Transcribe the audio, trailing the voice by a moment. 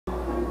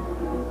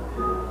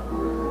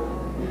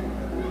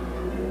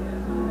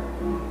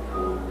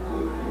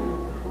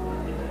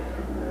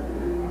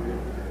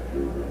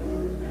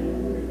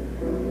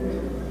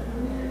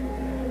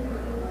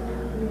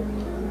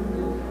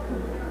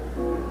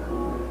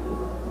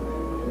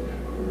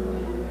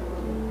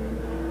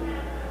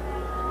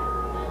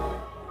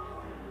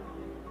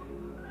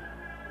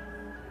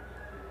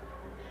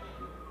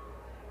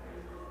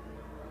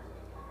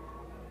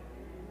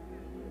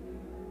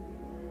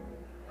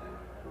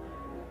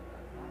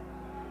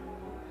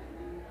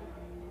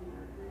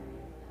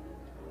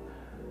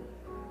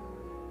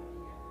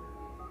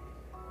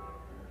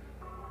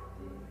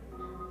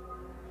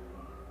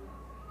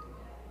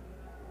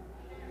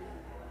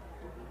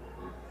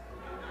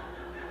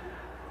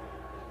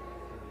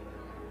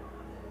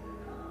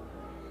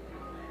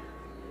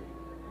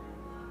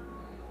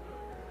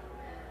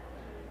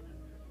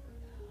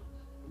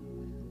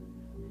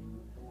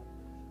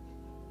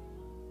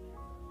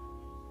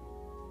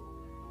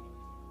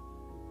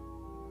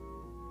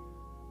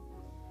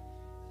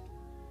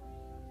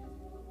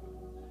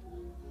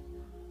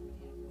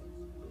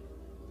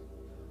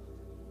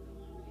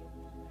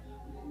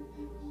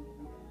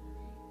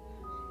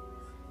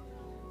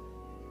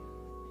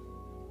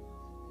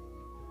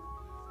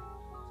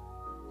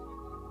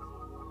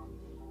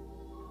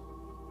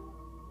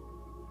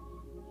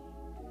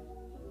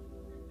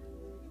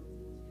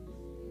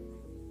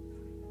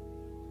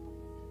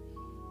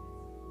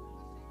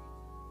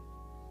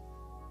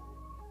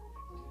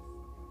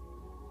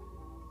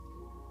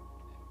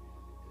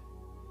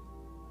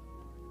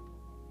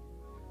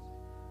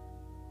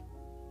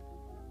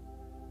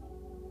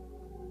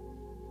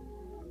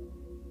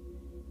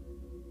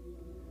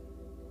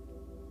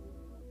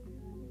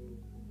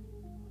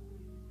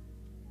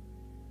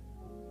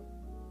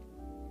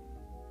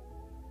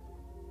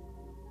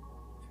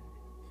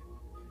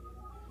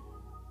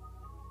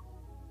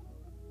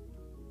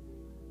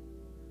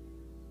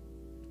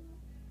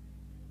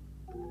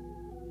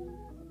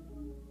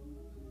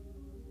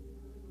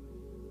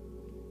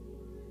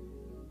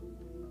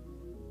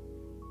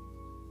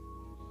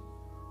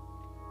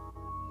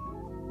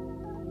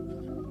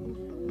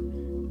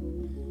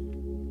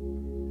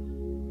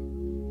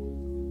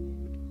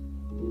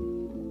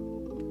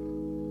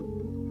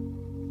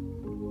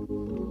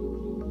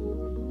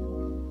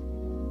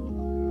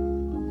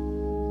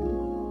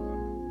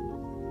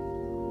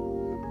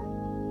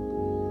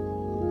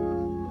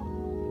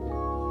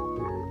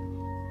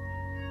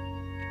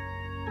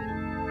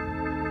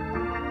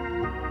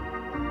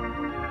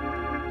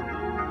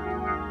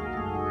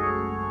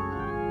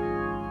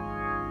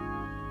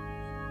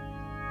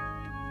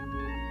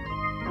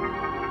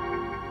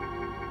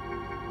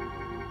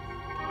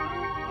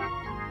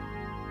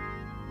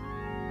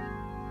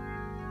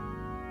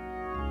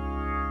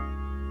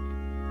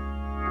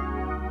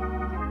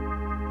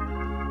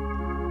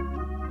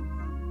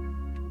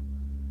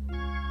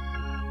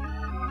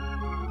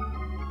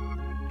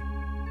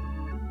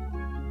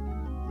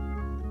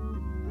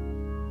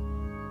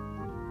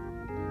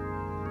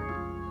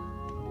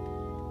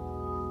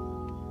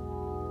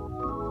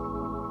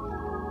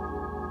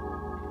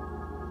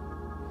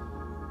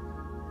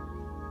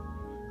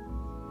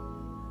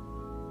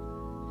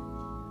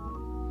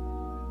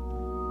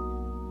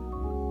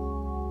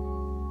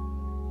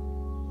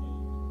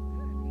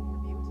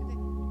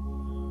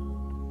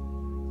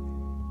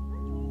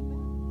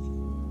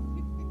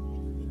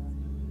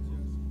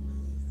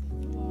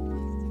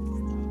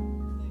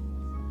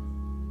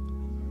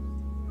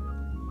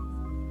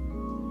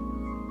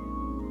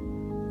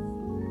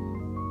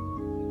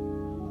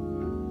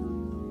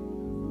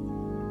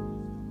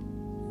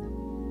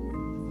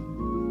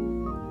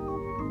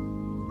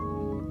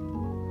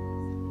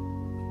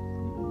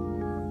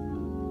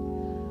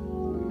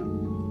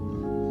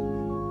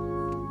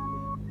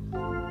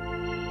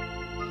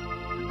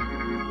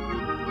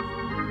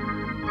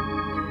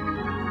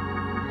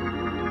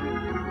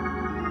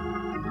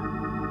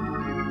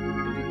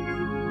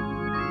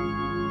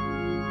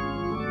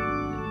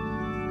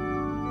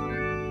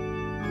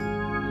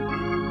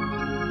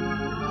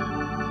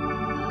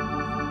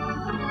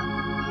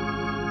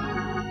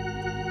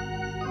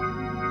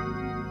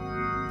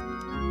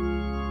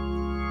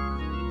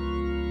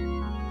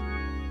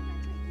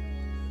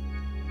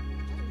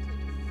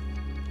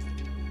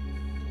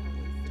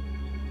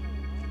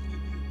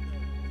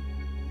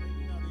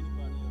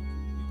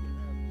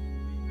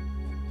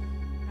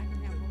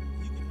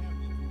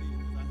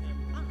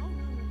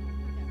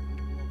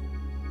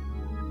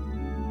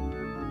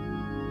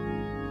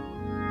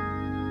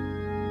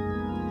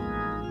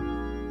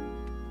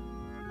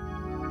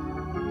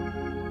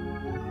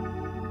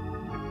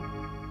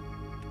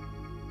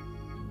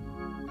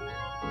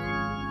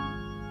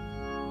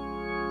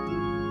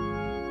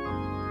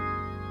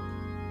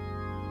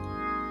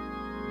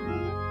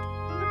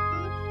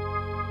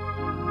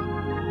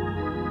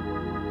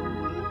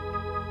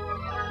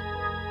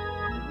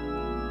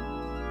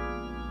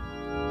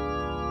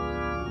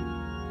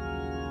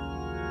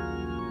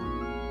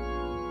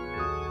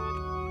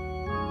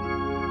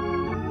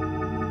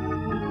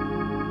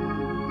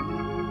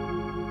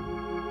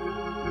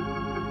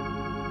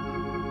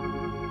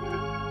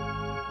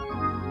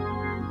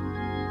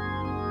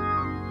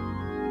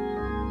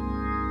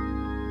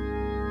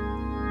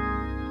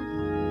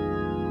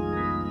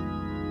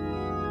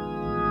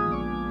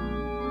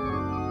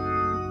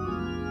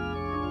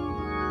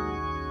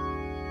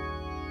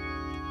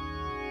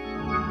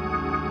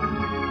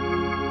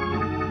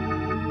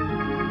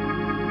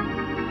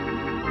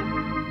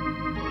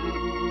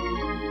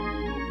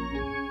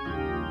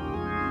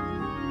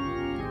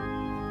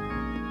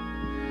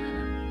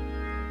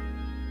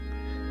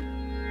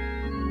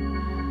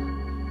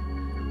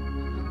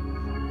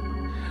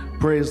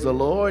Praise the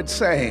Lord,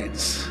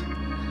 saints.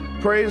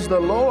 Praise the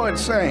Lord,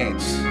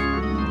 saints.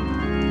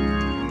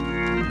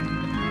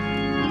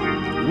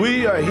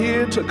 We are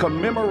here to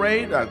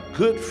commemorate a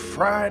Good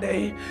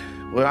Friday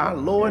where our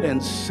Lord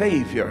and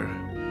Savior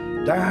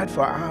died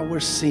for our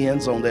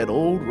sins on that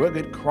old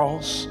rugged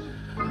cross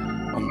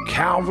on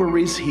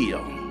Calvary's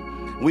Hill.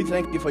 We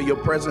thank you for your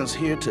presence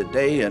here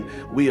today, and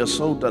we are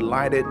so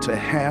delighted to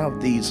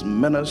have these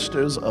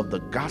ministers of the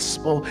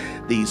gospel,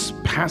 these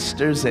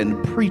pastors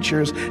and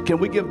preachers. Can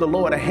we give the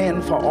Lord a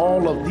hand for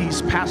all of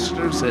these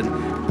pastors and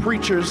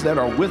preachers that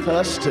are with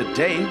us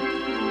today?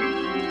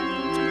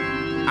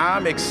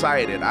 I'm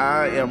excited.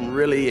 I am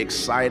really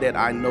excited.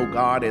 I know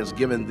God has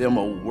given them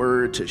a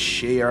word to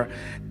share,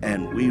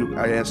 and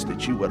I ask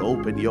that you would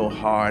open your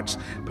hearts,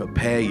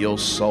 prepare your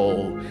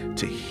soul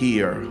to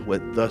hear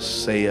what thus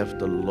saith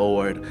the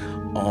Lord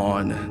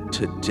on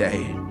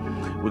today.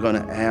 We're going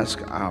to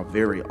ask our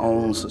very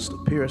own Sister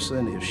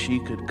Pearson if she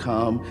could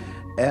come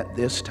at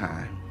this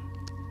time.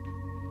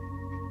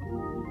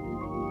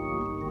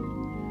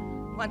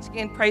 Once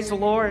again, praise the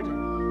Lord.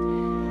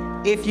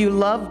 If you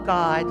love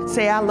God,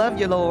 say, I love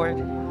you, Lord.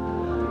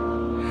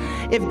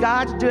 If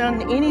God's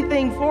done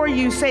anything for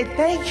you, say,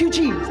 thank you,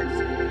 Jesus.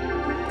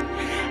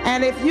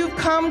 And if you've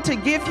come to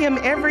give him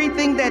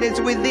everything that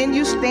is within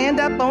you, stand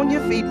up on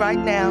your feet right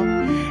now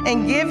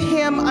and give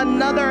him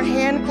another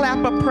hand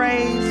clap of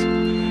praise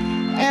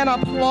and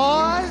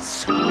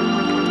applause,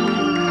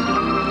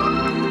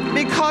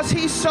 because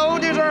he so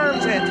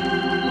deserves it.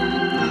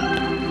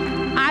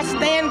 I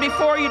stand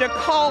before you to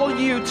call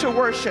you to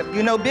worship.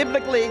 You know,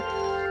 biblically,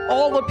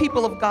 all the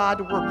people of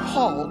God were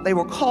called. They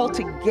were called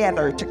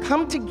together, to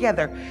come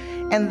together.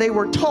 And they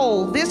were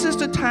told, this is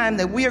the time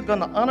that we are going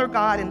to honor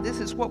God, and this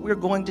is what we're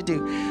going to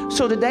do.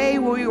 So today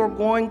we are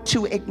going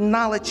to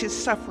acknowledge his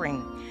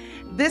suffering.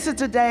 This is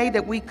the day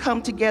that we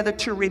come together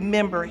to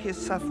remember his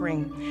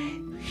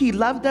suffering. He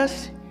loved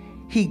us.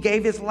 He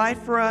gave his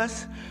life for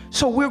us.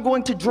 So we're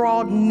going to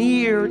draw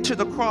near to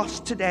the cross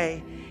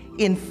today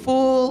in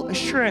full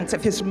assurance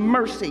of his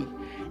mercy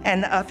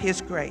and of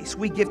his grace.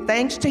 We give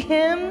thanks to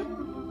him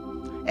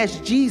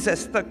as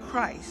Jesus the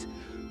Christ.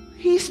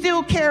 He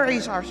still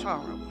carries our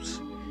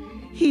sorrows.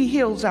 He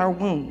heals our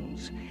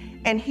wounds,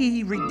 and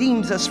he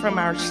redeems us from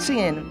our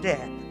sin of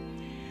death.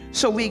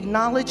 So we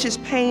acknowledge his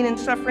pain and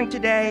suffering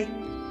today.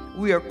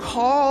 We are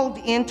called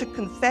into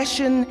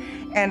confession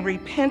and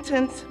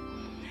repentance,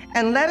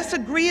 and let us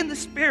agree in the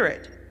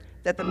spirit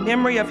that the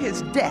memory of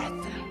his death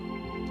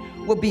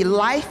will be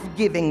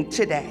life-giving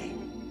today.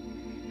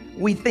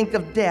 We think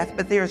of death,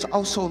 but there is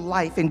also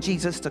life in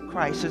Jesus the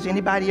Christ. Does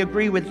anybody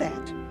agree with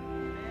that?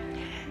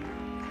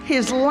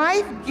 His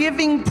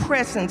life-giving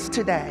presence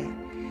today,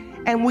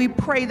 and we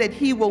pray that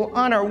he will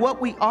honor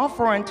what we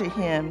offer unto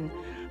him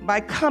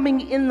by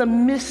coming in the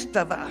midst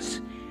of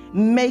us,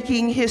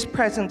 making his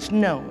presence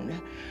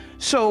known.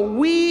 So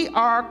we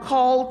are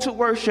called to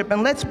worship,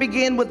 and let's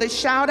begin with a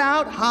shout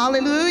out.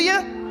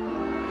 Hallelujah.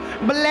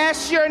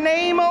 Bless your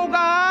name, O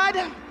God.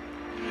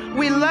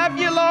 We love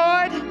you,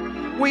 Lord.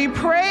 We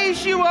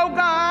praise you, O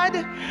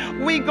God.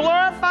 We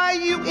glorify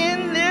you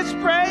in this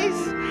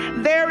praise.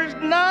 There is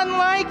none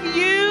like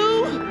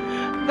you.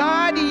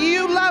 God,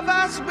 you love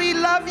us. We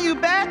love you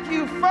back.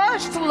 You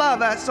first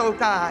love us, O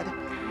God.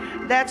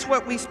 That's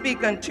what we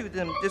speak unto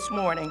them this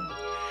morning.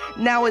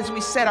 Now, as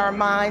we set our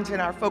minds and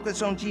our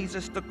focus on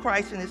Jesus the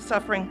Christ and his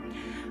suffering,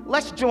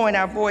 let's join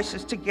our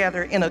voices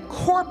together in a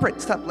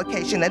corporate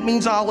supplication. That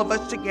means all of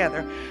us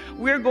together.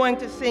 We're going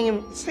to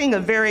sing a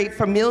very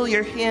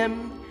familiar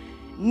hymn,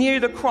 Near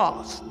the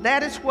Cross.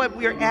 That is what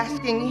we're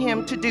asking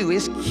him to do,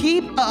 is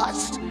keep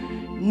us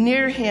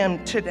near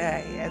him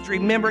today as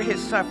remember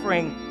his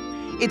suffering.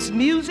 It's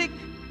music,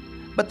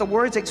 but the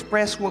words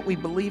express what we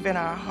believe in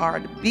our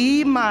heart.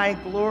 Be my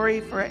glory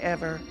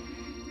forever.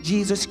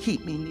 Jesus,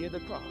 keep me near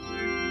the cross.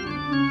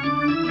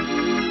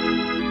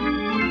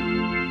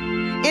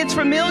 It's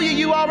familiar,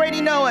 you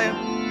already know it.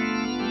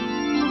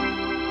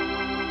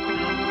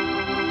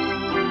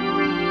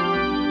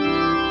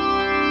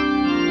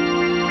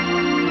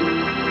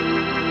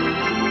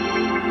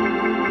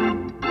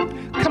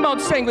 Come on,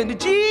 sing with me.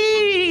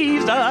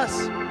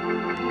 Jesus,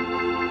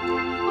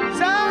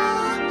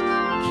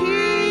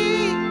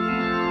 keep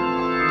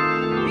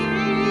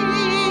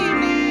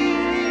me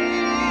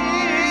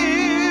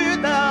near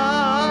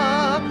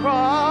the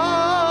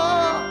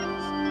cross.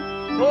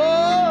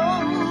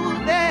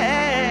 Oh,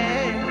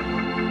 there,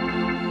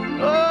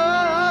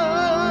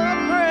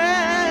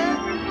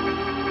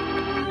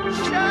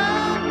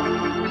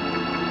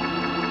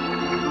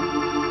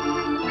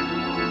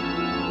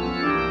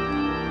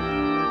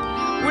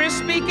 we're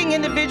speaking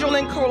individual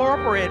and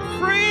corporate.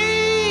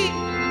 Free.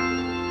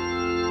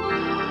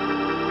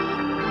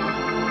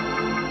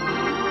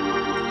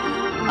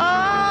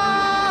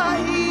 A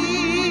healing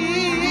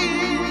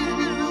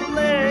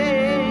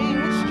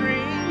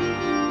stream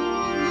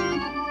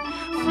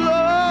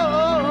flows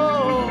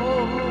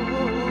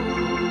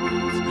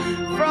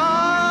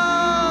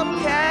from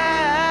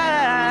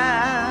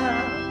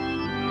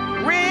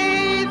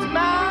Calvary's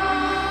Mount.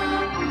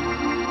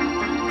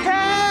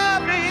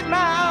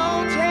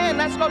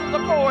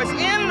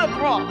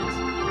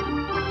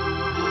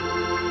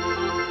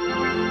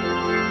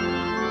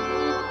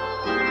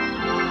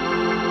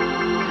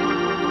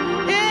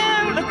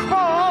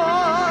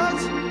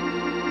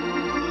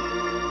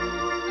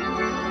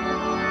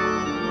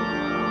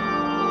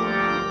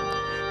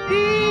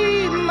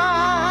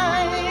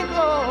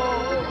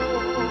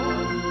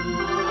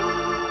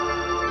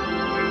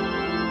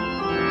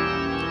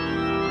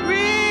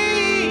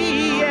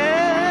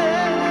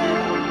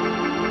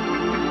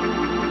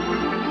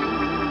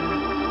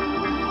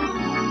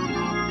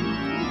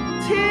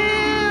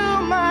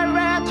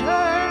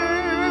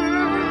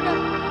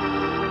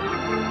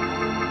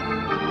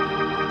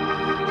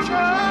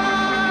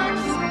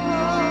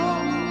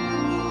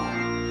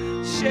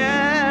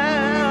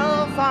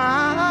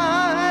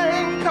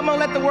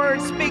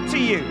 word speak to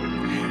you.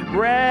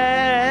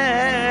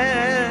 Rest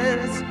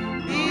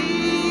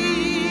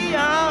beyond.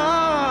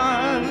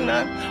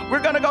 We're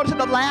going to go to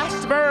the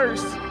last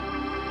verse.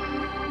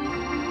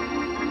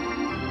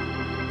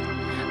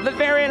 The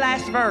very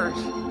last verse.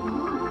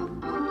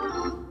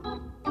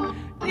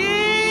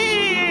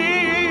 Near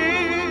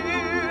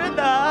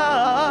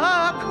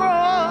the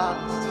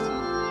cross,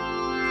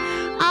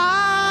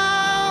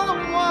 I'll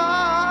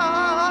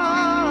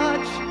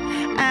watch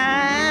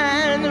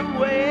and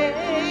wait,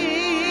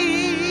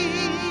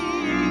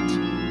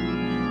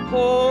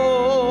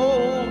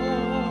 holding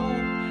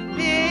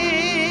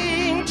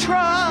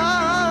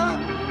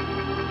trust.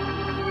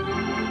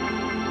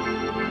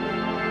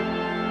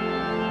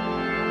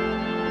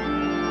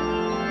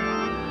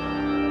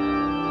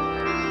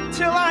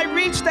 Till I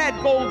reach that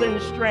golden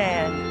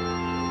strand.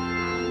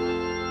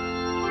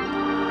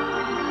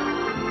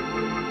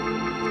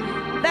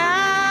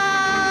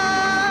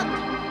 That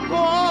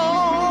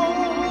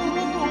golden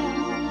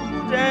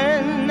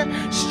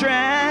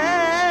strand,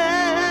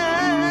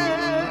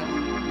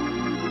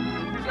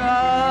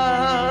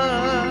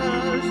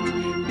 just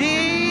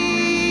beyond.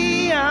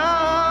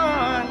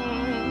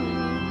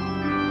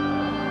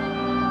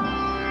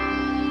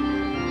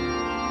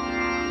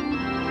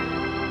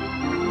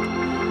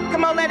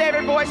 Come on, let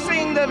every voice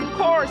sing the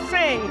chorus,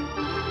 sing.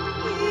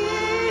 In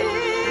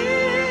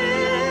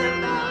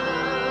the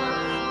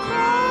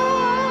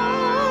cross,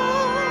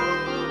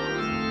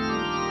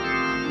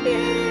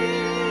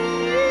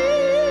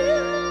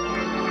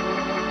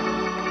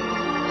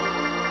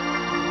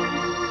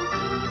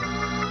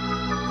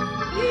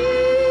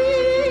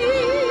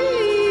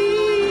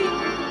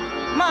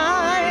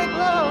 my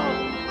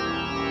glory.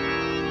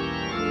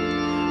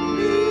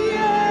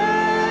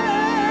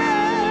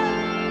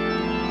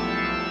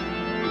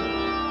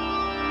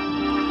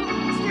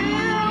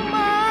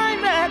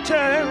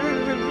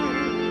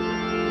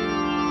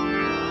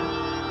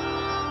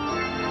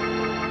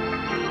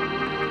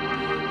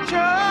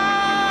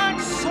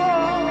 Just so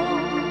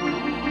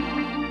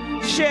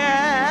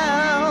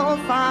shall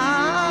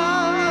find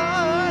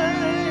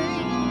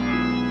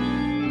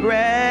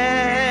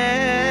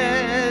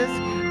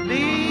rest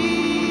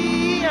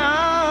beyond.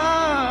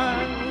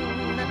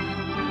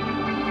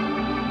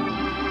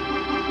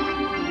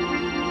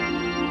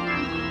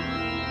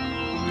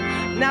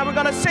 Now we're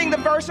going to sing the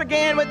verse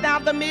again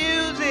without the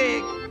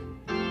music.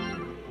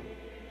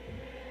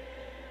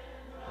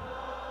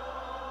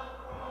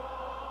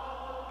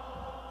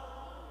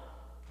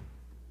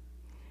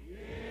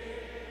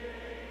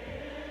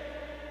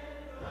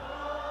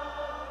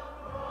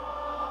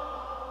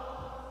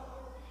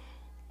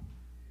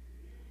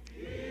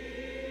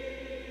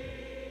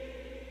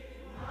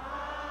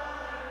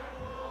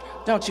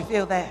 Don't you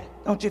feel that?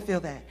 Don't you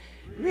feel that?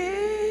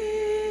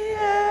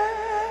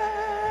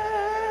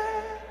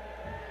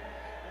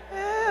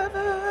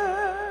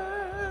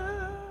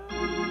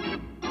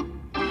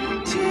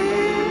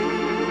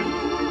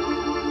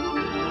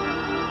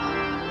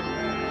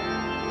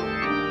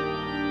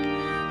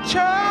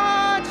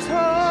 Church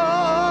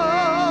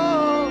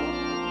soul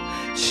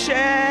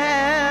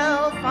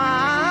shall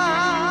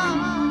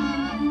find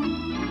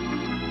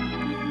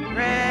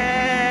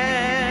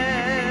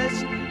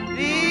rest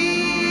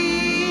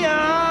beyond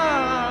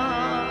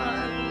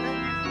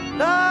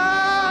the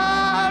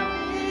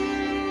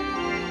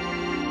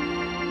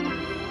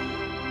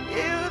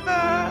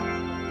river.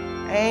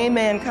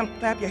 Amen. Come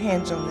clap your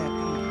hands on that.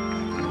 Come on.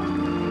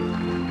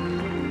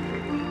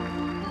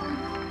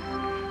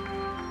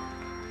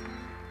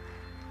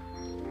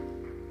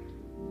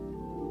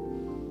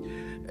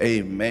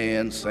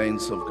 Amen,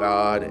 saints of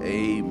God,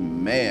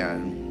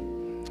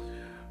 amen.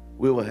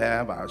 We will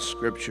have our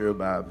scripture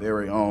by our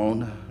very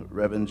own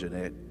Reverend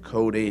Jeanette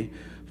Cody,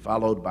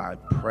 followed by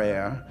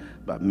prayer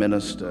by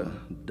Minister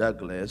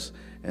Douglas,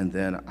 and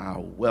then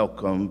our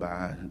welcome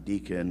by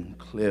Deacon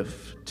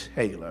Cliff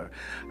Taylor.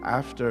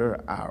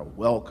 After our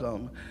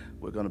welcome,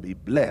 we're going to be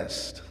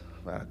blessed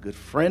by a good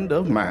friend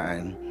of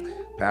mine,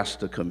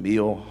 Pastor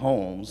Camille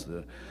Holmes,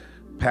 the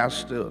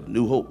pastor of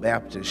New Hope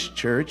Baptist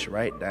Church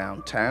right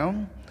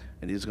downtown,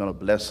 and he's going to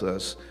bless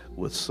us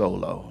with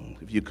solo.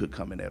 If you could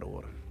come in that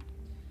order.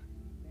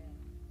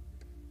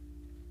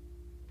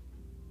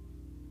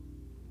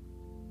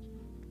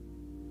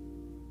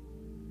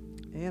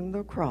 In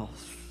the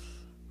cross,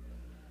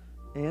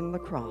 in the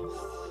cross.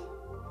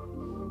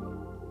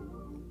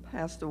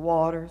 Pastor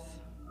Waters,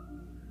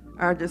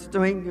 our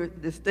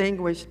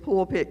distinguished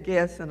pulpit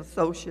guests and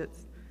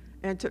associates,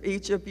 and to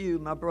each of you,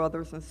 my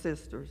brothers and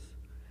sisters,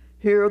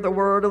 hear the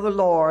word of the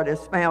Lord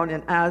as found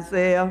in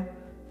Isaiah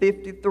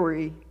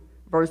 53,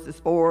 verses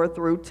 4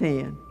 through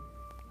 10.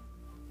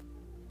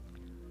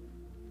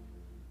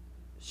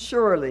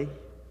 Surely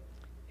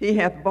he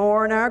hath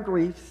borne our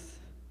griefs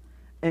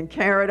and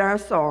carried our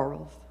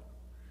sorrows.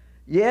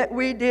 Yet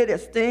we did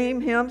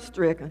esteem him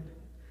stricken,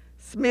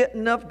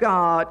 smitten of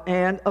God,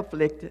 and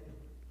afflicted.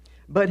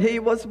 But he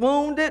was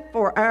wounded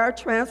for our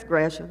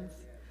transgressions.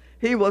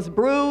 He was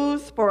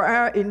bruised for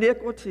our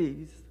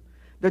iniquities.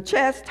 The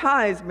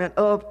chastisement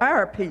of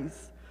our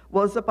peace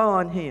was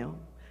upon him,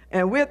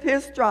 and with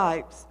his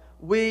stripes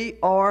we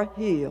are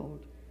healed.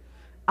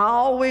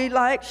 All we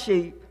like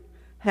sheep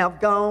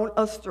have gone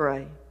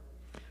astray.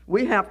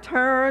 We have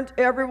turned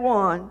every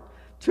one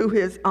to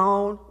his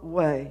own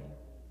way,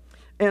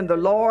 and the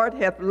Lord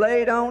hath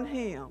laid on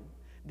him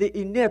the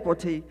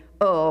iniquity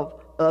of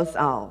us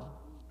all.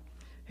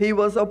 He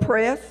was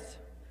oppressed,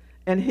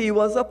 and he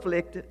was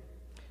afflicted,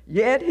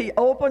 yet he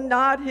opened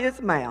not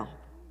his mouth.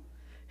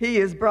 He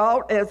is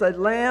brought as a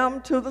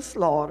lamb to the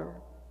slaughter,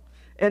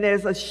 and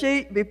as a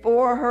sheep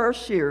before her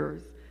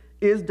shearers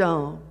is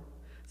dumb,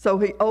 so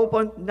he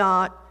opened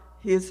not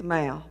his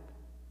mouth.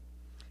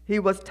 He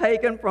was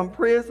taken from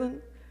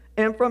prison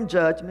and from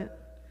judgment,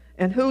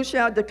 and who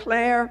shall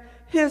declare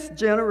his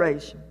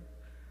generation?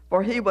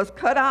 For he was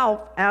cut off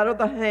out of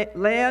the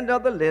land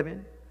of the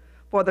living.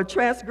 For the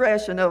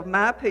transgression of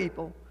my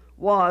people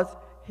was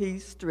he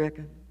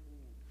stricken.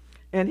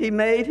 And he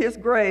made his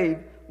grave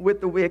with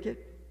the wicked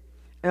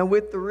and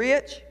with the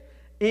rich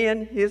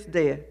in his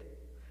death,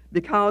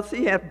 because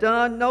he hath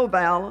done no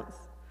violence,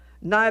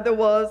 neither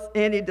was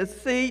any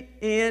deceit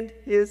in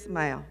his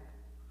mouth.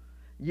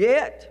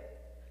 Yet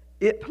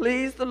it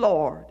pleased the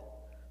Lord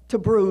to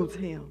bruise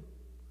him.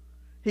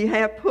 He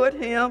hath put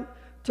him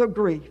to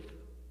grief.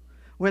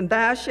 When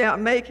thou shalt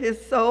make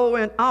his soul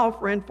an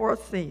offering for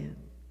sin,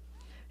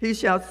 he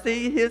shall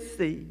see his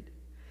seed.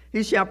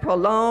 He shall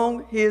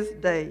prolong his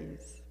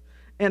days,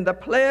 and the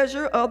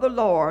pleasure of the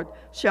Lord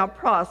shall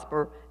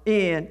prosper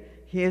in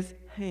his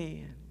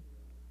hand.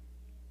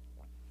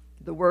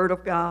 The word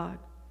of God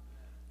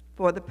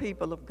for the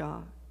people of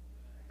God.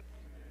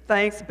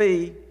 Thanks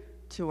be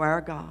to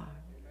our God.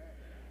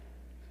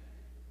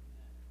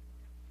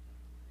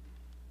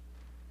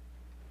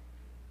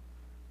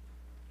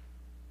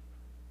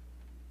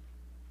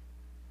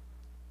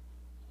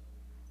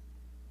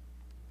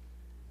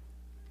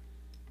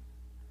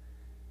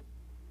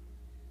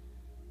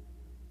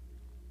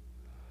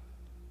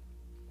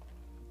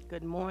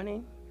 Good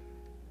morning,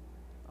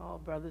 all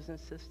brothers and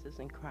sisters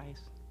in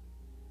Christ.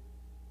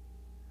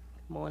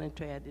 Good morning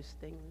to our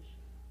distinguished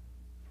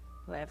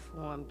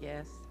platform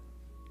guests.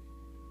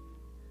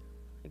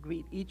 I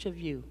greet each of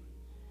you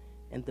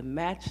in the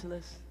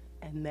matchless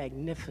and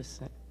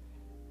magnificent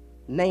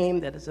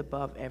name that is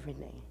above every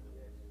name,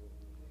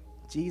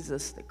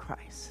 Jesus the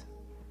Christ.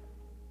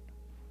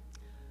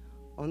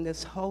 On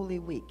this holy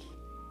week,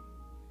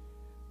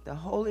 the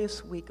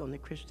holiest week on the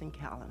Christian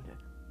calendar,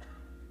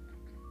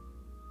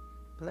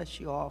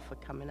 bless you all for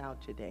coming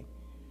out today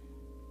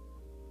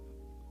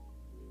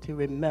to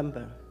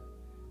remember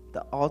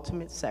the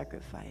ultimate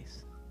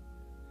sacrifice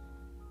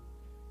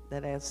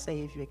that our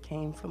Savior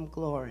came from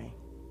glory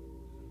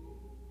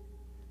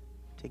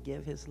to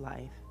give his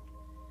life,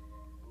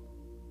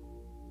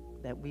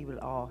 that we would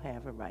all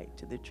have a right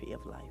to the tree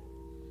of life.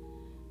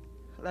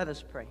 Let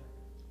us pray.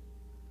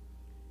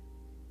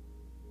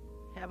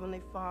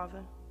 Heavenly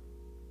Father,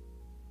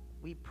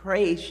 we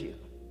praise you.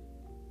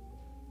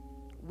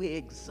 We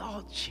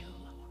exalt you,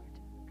 Lord.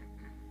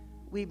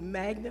 We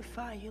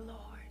magnify you, Lord.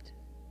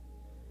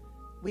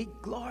 We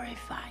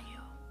glorify you.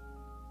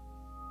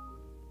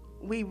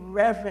 We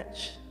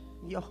reverence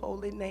your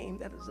holy name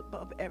that is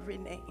above every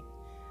name.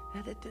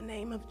 That at the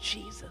name of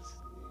Jesus,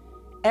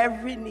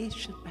 every knee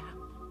should bow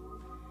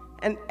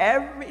and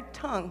every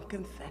tongue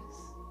confess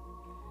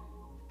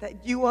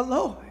that you are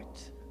Lord.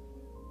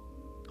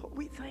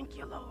 We thank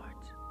you, Lord.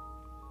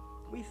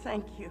 We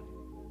thank you.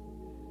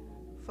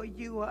 For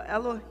you are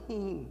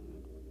Elohim,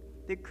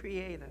 the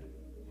Creator.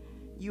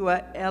 You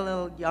are El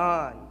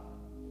Elyon,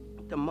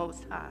 the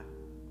Most High.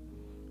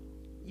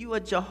 You are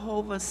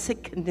Jehovah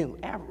Sikkenu,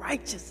 our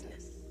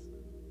righteousness.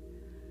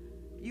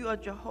 You are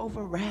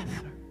Jehovah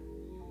Rapha,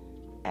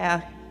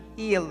 our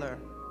healer.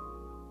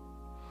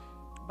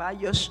 By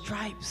your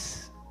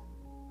stripes,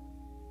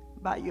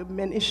 by your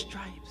many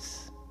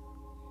stripes,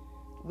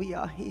 we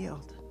are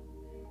healed.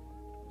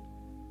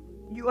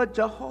 You are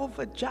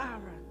Jehovah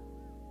Jireh,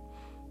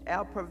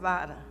 our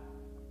provider.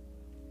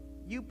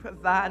 You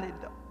provided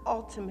the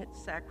ultimate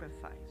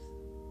sacrifice.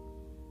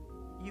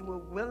 You were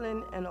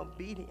willing and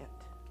obedient,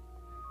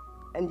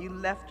 and you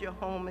left your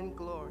home in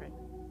glory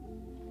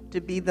to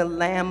be the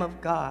Lamb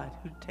of God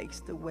who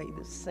takes away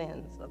the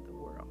sins of the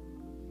world.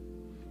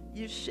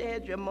 You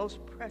shed your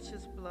most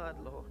precious blood,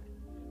 Lord,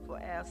 for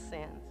our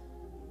sins.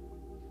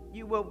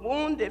 You were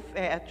wounded for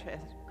our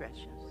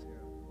transgressions,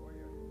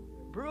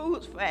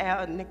 bruised for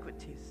our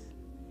iniquities.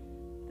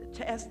 The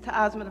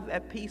chastisement of our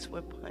peace were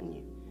upon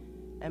you,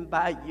 and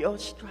by your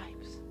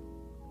stripes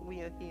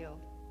we are healed.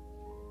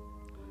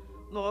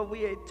 Lord,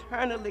 we are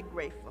eternally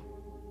grateful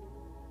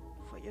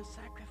for your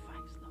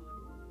sacrifice, Lord.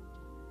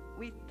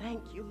 We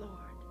thank you,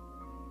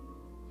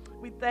 Lord.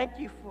 We thank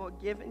you for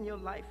giving your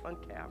life on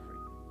Calvary.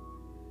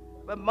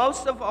 But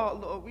most of all,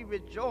 Lord, we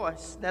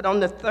rejoice that on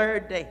the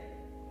third day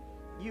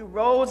you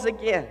rose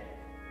again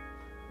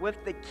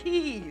with the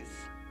keys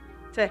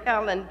to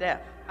hell and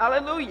death.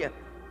 Hallelujah.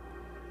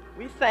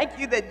 We thank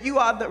you that you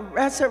are the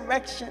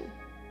resurrection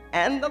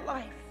and the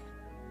life.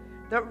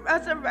 The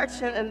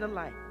resurrection and the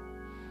life.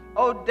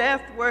 Oh,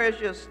 death, where is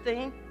your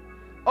sting?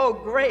 O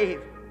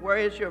grave, where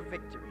is your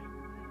victory?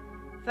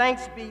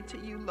 Thanks be to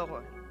you,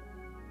 Lord,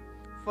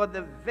 for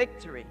the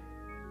victory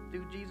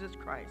through Jesus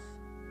Christ.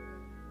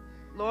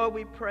 Lord,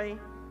 we pray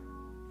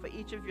for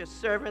each of your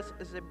servants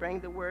as they bring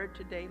the word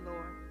today,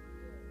 Lord.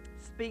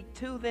 Speak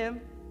to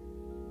them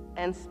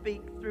and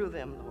speak through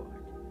them, Lord.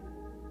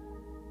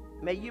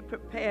 May you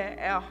prepare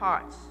our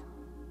hearts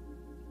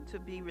to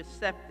be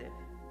receptive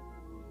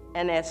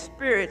and our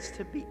spirits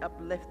to be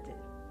uplifted.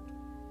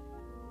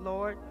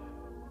 Lord,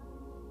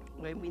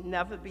 may we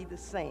never be the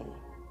same.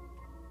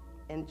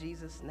 In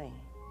Jesus' name,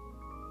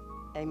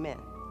 amen.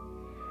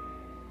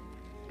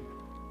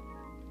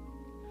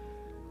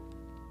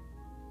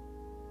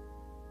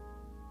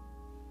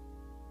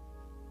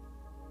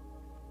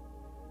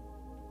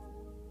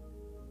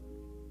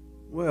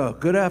 Well,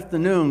 good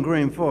afternoon,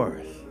 Green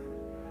Forest.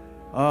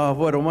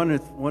 What a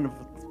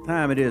wonderful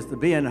time it is to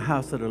be in the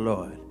house of the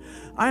Lord.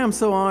 I am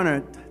so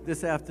honored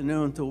this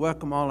afternoon to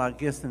welcome all our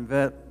guests and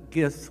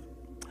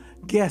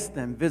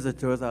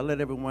visitors. I'll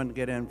let everyone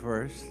get in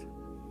first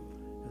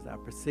as I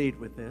proceed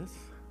with this.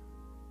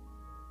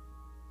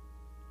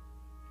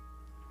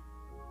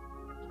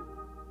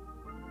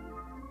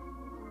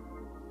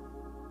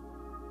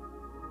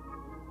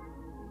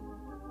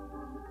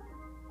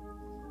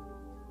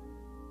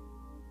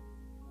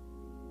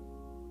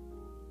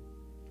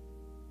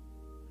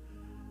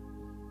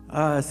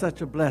 It's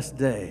such a blessed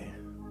day.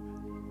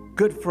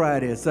 Good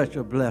Friday is such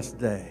a blessed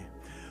day.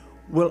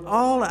 Will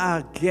all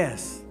our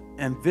guests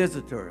and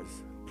visitors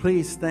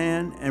please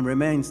stand and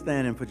remain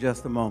standing for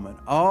just a moment?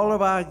 All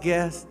of our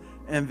guests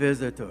and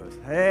visitors.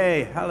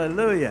 Hey,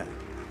 hallelujah.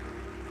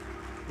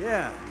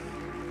 Yeah.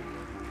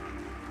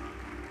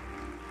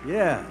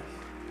 Yes.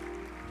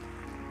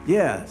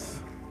 Yes.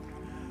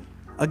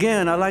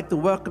 Again, I'd like to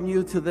welcome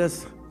you to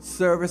this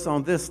service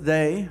on this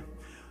day.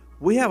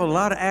 We have a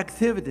lot of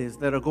activities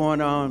that are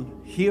going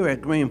on here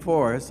at Green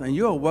Forest, and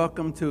you're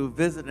welcome to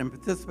visit and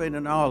participate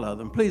in all of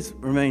them. Please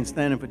remain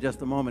standing for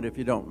just a moment if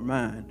you don't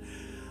mind.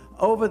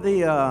 Over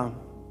this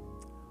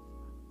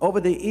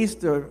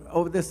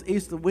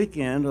Easter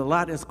weekend, a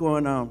lot is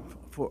going on.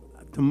 For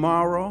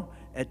tomorrow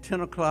at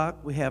 10 o'clock,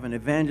 we have an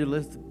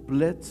evangelist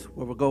blitz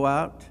where we'll go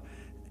out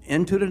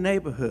into the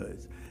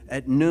neighborhoods.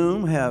 At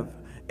noon, we have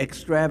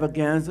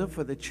extravaganza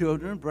for the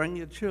children. Bring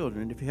your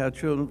children if you have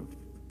children.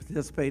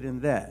 Participate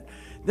in that.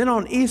 Then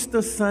on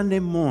Easter Sunday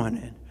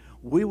morning,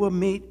 we will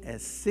meet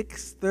at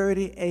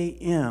 6:30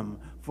 a.m.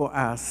 for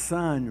our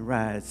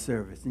sunrise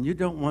service, and you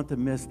don't want to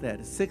miss that.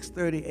 At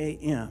 6:30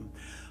 a.m.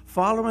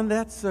 Following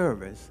that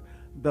service,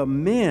 the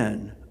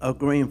men of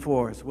Green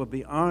Forest will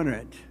be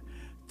honored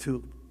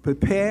to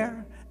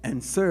prepare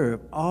and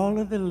serve all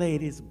of the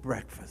ladies'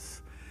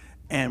 breakfast,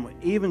 and we'll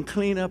even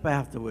clean up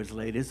afterwards,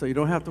 ladies, so you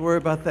don't have to worry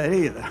about that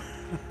either.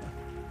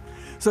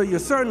 So you're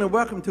certainly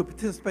welcome to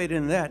participate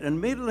in that. And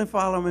immediately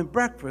following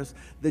breakfast,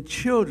 the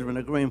children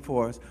of Green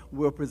Forest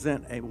will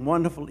present a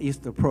wonderful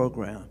Easter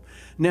program.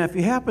 Now, if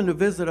you happen to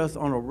visit us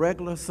on a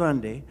regular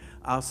Sunday,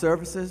 our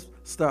services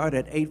start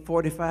at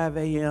 8:45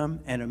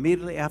 a.m., and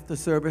immediately after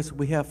service,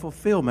 we have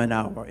fulfillment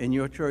hour. In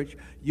your church,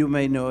 you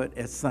may know it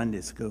as Sunday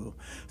school.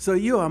 So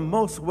you are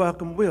most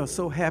welcome. We are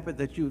so happy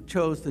that you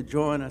chose to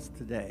join us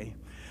today.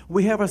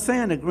 We have a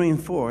saying at Green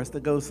Forest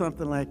that goes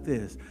something like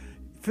this.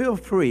 Feel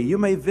free. You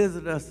may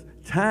visit us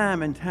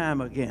time and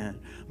time again.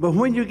 But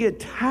when you get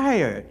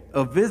tired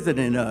of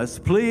visiting us,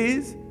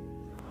 please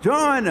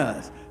join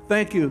us.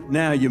 Thank you.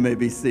 Now you may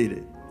be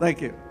seated.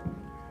 Thank you.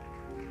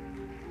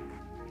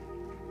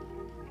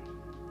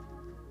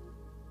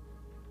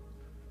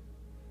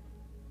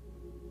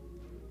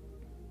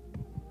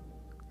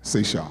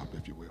 C sharp,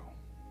 if you will.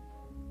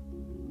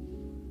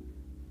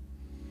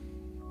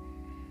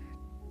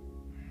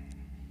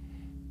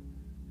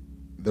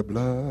 The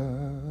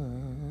blood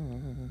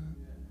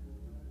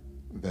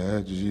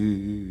that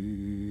Jesus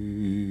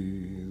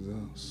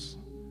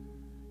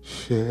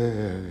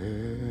shed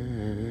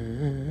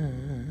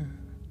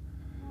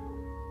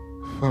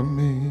for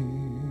me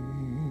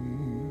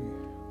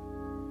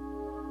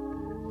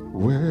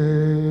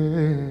way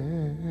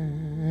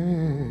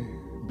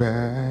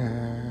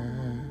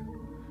back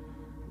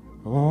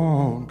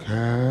on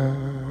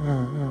Calvary.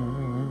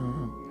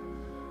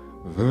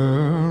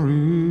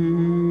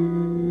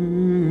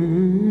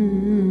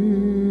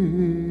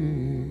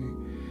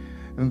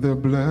 The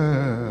blood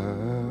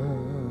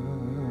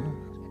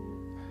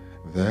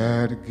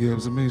that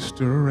gives me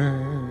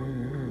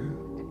strength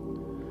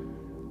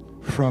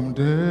from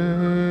day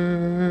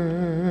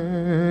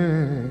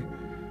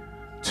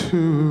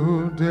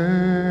to day.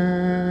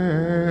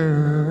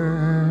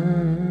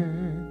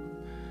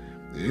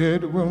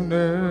 It will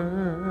never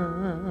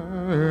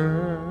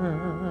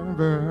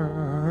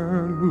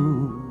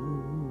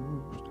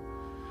lose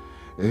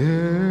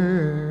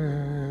its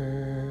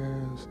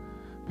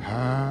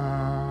power.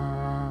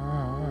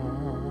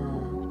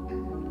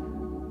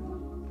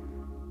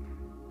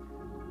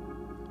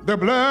 The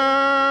blood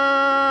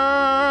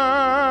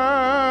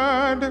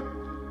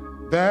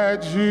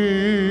that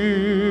Jesus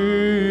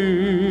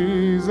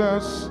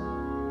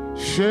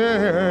shed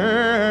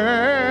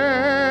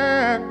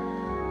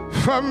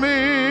for me.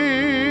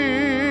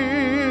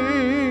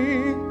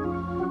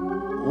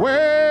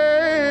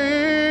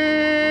 Way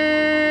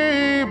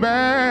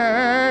back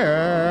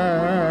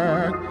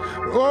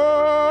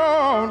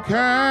on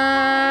Calvary,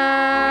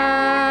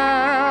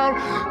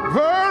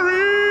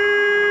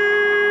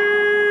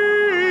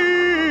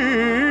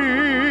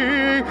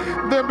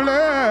 the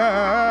blood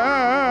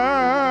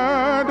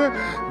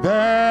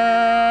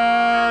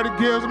that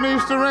gives me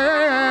strength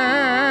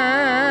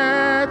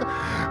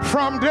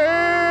from day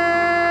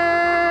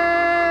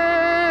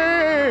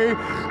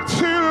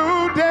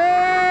to day.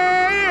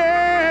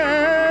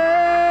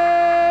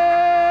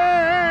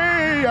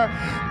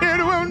 It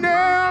will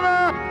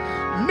never,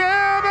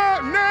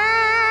 never,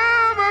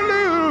 never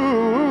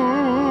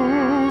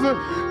lose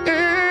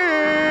its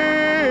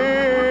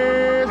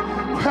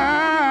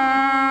power.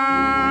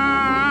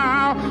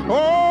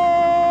 Oh,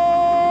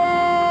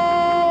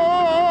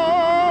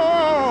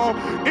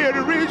 it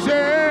reaches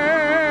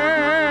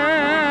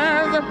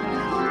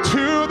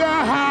to the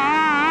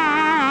highest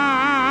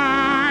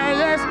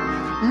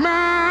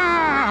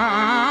mountain.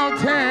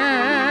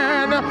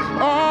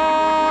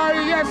 Oh,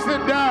 yes,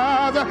 it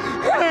does.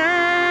 And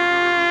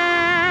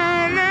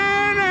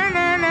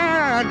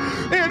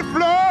it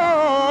flows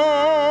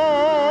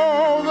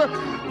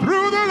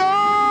through the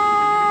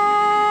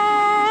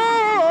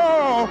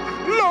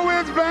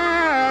lowest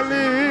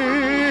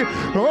valley.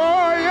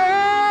 Oh, yeah.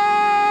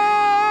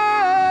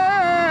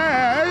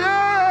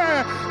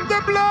 The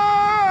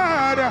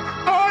blood,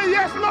 oh,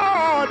 yes,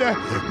 Lord,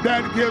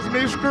 that gives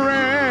me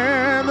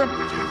strength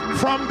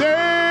from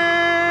day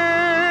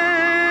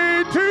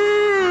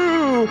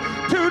to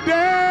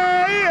day.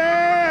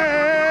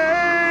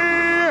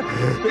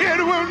 It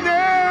will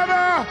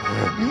never,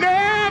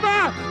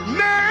 never,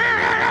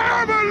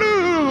 never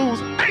lose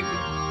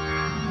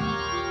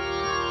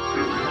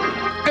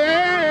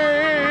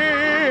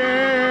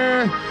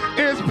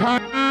its power.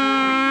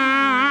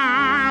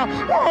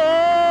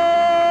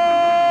 Oh,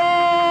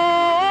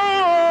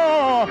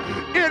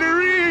 it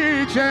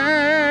reaches.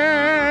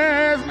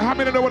 How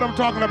many know what I'm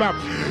talking about?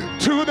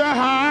 To the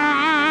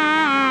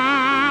highest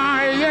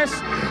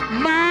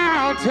mountain.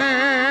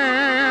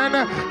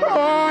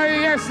 Oh,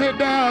 yes, it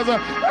does.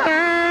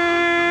 And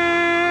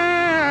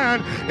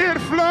it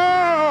flows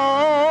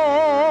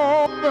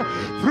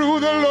through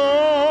the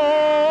lowest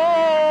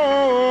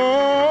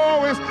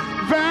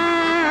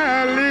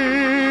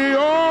valley.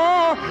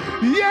 Oh,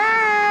 yeah.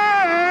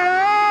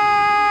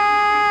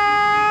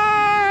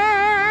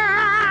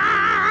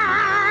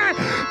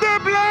 The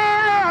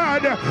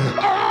blood.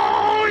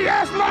 Oh,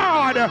 yes,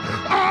 Lord.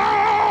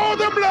 Oh,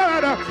 the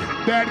blood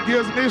that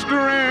gives me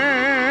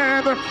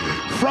strength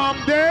from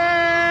day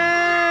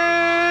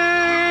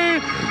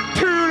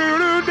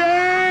to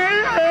day.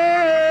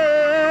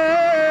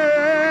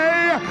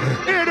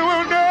 It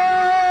will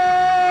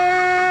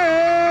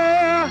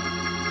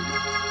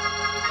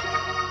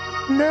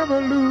never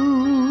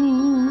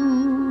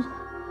lose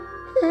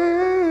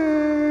its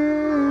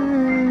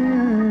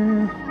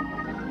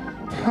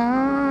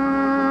power.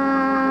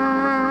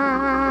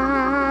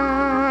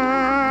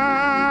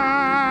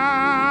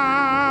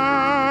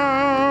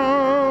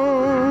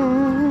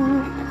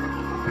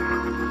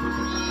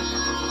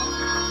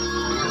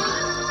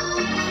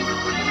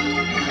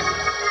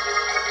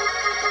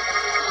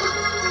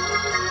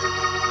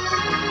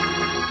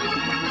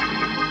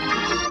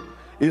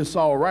 It's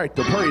all right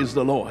to praise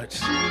the Lord.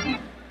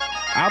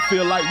 I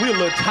feel like we're a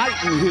little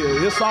tight in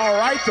here. It's all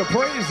right to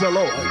praise the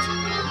Lord.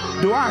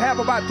 Do I have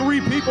about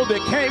 3 people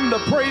that came to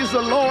praise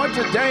the Lord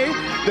today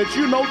that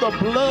you know the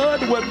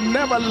blood would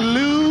never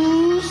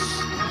lose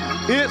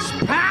its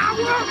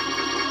power?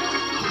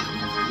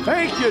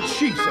 Thank you,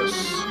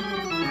 Jesus.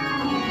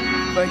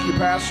 Thank you,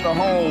 Pastor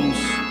Holmes,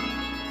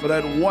 for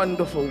that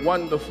wonderful,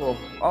 wonderful,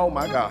 oh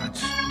my God,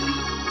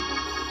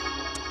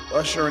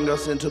 ushering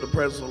us into the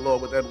presence of the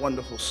Lord with that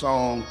wonderful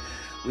song.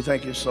 We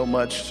thank you so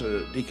much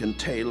to Deacon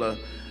Taylor,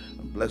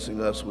 blessing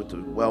us with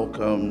the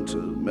welcome, to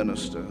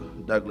Minister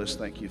Douglas.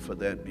 Thank you for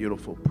that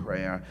beautiful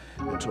prayer.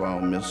 And to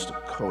our Mr.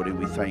 Cody,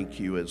 we thank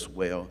you as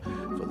well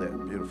for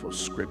that beautiful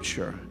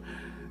scripture.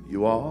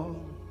 You all,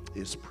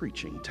 it's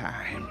preaching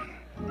time.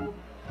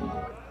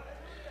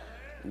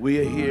 We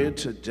are here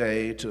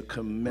today to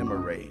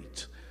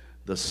commemorate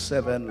the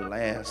 7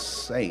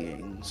 last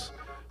sayings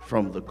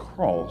from the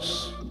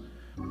cross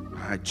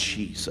by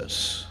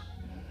Jesus.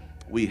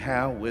 We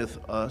have with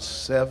us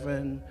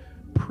 7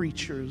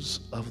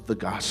 preachers of the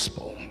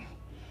gospel.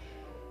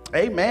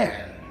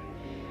 Amen.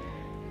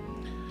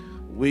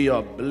 We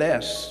are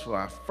blessed for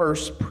our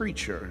first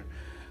preacher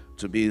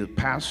to be the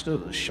pastor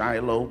of the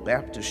Shiloh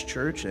Baptist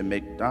Church in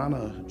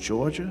McDonough,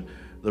 Georgia,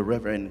 the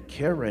Reverend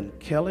Karen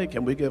Kelly.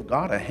 Can we give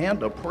God a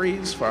hand of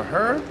praise for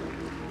her?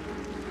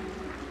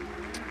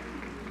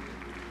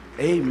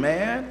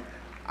 Amen.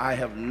 I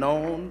have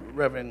known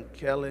Reverend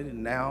Kelly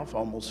now for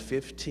almost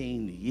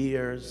 15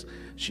 years.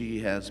 She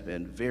has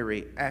been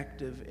very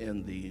active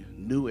in the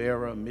New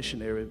Era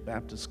Missionary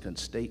Baptist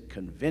State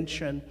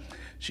Convention.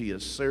 She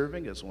is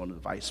serving as one of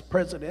the vice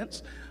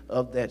presidents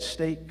of that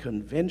state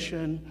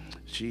convention.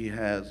 She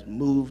has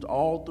moved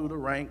all through the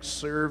ranks,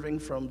 serving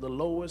from the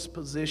lowest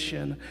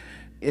position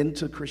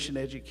into Christian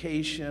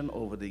education,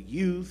 over the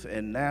youth,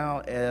 and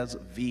now as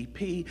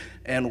VP,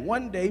 and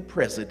one day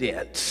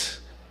president.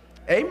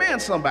 Amen,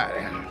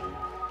 somebody.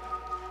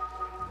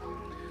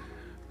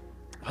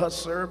 Her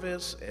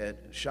service at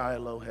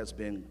Shiloh has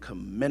been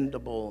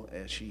commendable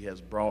as she has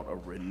brought a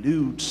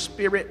renewed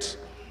spirit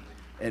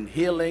and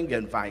healing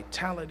and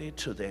vitality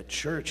to that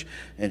church,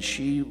 and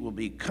she will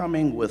be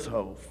coming with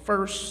her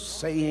first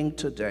saying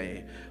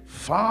today,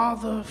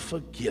 "Father,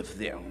 forgive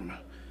them,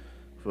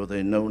 for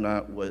they know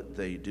not what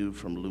they do,"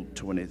 from Luke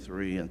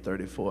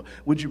 23:34.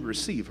 Would you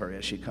receive her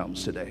as she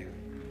comes today?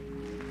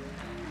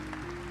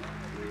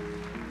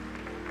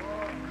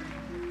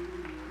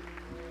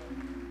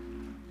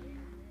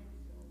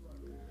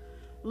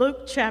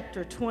 Luke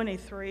chapter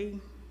 23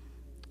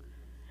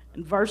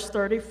 and verse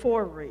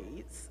 34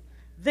 reads,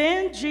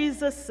 "Then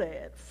Jesus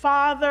said,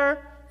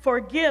 'Father,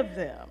 forgive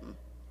them,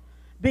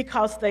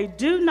 because they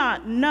do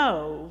not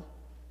know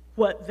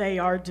what they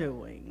are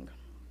doing.'"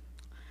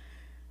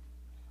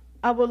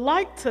 I would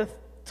like to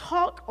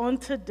talk on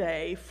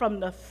today from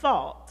the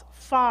thought,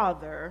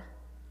 Father,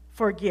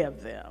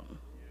 forgive them.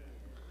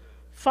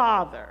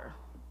 Father,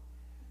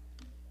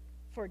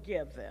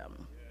 forgive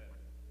them.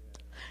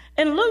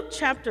 In Luke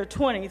chapter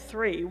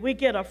 23, we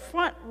get a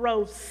front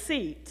row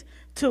seat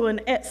to an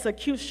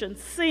execution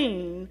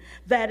scene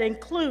that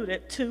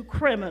included two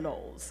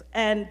criminals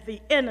and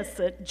the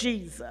innocent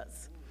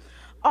Jesus.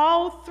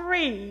 All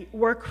three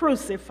were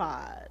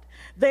crucified.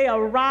 They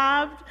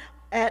arrived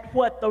at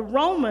what the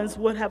Romans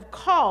would have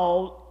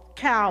called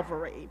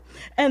Calvary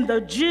and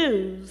the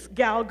Jews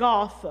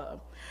Golgotha.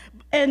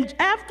 And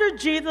after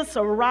Jesus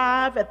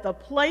arrived at the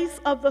place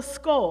of the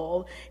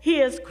skull,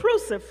 he is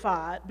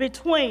crucified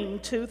between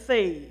two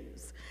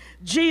thieves.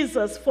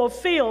 Jesus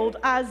fulfilled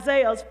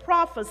Isaiah's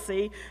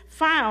prophecy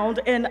found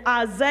in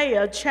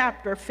Isaiah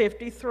chapter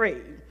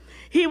 53.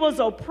 He was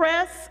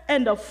oppressed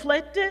and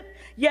afflicted,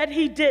 yet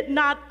he did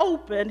not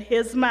open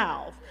his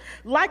mouth.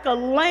 Like a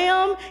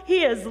lamb,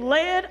 he is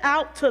led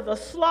out to the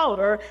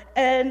slaughter,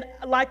 and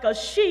like a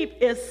sheep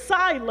is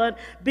silent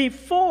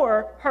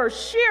before her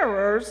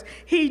shearers,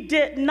 he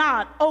did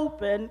not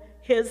open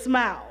his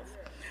mouth.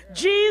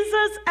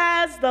 Jesus,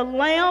 as the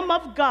Lamb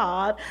of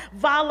God,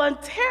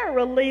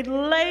 voluntarily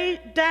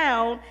laid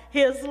down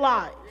his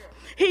life.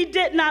 He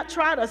did not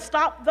try to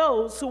stop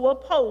those who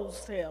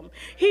opposed him.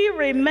 He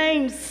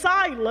remained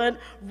silent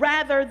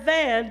rather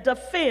than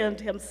defend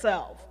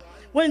himself.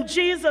 When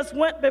Jesus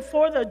went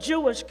before the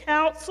Jewish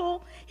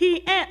council,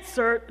 he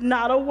answered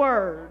not a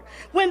word.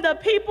 When the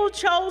people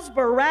chose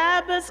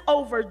Barabbas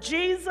over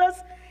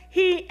Jesus,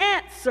 he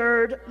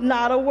answered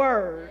not a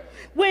word.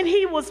 When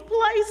he was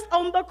placed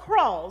on the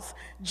cross,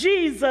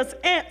 Jesus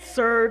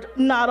answered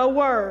not a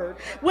word.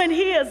 When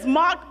he is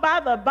mocked by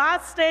the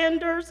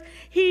bystanders,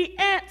 he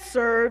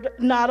answered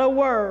not a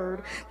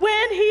word.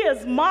 When he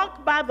is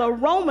mocked by the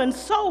Roman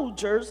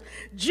soldiers,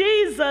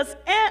 Jesus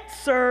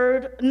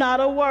answered not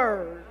a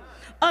word.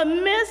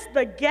 Amidst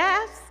the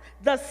gasps,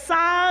 the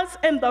sighs,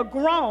 and the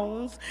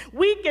groans,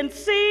 we can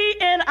see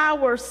in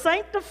our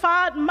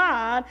sanctified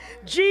mind,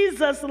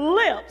 Jesus'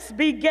 lips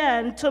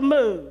began to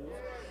move.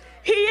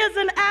 He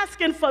isn't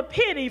asking for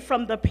pity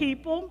from the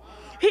people.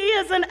 He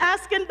isn't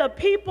asking the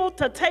people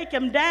to take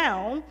him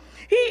down.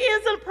 He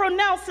isn't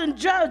pronouncing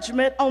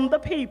judgment on the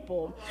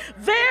people.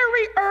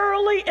 Very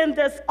early in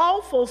this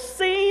awful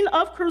scene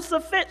of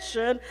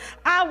crucifixion,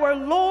 our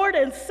Lord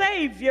and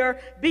Savior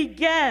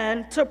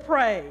began to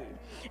pray.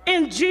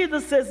 In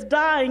Jesus'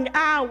 dying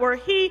hour,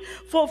 he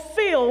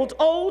fulfilled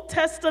Old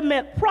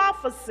Testament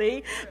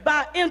prophecy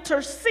by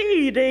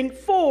interceding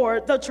for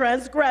the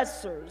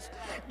transgressors.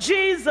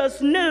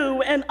 Jesus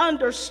knew and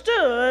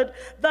understood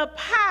the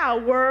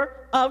power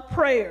of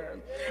prayer.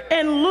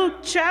 In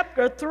Luke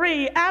chapter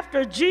 3,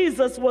 after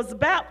Jesus was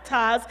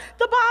baptized,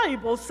 the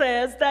Bible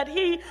says that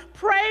he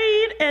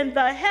prayed and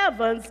the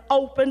heavens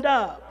opened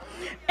up.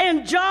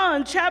 In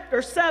John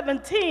chapter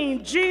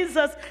 17,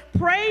 Jesus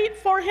prayed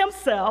for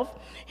himself,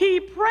 he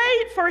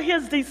prayed for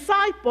his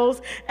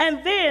disciples,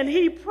 and then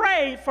he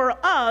prayed for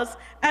us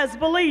as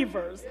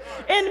believers.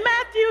 In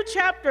Matthew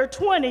chapter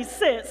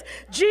 26,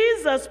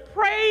 Jesus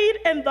prayed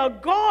in the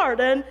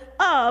Garden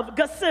of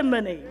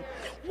Gethsemane.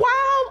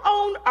 While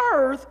on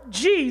earth,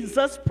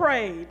 Jesus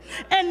prayed.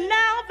 And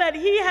now that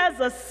he has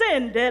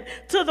ascended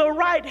to the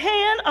right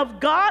hand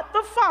of God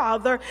the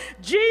Father,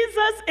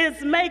 Jesus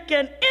is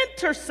making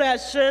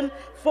intercession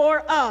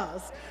for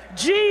us.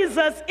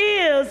 Jesus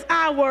is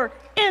our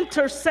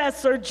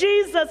intercessor.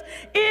 Jesus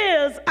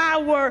is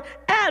our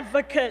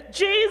advocate.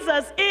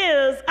 Jesus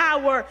is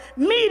our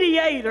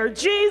mediator.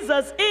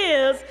 Jesus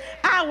is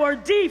our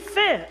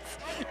defense.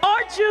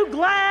 Aren't you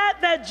glad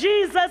that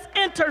Jesus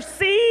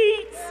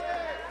intercedes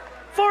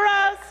for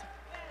us?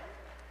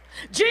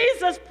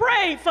 Jesus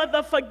prayed for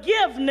the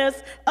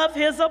forgiveness of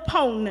his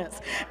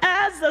opponents.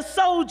 As the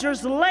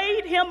soldiers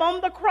laid him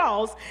on the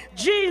cross,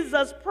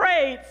 Jesus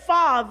prayed,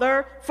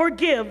 Father,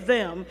 forgive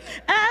them.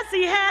 As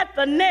he had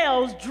the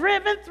nails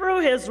driven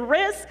through his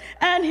wrists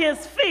and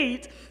his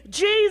feet,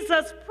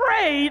 Jesus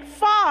prayed,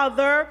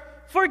 Father,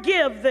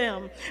 forgive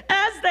them.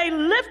 As they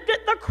lifted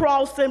the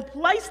cross and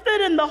placed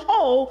it in the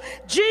hole,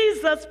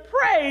 Jesus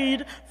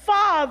prayed,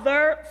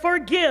 Father,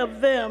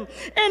 forgive them.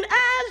 And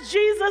as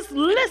Jesus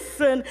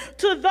listened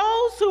to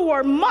those who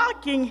were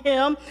mocking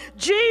him,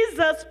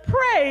 Jesus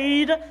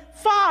prayed,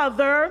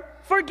 Father,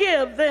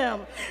 forgive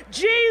them.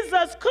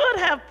 Jesus could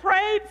have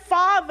prayed,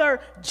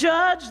 Father,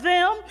 judge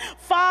them.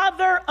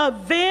 Father,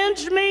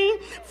 avenge me.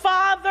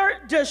 Father,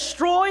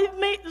 destroy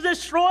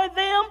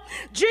them.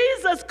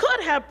 Jesus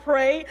could have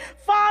prayed,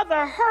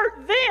 Father,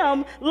 hurt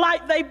them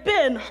like they've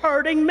been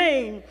hurting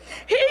me.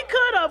 He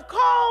could have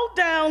called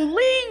down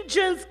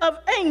legions of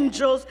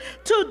angels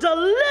to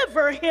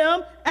deliver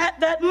him at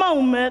that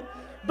moment,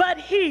 but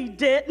he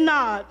did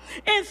not.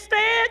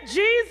 Instead,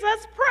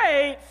 Jesus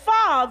prayed,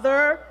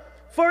 Father,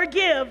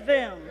 forgive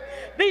them.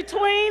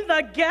 Between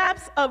the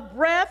gaps of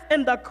breath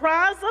and the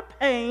cries of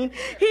pain,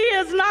 he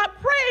is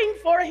not praying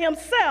for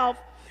himself,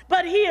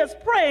 but he is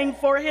praying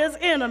for his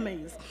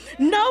enemies.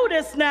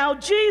 Notice now,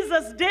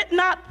 Jesus did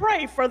not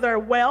pray for their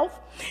wealth.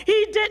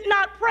 He did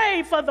not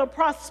pray for the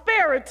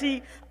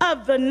prosperity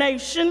of the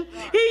nation.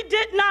 He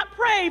did not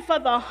pray for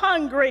the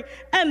hungry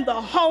and the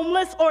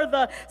homeless or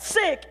the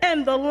sick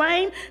and the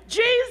lame.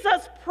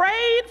 Jesus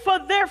prayed for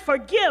their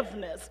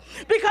forgiveness.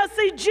 Because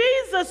see,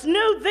 Jesus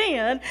knew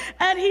then,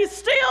 and he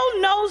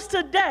still knows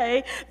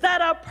today,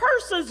 that a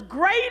person's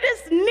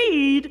greatest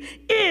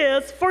need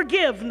is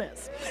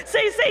forgiveness. See,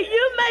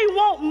 you may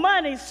want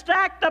money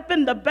stacked up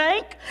in the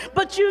bank,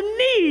 but you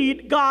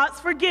need God's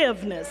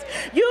forgiveness.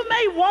 You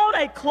may want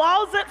a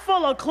closet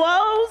full of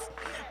clothes,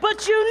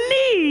 but you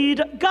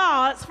need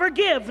God's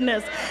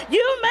forgiveness.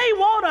 You may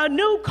want a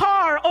new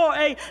car or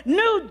a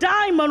new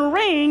diamond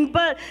ring,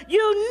 but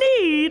you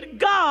need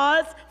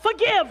God's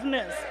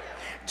forgiveness.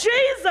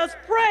 Jesus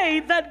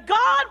prayed that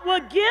God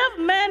would give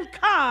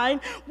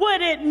mankind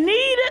what it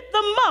needed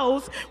the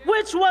most,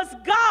 which was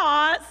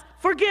God's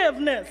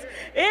forgiveness.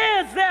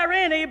 Is there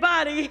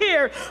anybody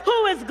here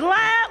who is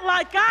glad,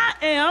 like I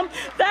am,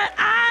 that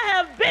I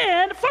have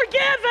been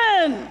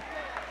forgiven?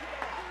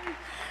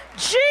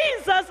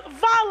 Jesus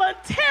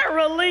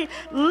voluntarily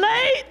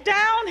laid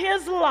down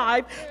his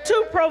life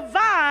to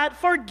provide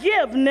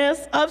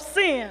forgiveness of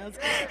sins.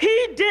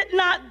 He did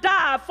not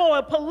die for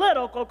a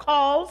political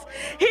cause.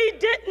 He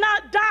did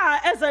not die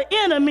as an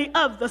enemy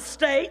of the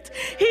state.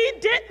 He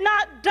did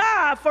not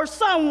die for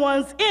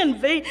someone's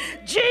envy.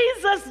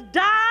 Jesus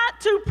died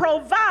to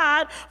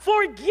provide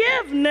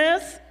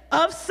forgiveness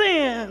of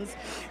sins.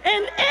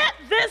 And at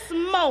this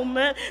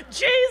moment,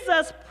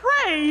 Jesus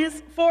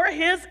prays for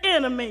his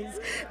enemies.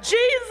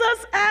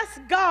 Jesus asked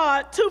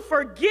God to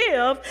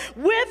forgive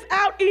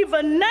without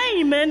even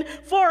naming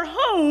for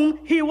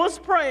whom he was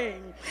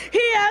praying.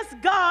 He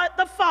asked God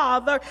the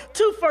Father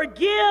to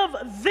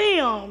forgive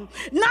them,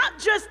 not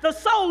just the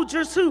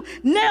soldiers who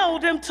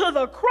nailed him to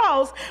the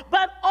cross,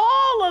 but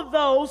all of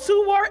those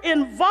who were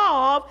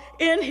involved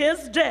in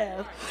his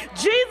death.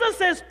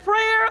 Jesus'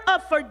 prayer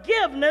of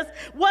forgiveness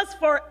was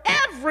for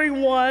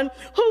everyone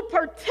who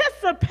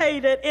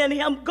participated in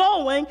him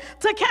going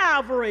to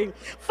Calvary.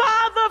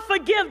 Father,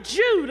 forgive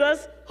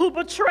Judas who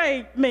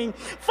betrayed me.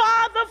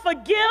 Father,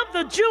 forgive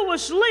the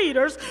Jewish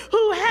leaders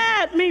who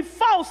had me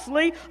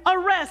falsely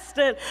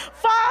arrested.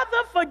 Father,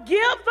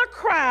 forgive the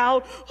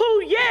crowd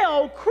who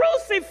yelled,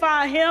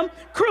 crucify him,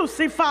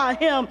 crucify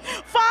him.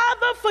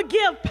 Father,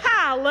 forgive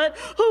Pilate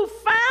who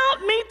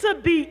found me to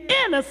be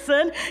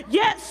innocent,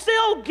 yet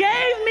still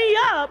gave me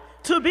up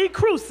to be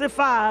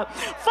crucified.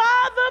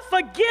 Father,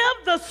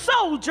 forgive the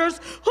soldiers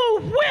who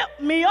whipped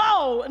me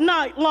all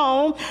night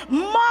long,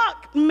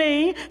 mocked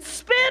me,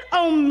 spit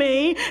on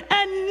me,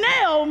 and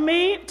nailed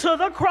me to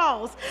the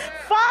cross.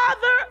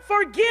 Father,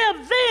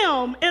 forgive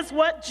them, is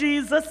what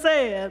Jesus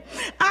said.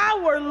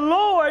 Our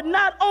Lord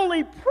not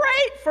only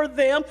prayed for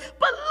them,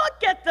 but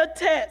look at the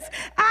text.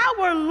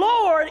 Our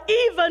Lord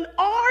even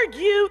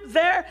argued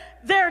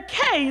their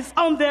case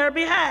on their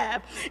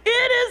behalf. It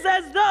is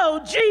as though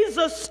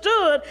Jesus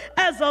stood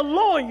as a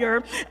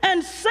lawyer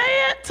and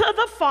said to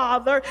the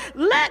Father,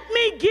 let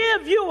me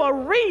give you a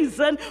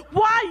reason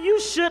why you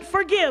should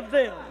forgive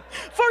them.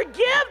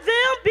 Forgive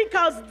them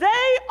because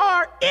they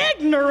are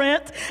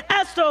ignorant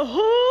as to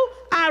who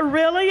I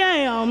really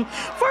am.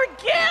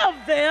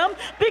 Forgive them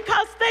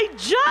because they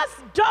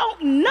just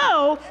don't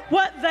know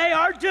what they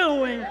are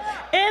doing.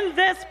 In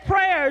this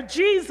prayer,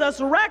 Jesus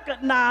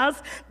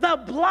recognized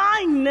the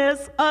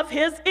blindness of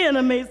his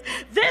enemies.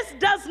 This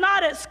does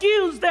not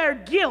excuse their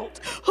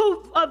guilt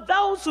of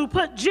those who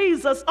put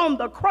Jesus on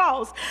the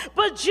cross,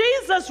 but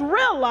Jesus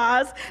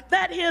realized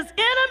that his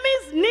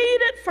enemies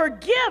needed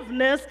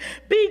forgiveness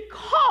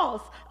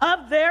because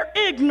of their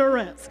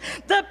ignorance.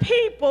 The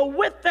people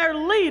with their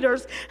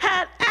leaders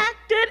had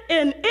acted acted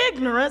in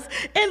ignorance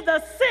in the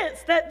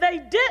sense that they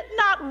did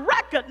not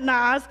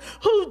recognize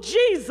who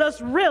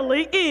Jesus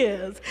really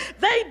is.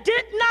 They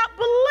did not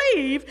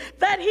believe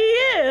that he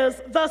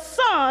is the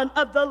Son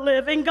of the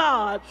living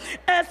God.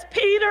 As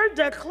Peter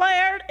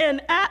declared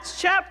in Acts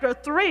chapter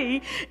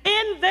 3,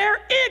 in their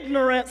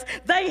ignorance,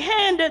 they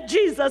handed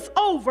Jesus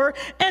over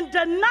and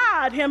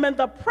denied him in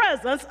the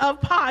presence of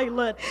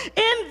Pilate.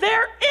 In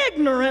their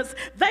ignorance,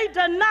 they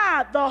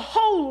denied the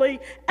holy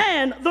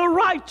and the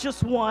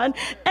righteous one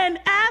and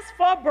asked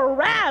for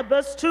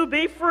Barabbas to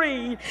be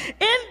freed.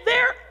 In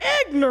their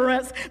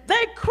ignorance,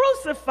 they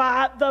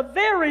crucified the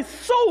very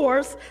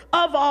source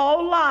of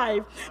all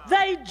life.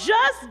 They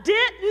just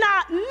did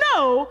not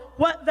know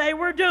what they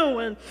were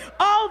doing.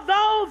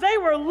 Although they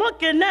were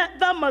looking at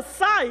the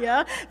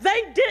Messiah,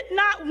 they did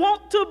not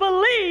want to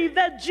believe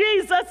that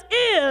Jesus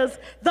is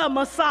the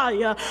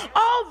Messiah.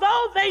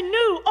 Although they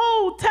knew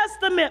Old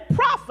Testament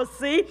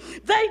prophecy,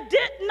 they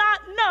did not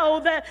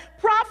know that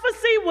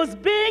prophecy was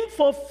being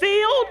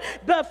fulfilled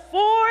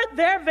before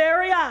their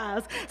very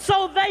eyes.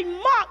 So they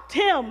mocked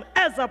him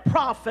as a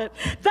prophet.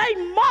 They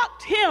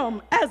mocked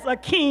him as a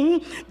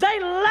king. They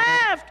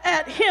laughed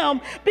at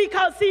him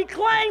because he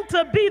claimed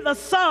to be the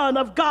Son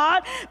of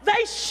God.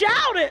 They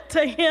shouted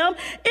to him,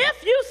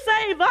 "If you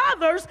save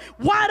others,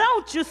 why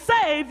don't you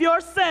save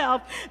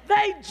yourself?"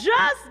 They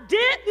just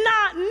did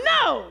not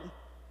know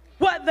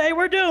what they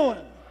were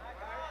doing.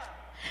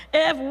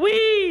 If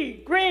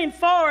we, Green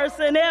Forest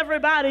and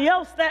everybody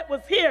else that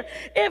was here,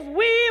 if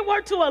we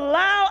were to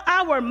allow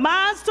our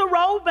minds to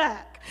roll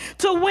back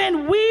to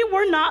when we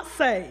were not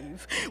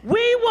saved,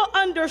 we will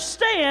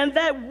understand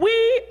that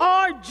we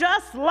are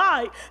just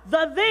like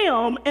the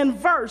them in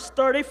verse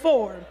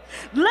 34.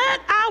 Let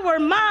our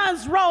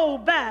minds roll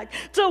back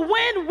to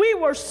when we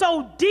were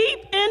so deep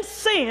in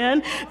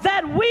sin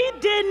that we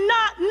did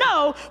not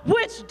know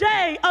which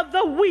day of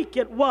the week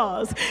it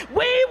was.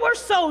 We were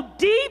so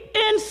deep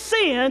in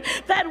sin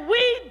that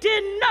we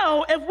didn't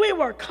know if we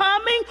were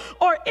coming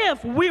or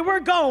if we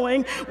were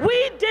going.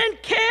 We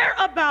didn't care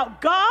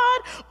about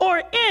God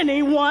or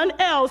anyone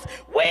else.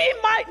 We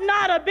might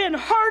not have been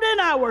hurting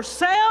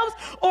ourselves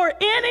or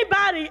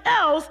anybody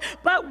else,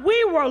 but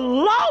we were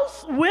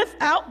lost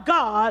without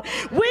God.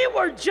 We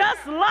were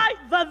just like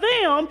the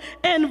them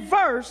in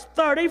verse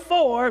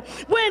 34.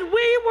 When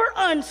we were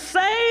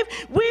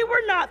unsaved, we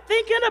were not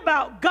thinking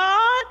about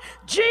God,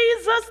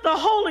 Jesus, the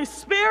Holy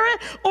Spirit,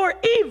 or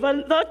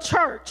even the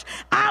church.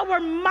 Our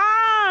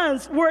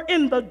minds were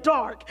in the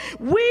dark.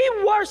 We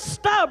were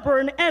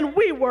stubborn and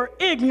we were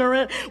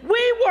ignorant.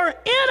 We were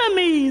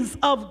enemies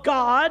of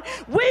God.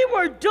 We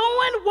were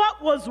doing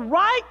what was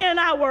right in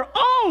our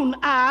own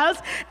eyes,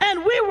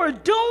 and we were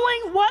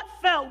doing what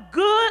felt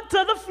good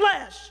to the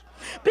flesh.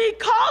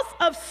 Because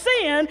of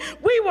sin,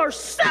 we were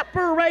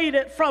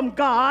separated from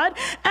God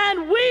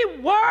and we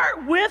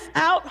were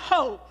without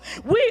hope.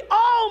 We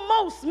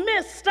almost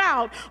missed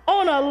out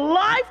on a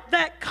life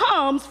that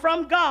comes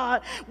from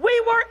God.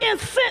 We were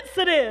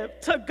insensitive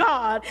to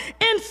God,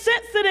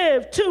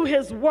 insensitive to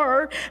his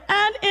word,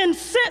 and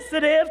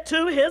insensitive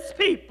to his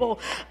people.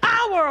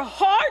 Our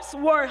hearts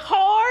were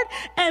hard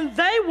and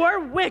they were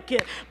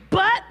wicked.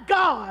 But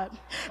God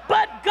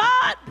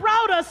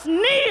brought us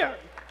near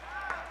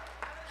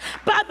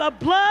by the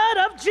blood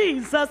of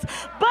Jesus.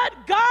 But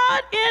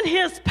God in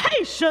his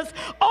patience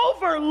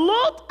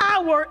overlooked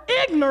our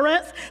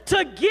ignorance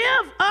to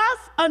give us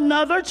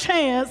another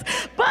chance.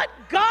 But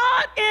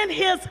God in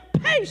his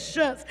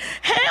patience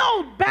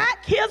held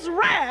back his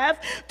wrath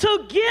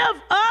to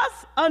give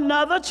us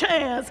another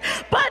chance.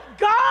 But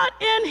God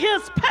in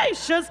his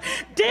patience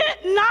did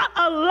not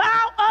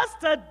allow us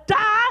to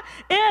die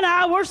in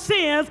our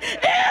sins.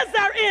 Is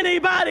there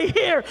anybody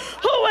here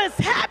who is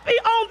happy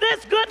on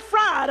this Good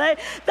Friday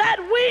that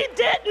we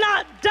did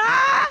not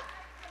die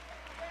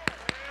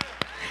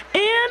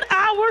in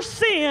our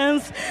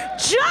sins?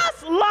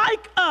 Just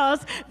like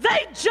us,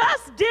 they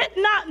just did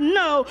not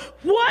know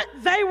what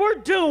they were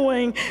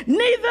doing.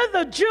 Neither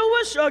the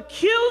Jewish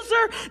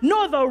accuser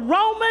nor the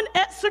Roman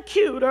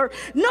executor,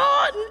 nor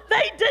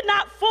they did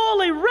not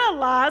fully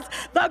realize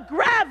the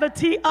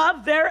gravity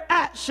of their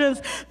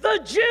actions. The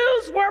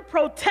Jews were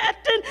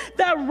protecting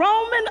their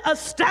Roman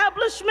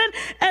establishment,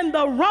 and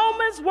the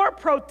Romans were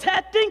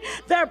protecting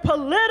their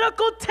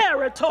political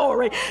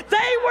territory.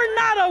 They were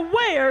not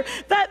aware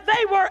that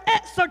they were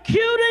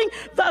executing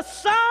the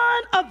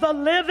Son of the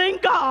living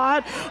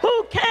God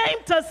who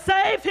came to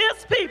save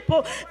his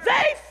people.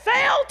 They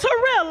failed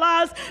to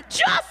realize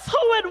just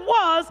who it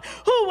was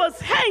who was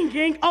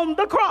hanging on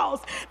the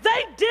cross.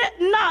 They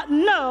did not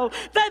know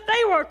that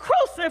they were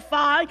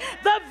crucifying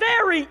the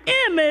very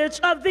image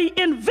of the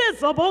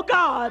invisible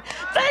God.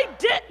 They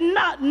did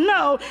not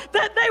know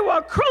that they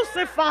were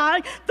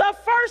crucifying the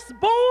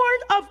firstborn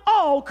of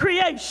all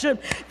creation.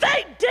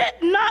 They did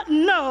not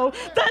know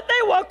that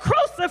they were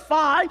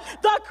crucifying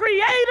the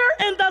creator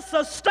and the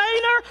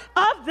sustainer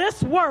of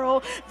this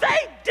world.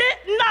 They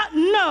did not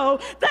know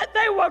that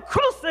they were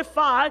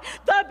crucifying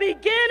the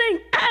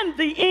beginning and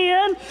the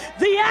end,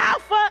 the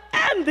Alpha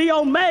and the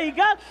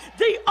Omega,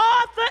 the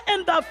author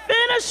and the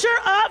finisher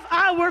of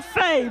our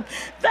faith.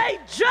 They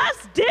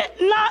just did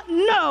not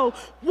know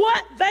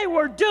what they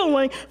were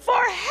doing.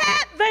 For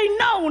had they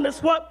known,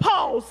 is what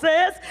Paul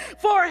says,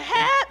 for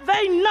had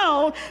they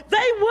known,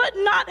 they would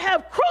not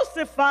have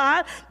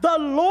crucified the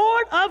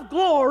Lord of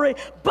glory.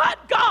 But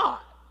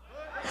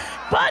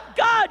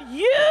God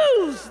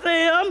used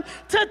them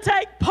to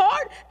take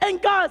part in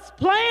God's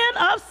plan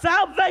of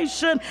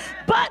salvation.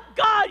 But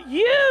God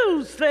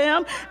used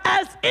them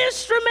as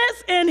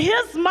instruments in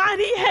his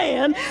mighty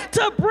hand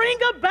to bring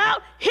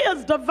about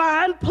his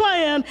divine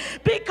plan.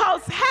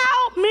 Because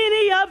how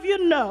many of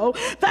you know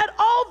that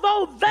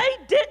although they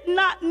did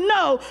not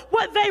know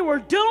what they were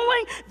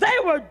doing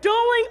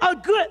a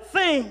good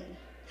thing?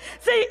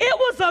 See, it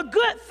was a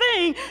good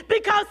thing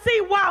because,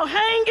 see, while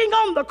hanging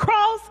on the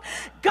cross,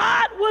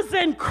 God was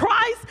in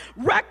Christ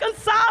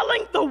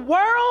reconciling the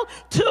world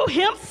to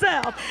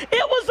himself.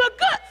 It was a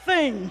good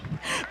thing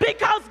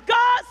because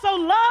God so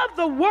loved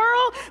the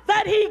world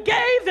that he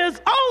gave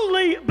his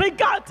only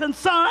begotten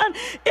Son.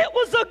 It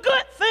was a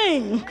good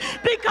thing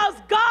because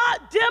God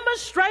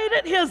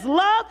demonstrated his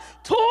love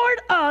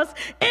toward us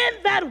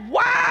in that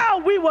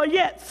while we were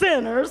yet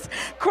sinners,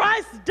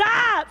 Christ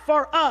died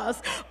for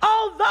us.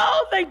 Although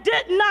they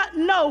did not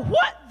know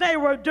what they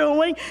were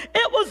doing,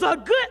 it was a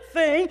good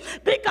thing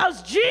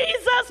because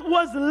Jesus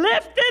was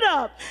lifted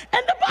up.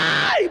 And the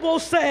Bible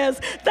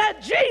says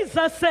that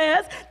Jesus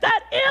says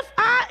that if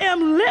I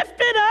am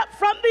lifted up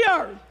from the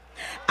earth,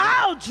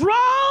 I'll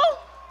draw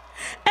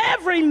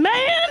every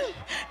man,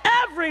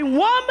 every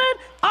woman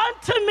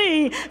unto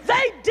me.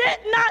 They did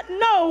not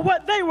know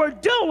what they were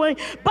doing,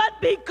 but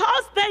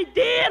because they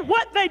did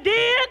what they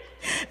did,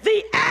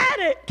 the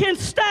addict can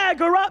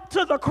stagger up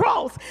to the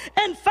cross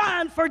and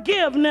find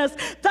forgiveness.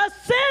 The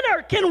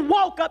sinner can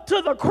walk up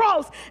to the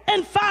cross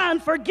and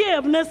find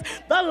forgiveness.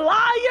 The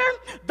liar,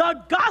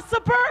 the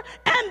gossiper,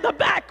 and the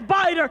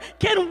backbiter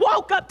can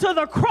walk up to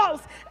the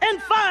cross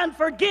and find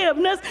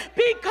forgiveness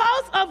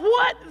because of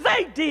what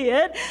they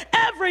did.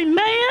 Every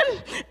man,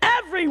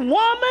 every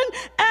woman,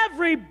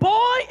 every boy,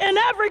 and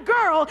every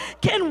girl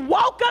can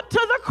walk up to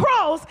the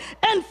cross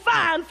and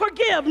find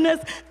forgiveness.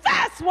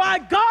 That's why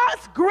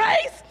God's grace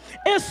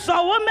is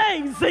so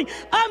amazing.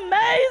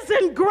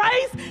 Amazing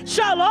grace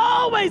shall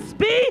always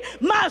be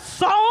my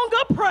song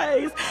of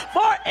praise,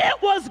 for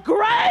it was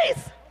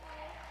grace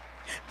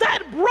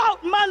that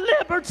brought my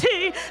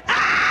liberty.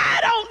 I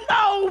don't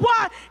know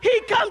why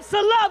he comes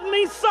to love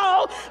me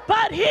so,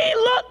 but he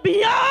looked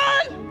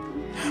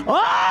beyond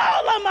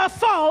all of my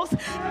faults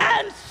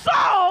and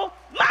saw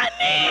my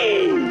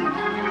need.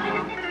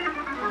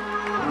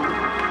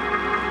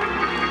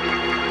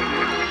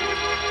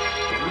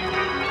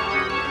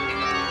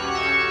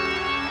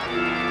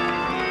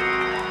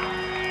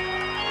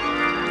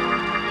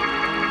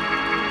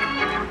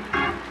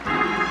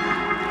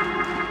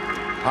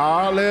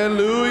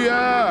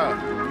 Hallelujah.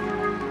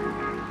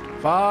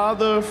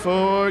 Father,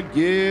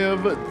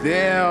 forgive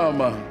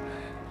them.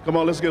 Come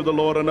on, let's give the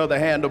Lord another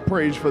hand of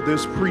praise for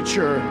this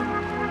preacher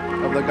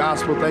of the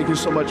gospel. Thank you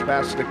so much,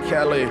 Pastor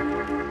Kelly.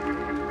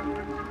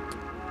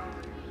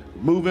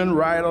 Moving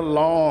right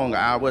along,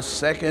 our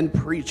second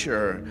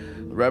preacher,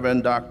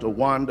 Reverend Dr.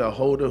 Wanda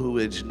Holder, who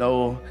is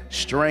no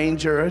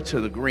stranger to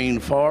the Green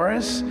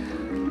Forest.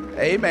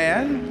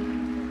 Amen.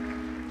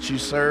 She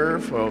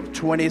served for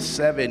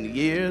 27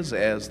 years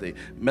as the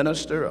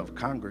minister of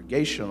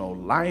congregational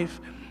life.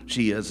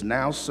 She is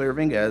now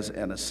serving as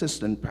an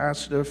assistant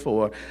pastor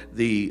for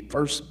the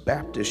First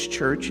Baptist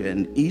Church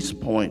in East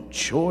Point,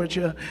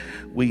 Georgia.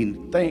 We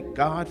thank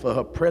God for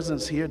her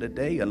presence here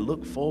today and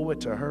look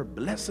forward to her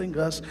blessing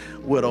us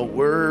with a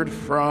word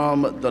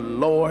from the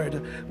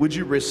Lord. Would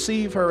you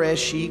receive her as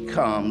she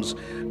comes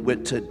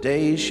with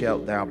 "Today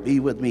shalt thou be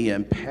with me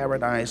in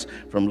paradise"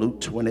 from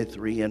Luke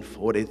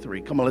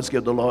 23:43. Come on, let's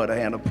give the Lord a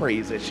hand of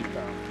praise as she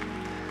comes.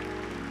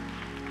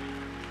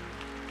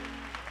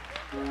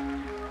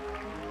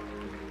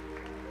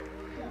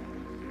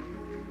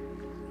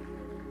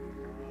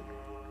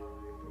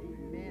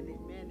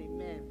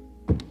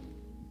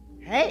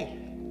 Hey,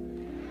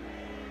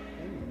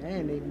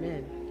 amen,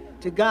 amen.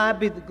 To God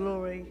be the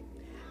glory.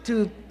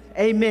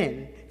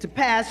 Amen. To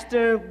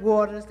Pastor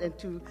Waters and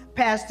to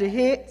Pastor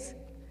Hicks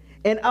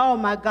and all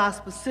my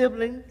gospel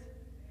siblings,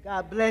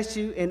 God bless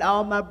you, and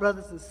all my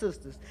brothers and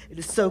sisters. It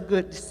is so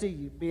good to see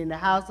you. Be in the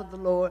house of the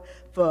Lord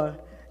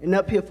and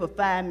up here for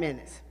 5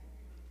 minutes.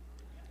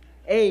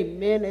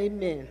 Amen,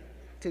 amen.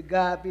 To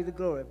God be the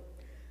glory.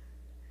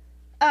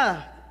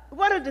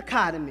 What a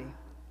dichotomy.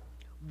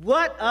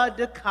 What a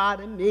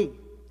dichotomy.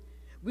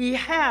 We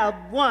have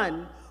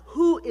one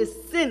who is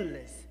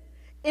sinless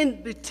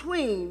in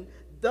between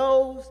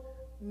those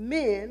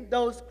men,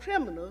 those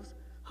criminals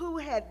who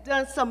had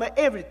done some of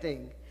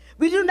everything.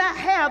 We do not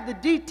have the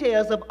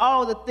details of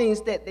all the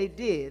things that they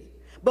did,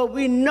 but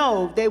we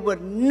know they were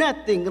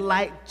nothing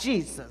like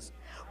Jesus.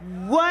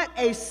 What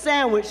a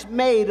sandwich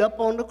made up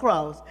on the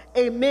cross.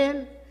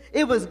 Amen.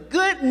 It was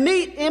good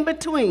meat in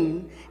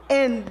between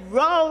and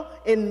raw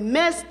and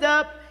messed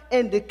up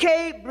and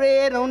decayed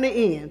bread on the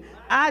end.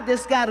 I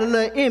just got a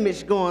little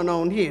image going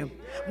on here.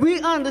 We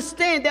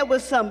understand there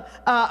was some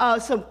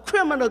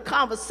criminal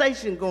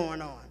conversation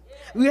going on.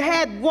 We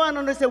had one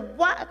on that said,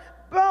 "What,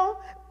 bro?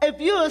 If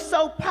you are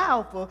so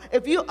powerful,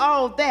 if you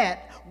all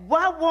that,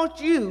 why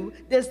won't you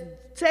just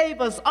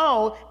save us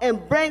all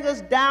and bring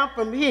us down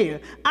from here?"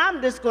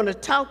 I'm just going to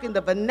talk in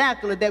the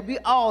vernacular that we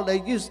all are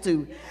used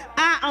to.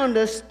 I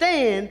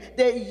understand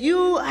that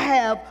you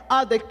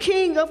are the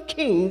King of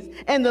Kings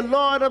and the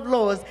Lord of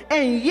Lords,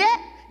 and yet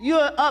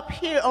you're up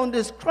here on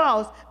this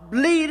cross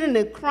bleeding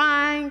and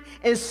crying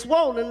and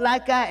swollen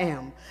like I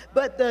am.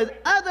 But the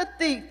other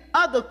thief,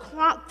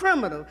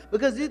 criminal,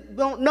 because you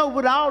don't know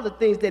what all the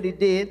things that he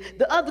did,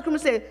 the other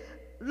criminal said,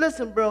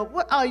 "Listen, bro,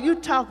 what are you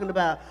talking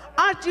about?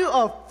 Aren't you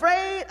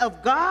afraid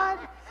of God?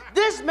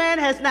 This man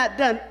has not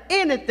done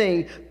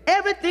anything.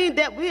 Everything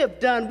that we have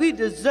done, we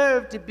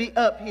deserve to be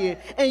up here.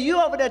 And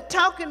you over there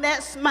talking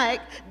that smack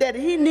that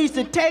he needs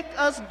to take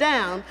us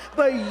down,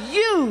 but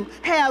you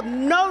have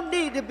no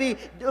need to be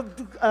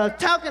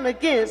talking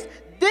against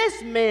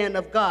this man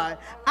of God."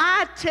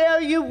 I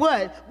tell you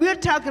what, we're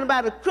talking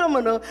about a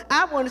criminal.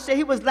 I want to say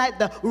he was like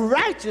the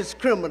righteous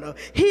criminal.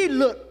 He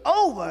looked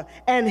over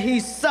and he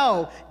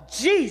saw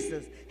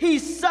Jesus. He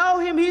saw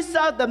him. He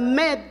saw the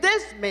man,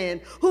 this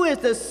man, who is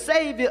the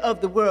Savior of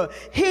the world.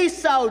 He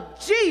saw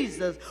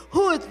Jesus,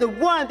 who is the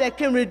one that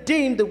can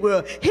redeem the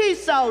world. He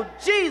saw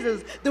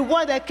Jesus, the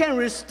one that can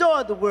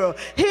restore the world.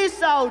 He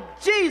saw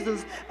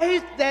Jesus,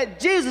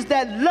 Jesus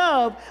that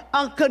loved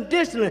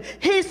unconditionally.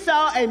 He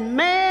saw a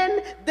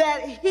man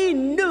that he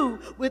knew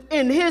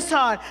within his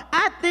heart.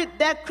 I think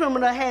that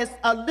criminal has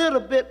a little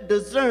bit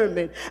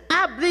discernment.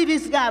 I believe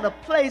he's got a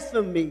place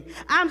for me.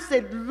 I'm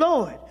saying,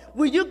 "Lord,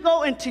 when you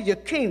go into your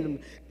kingdom,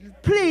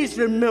 please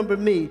remember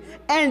me."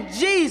 And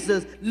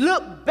Jesus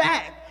looked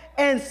back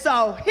and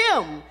saw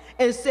him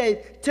and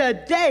said,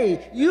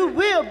 "Today you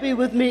will be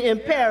with me in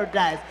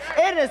paradise."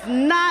 It is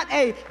not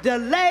a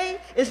delay.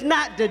 It's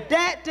not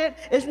didactic.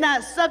 It's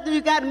not something you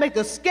got to make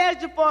a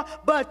schedule for.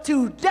 But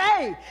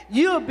today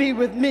you'll be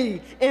with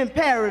me in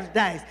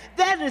paradise.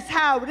 That is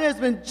how it is.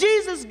 When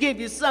Jesus gives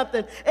you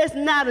something, it's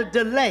not a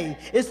delay.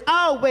 It's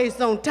always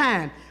on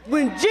time.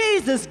 When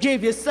Jesus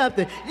gives you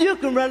something, you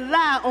can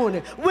rely on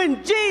it.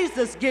 When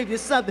Jesus gives you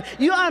something,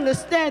 you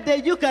understand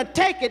that you can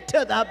take it to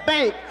the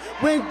bank.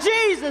 When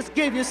Jesus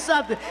gives you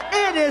something,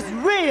 it is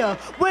real.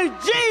 When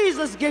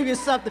Jesus gives you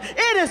something,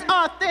 it is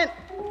authentic.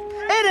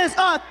 It is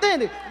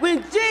authentic.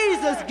 When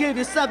Jesus gives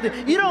you something,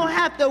 you don't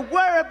have to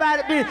worry about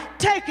it being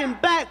taken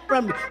back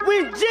from you.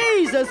 When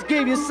Jesus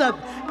gives you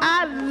something,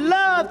 I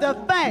love the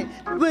fact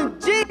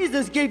when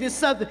Jesus gives you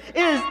something,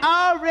 it is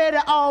already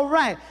all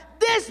right.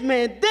 This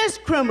man, this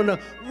criminal,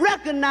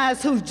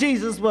 recognized who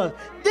Jesus was.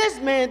 This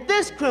man,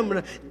 this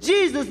criminal,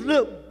 Jesus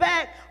looked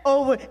back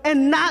over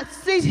and not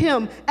see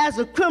him as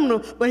a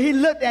criminal, but he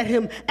looked at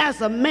him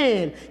as a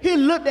man. He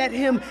looked at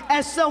him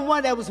as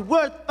someone that was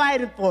worth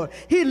fighting for.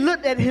 He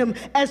looked at him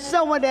as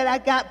someone that I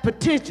got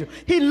potential.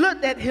 He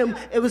looked at him,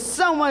 it was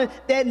someone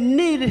that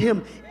needed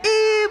him.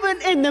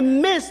 Even in the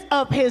midst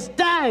of his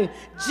dying,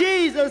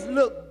 Jesus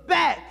looked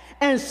back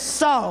and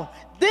saw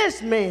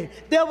this man.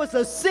 There was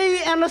a see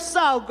and a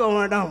saw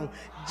going on.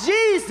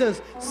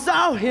 Jesus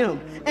saw him,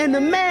 and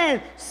the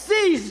man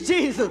sees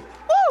Jesus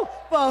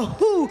for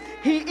who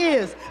he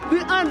is.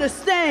 We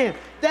understand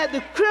that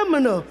the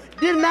criminal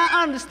did not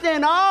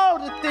understand all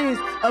the things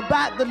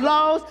about the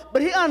laws,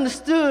 but he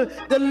understood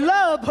the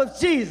love of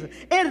Jesus.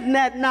 Isn't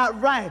that not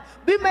right?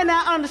 We may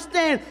not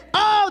understand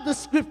all the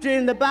scripture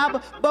in the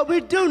Bible, but we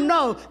do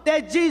know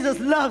that Jesus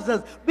loves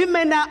us. We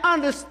may not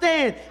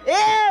understand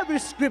every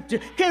scripture,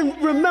 can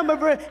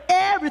remember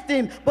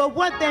everything, but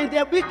one thing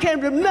that we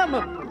can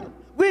remember,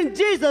 when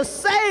Jesus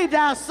saved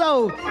our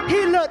soul,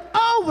 he looked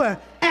over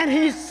and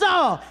he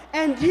saw,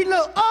 and he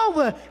looked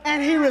over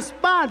and he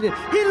responded.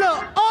 He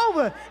looked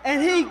over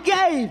and he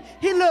gave.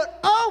 He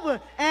looked over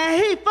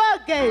and he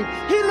forgave.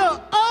 He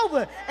looked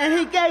over and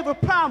he gave a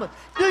promise.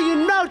 Do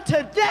you know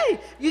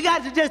today you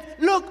got to just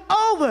look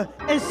over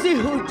and see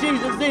who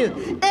Jesus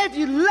is? If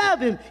you love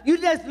him, you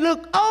just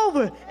look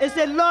over and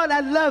say, "Lord,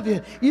 I love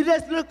you." You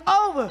just look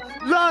over,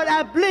 "Lord,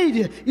 I believe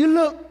you." You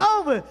look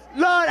over,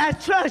 "Lord, I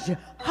trust you."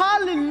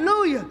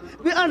 Hallelujah.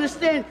 We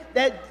understand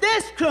that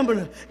this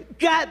criminal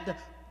got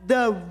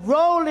the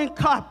rolling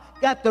carpet,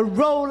 got the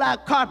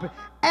roll-out carpet,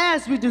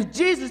 as we do.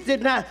 Jesus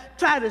did not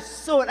try to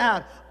sort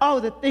out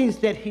all the things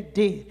that he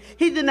did.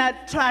 He did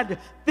not try to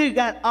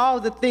figure out all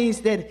the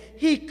things that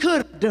he could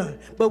have done.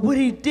 But what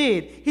he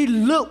did, he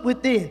looked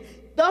within.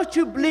 Don't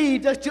you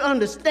believe, don't you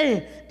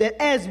understand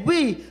that as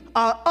we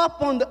are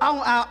up on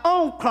our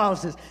own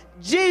crosses,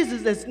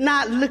 Jesus is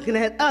not looking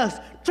at us,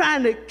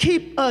 trying to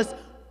keep us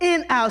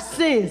in our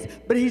sins,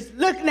 but he's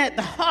looking at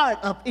the heart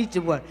of each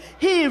of us.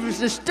 He is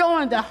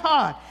restoring the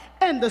heart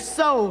and the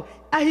soul.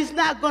 And he's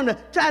not going to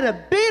try to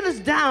beat us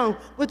down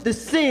with the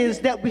sins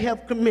that we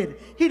have committed.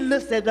 He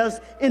looks at us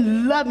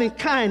in loving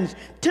kindness,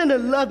 tender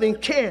loving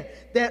care.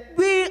 that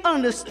we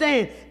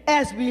understand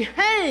as we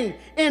hang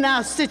in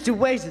our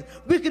situations,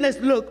 we can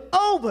just look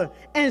over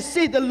and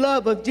see the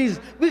love of Jesus.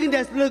 We can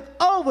just look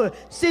over,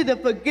 see the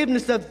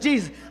forgiveness of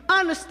Jesus.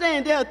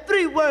 Understand there are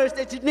 3 words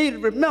that you need to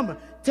remember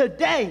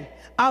today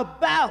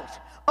about,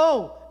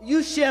 oh,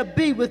 you shall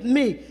be with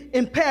me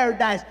in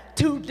paradise.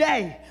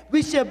 Today,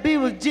 we shall be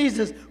with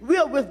Jesus.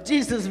 We're with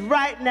Jesus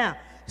right now.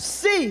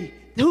 See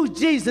who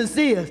Jesus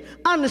is.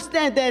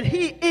 Understand that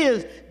he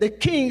is the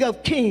King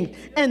of kings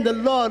and the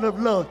Lord of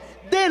lords.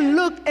 Then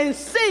look and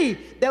see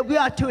that we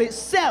are to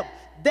accept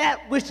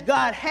that which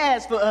God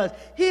has for us.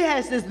 He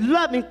has this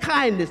loving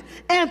kindness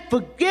and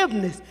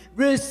forgiveness.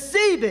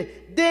 Receive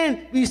it.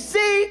 Then we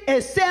see,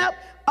 accept,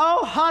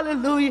 oh,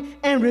 hallelujah,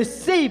 and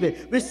receive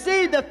it.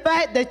 Receive the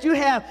fact that you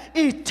have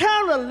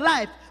eternal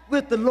life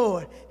with the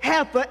Lord.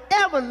 Have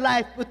forever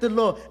life with the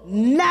Lord.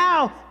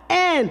 Now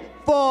and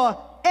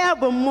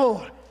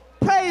forevermore.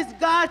 Praise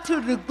God, to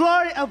the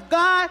glory of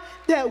God,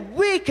 that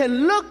we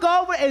can look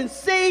over and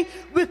see,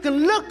 we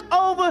can look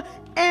over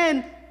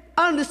and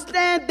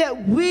understand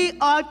that we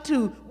are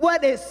to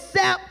what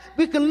accept.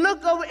 We can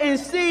look over and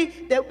see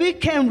that we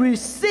can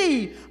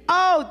receive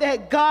all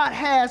that God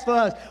has for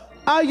us.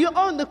 Are you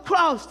on the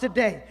cross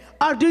today?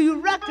 Or do you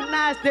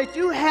recognize that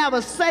you have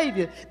a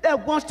Savior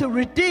that wants to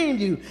redeem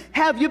you?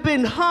 Have you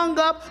been hung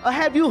up, or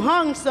have you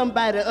hung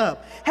somebody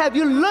up? Have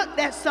you looked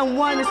at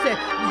someone and said,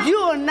 you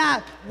are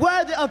not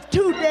worthy of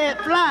 2 dead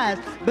flies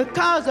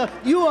because of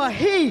you are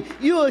he,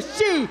 you are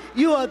she,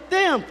 you are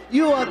them,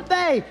 you are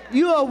they,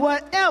 you are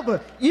whatever.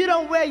 You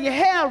don't wear your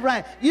hair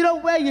right. You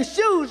don't wear your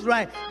shoes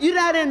right. You're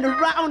not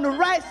on the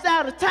right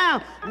side of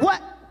town.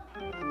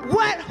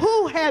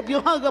 Who have you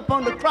hung up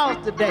on the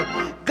cross today?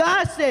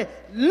 God said,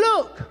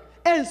 look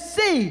and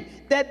see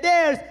that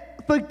there's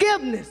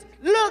forgiveness.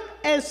 Look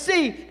and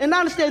see and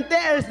understand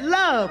there is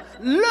love.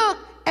 Look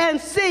and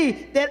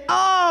see that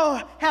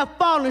all have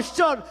fallen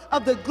short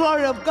of the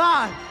glory of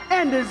God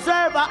and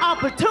deserve an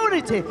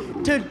opportunity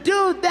to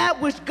do that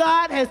which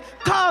God has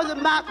called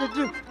them out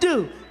to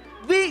do.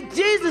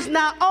 Jesus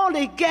not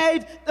only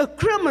gave the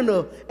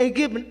criminal and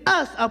given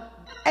us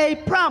a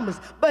promise,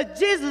 but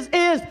Jesus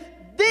is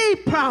the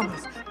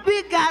promise.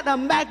 We got a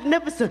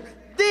magnificent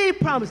the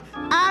promise.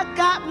 I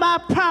got my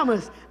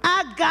promise.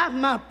 I got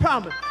my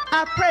promise.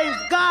 I praise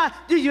God.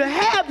 Do you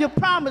have your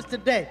promise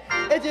today?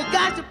 If you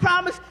got your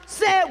promise,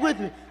 say it with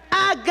me.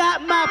 I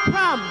got my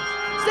promise.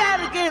 Say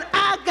it again.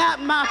 I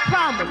got my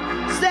promise.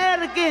 Say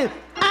it again.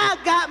 I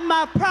got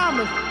my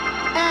promise.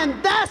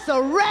 And that's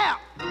a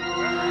wrap.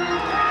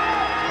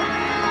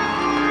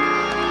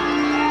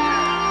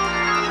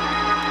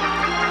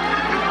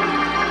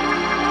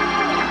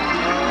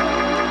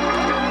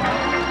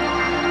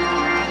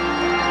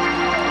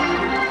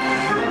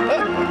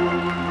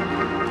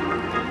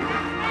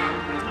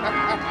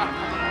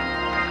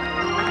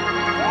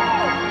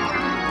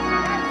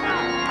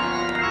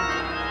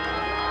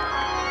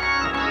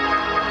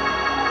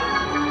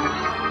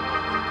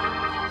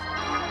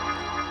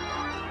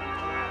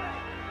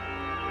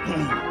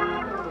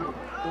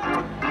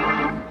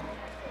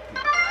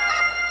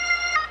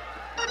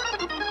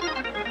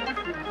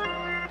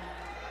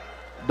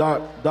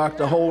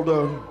 Dr.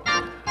 Holder,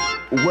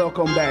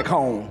 welcome back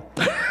home.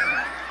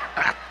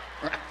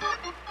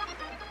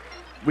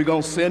 We're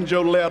going to send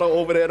your letter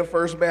over there to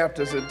First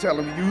Baptist and tell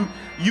them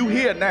you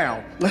here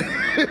now.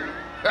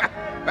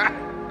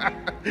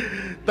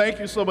 Thank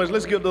you so much.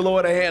 Let's give the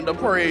Lord a hand of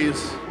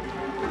praise.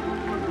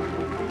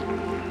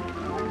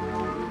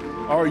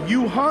 Are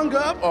you hung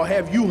up, or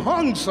have you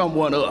hung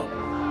someone up?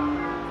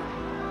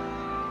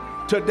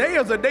 Today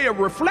is a day of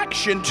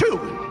reflection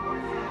too.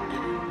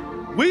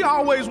 We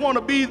always want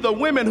to be the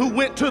women who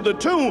went to the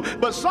tomb,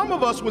 but some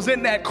of us was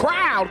in that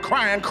crowd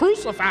crying,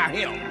 "Crucify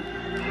him."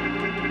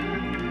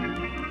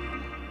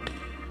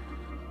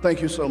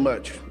 Thank you so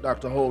much,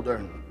 Dr.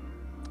 Holder.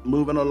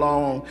 Moving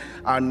along,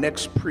 our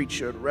next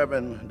preacher,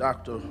 Reverend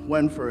Dr.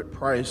 Winford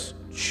Price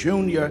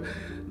Jr.,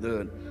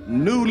 the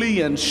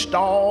newly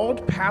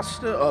installed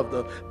pastor of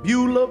the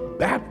Beulah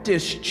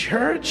Baptist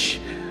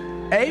Church.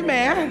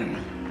 Amen.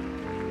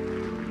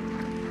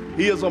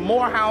 He is a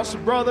Morehouse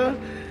brother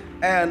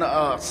and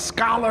a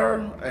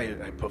scholar,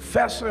 a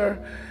professor.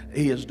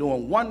 He is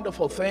doing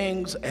wonderful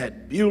things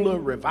at Beulah,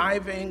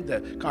 reviving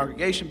the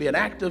congregation, being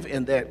active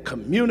in that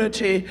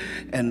community.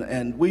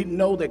 And we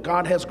know that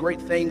God has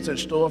great things in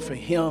store for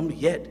him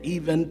yet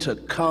even to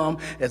come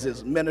as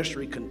his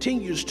ministry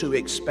continues to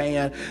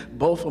expand,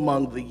 both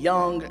among the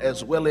young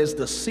as well as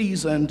the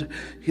seasoned.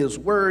 His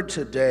word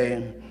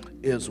today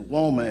is,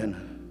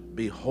 "Woman,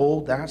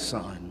 behold thy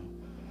son."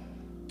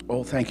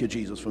 Oh, thank you,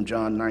 Jesus, from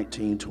John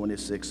 19,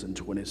 26 and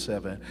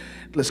 27.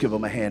 Let's give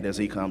him a hand as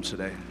he comes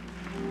today.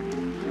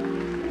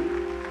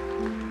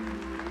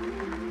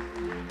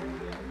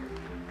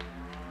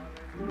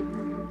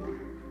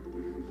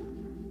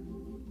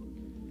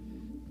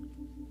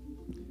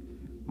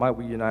 Might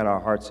we unite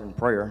our hearts in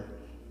prayer?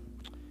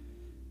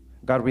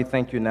 God, we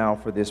thank you now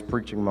for this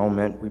preaching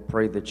moment. We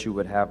pray that you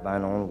would have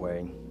thine own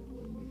way.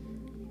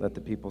 Let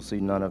the people see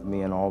none of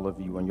me and all of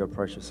you. In your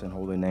precious and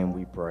holy name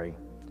we pray.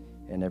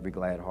 And every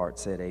glad heart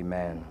said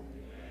amen.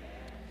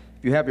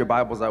 If you have your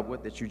Bibles, I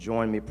would that you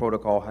join me,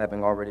 protocol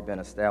having already been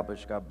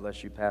established. God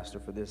bless you, Pastor,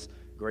 for this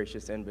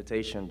gracious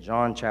invitation.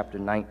 John chapter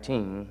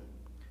 19.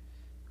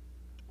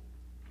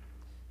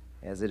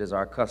 As it is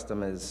our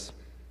custom as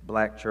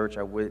Black Church,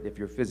 I would, if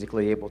you're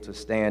physically able to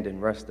stand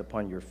and rest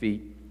upon your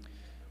feet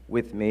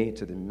with me.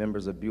 To the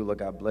members of Beulah,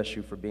 God bless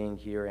you for being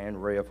here,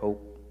 and Ray of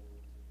Hope.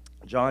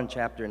 John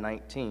chapter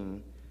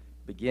 19,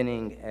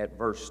 beginning at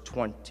verse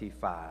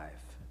 25.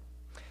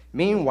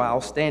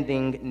 Meanwhile,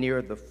 standing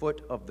near the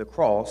foot of the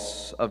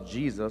cross of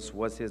Jesus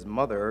was his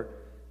mother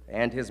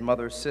and his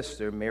mother's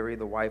sister, Mary,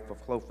 the wife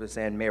of Clopas,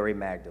 and Mary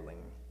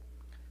Magdalene.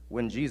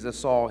 When Jesus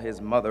saw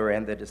his mother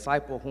and the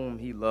disciple whom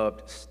he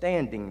loved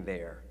standing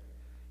there,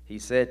 he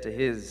said to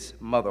his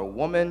mother,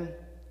 "Woman,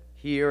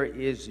 here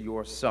is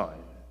your son."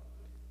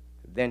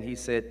 Then he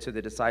said to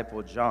the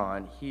disciple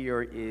John,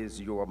 "Here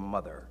is your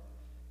mother."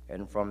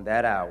 And from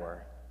that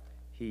hour,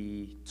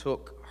 he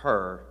took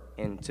her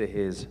into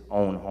his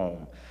own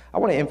home. I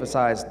want to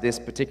emphasize this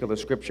particular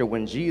scripture,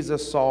 when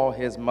Jesus saw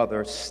his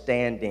mother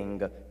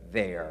standing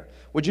there.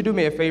 Would you do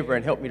me a favor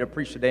and help me to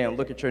preach today and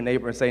look at your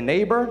neighbor and say,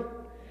 "Neighbor,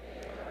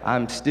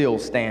 I'm still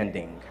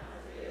standing."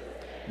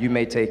 You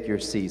may take your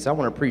seats. I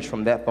want to preach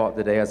from that thought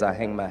today as I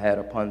hang my hat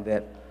upon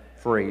that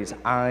phrase,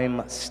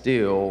 I'm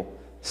still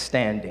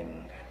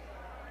standing.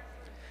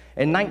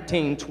 In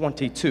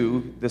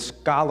 1922, the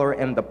scholar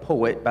and the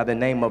poet by the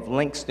name of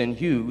Langston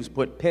Hughes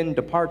put pen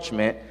to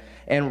parchment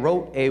and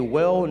wrote a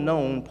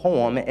well-known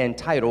poem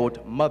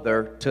entitled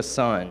Mother to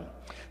Son.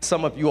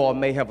 Some of you all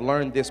may have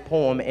learned this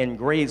poem in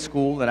grade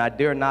school, and I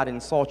dare not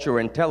insult your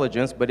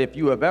intelligence, but if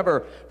you have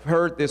ever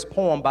heard this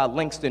poem by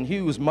Langston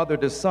Hughes, Mother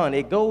to Son,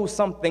 it goes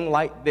something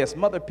like this.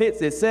 Mother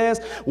Pitts, it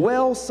says,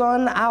 "Well,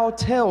 son, I'll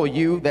tell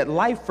you that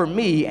life for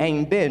me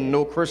ain't been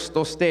no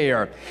crystal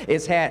stair.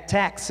 It's had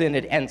tacks in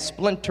it and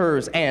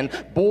splinters and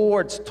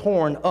boards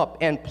torn up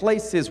and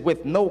places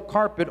with no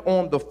carpet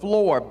on the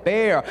floor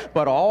bare,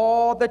 but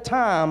all the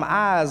time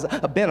I's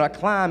been a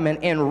climbing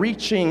and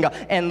reaching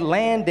and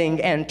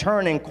landing and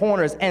turning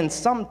corners and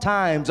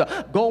sometimes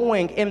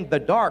going in the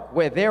dark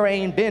where there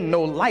ain't been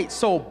no light.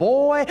 So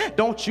boy,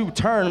 don't you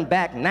turn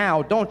back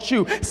now. Don't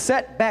you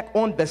set back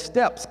on the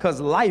steps, 'cause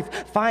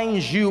life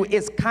finds you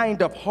is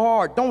kind of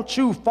hard. Don't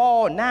you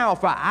fall now,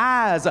 for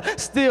I's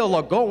still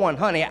a going,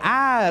 honey.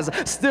 I's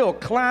still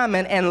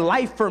climbing, and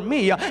life for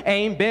me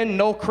ain't been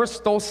no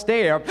crystal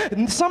stair."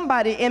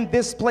 Somebody in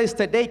this place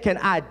today can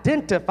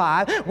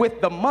identify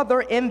with the mother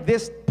in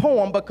this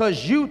poem,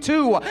 because you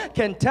too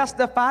can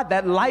testify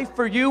that life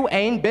for you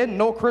ain't been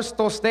no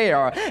crystal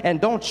stair. And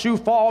don't you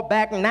fall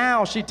back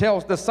now, she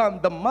tells the son.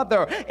 The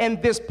mother in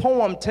this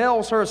poem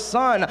tells her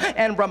son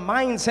and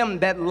reminds him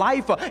that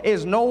life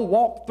is no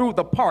walk through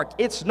the park.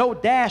 It's no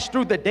dash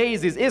through the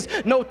daisies. It's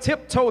no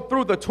tiptoe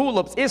through the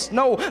tulips. It's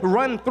no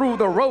run through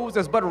the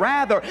roses, but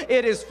rather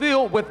it is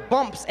filled with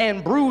bumps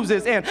and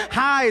bruises and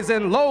highs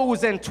and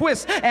lows and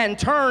twists and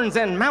turns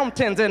and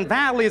mountains and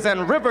valleys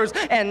and rivers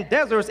and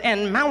deserts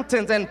and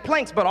mountains and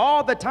planks. But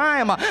all the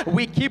time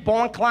we keep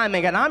on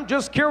climbing. And I'm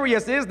just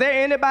curious, is there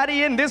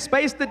anybody in this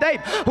space today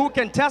who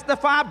can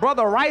testify,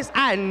 Brother Rice,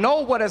 I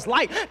know what it's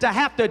like to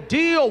have to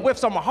deal with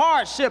some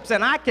hardships,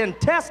 and I can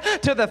test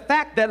to the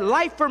fact that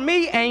life for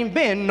me ain't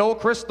been no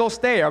crystal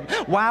stair.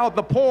 While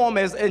the poem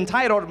is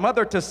entitled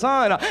Mother to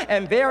Son,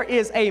 and there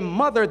is a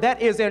mother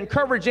that is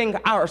encouraging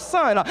our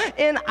son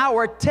in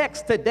our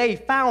text today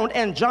found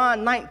in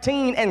John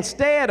 19.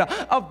 Instead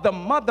of the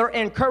mother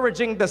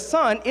encouraging the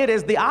son, it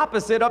is the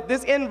opposite of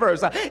this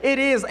inverse. It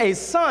is a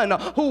son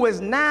who is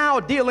now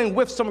dealing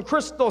with some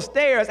crystal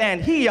stairs,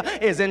 and he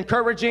is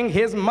encouraging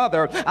his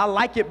mother. I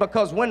like it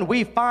because when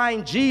we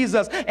find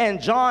Jesus in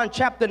John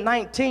chapter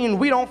 19,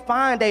 we don't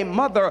find a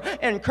mother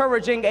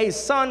encouraging a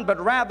son, but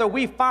rather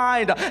we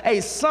find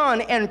a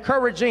son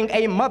encouraging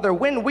a mother.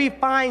 When we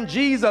find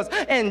Jesus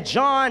in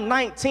John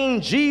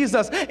 19,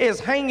 Jesus is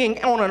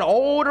hanging on an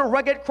old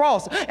rugged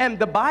cross, and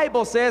the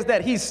Bible says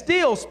that he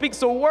still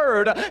speaks a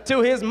word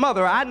to his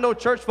mother. I know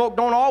church folk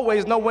don't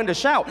always know when to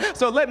shout,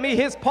 so let me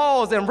hit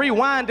pause and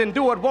rewind and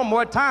do it one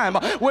more time.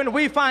 When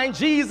we find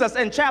Jesus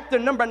in chapter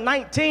number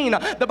 19,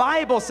 the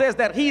Bible says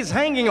that he's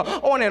hanging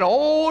on an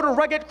old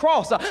rugged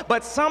cross,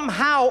 but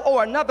somehow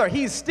or another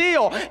he's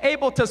still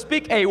able to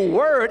speak a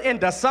word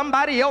into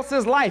somebody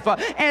else's life.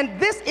 And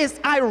this is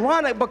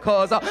ironic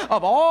because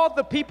of all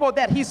the people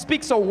that he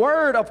speaks a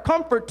word of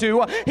comfort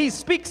to, he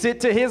speaks it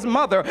to his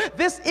mother.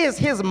 This is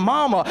his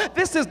mama.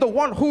 This is the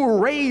one who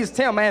raised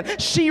him,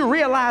 and she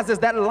realizes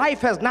that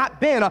life has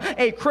not been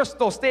a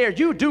crystal stair.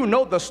 You do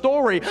know the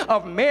story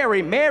of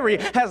Mary. Mary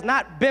has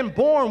not been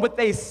born with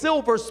a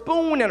silver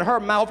spoon in her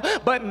mouth,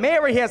 but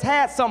Mary has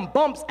had some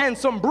bumps and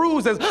some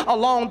bruises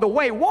along the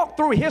way. Walk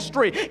through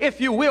history, if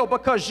you will,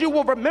 because you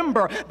will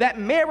remember that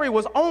Mary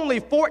was only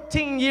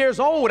 14 years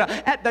old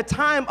at the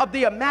time of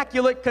the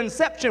Immaculate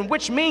Conception,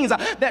 which means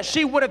that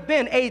she would have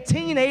been a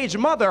teenage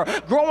mother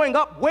growing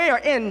up where?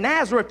 In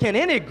Nazareth. Can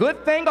any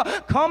good thing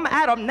come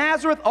out of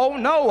Nazareth? Oh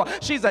no,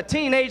 she's a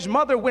teenage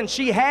mother when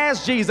she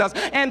has Jesus.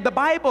 And the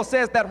Bible Bible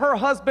says that her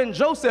husband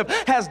Joseph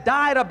has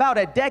died about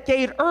a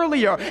decade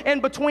earlier, in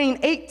between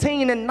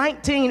 18 and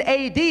 19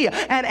 AD.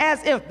 And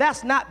as if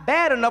that's not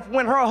bad enough,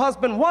 when her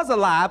husband was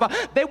alive,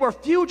 they were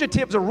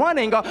fugitives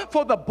running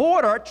for the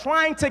border,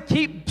 trying to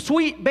keep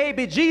sweet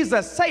baby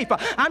Jesus safe.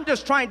 I'm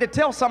just trying to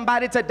tell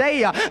somebody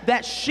today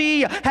that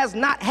she has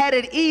not had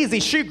it easy.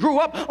 She grew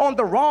up on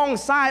the wrong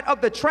side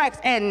of the tracks,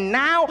 and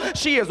now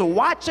she is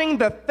watching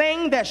the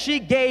thing that she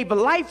gave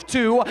life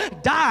to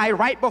die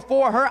right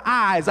before her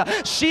eyes.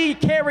 She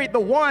carried the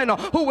one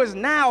who is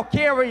now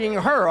carrying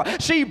her.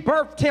 She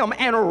birthed him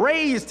and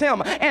raised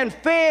him and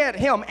fed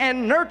him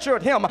and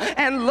nurtured him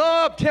and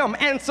loved him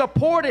and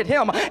supported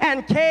him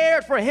and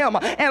cared for him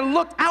and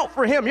looked out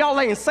for him. Y'all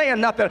ain't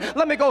saying nothing.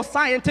 Let me go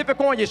scientific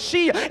on you.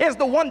 She is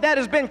the one that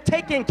has been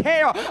taking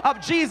care of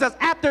Jesus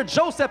after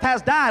Joseph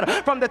has died,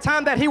 from the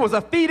time that he was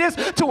a fetus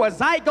to a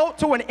zygote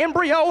to an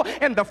embryo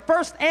in the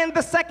first and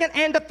the second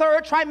and the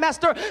third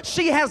trimester.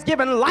 She has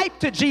given life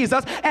to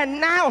Jesus, and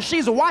now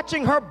she's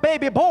watching her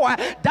baby boy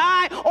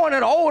die on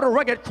an old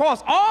rugged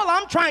cross. All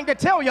I'm trying to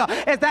tell you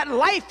is that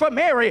life for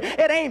Mary,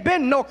 it ain't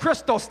been no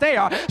crystal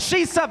stair.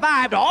 She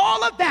survived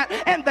all of that,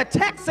 and the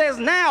text says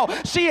now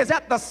she is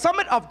at the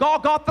summit of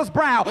Golgotha's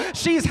brow.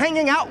 She's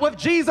hanging out with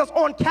Jesus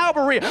on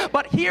Calvary.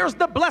 But here's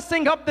the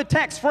blessing of the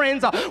text,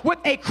 friends. With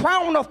a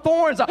crown of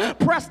thorns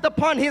pressed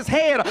upon his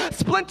head,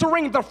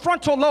 splintering the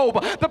frontal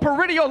lobe, the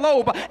parietal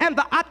lobe, and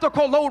the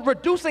optical lobe,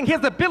 reducing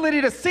his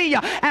ability to see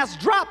as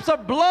drops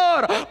of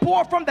blood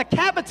pour from the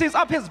cavities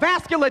of his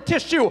vascular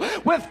tissue,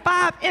 with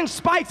 5-inch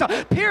spikes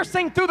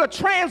piercing through the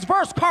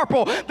transverse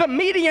carpal, the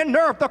median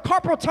nerve, the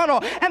carpal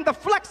tunnel, and the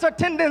flexor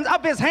tendons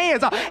of his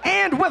hands,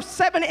 and with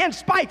 7-inch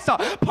spikes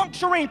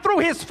puncturing through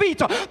his feet,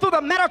 through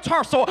the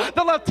metatarsal,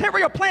 the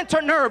lateral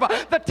plantar nerve,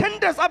 the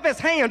tendons of his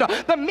hand,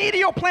 the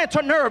medial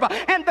plantar nerve,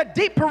 and the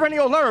deep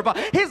perennial nerve.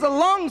 His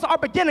lungs are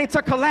beginning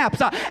to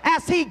collapse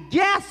as he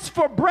gasps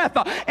for breath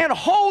and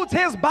holds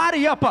his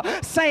body up,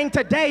 saying,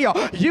 "Today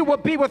you will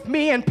be with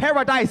me in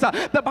paradise."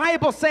 The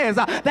Bible says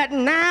that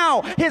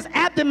now his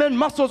abdomen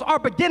muscles are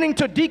beginning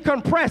to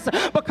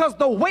decompress because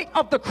the weight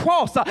of the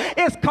cross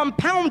is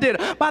compounded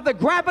by the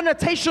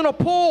gravitational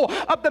pull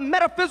of the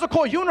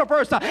metaphysical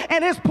universe,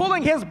 and is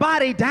pulling his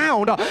body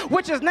down,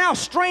 which is now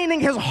straining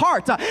his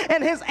heart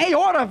and his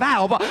aorta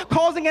valve,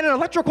 causing an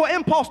electrical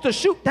impulse to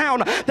shoot down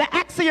the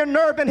axial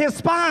nerve in his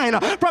spine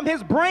from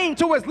his brain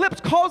to his lips,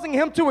 causing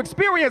him to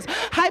experience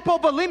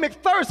hypovolemic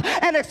thirst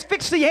and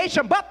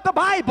asphyxiation. But the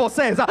Bible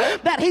says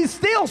that he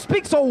still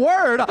speaks a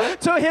word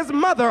to his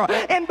mother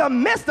in the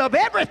midst of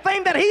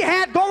everything that he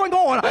had going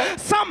on.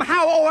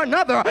 Somehow or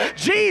another,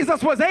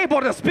 Jesus was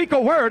able to speak a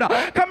word.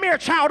 Come here,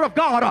 child of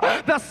God.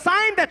 The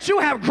sign that you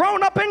have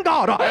grown up in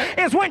God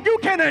is when you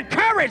can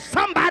encourage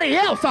somebody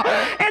else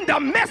in the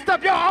midst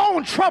of your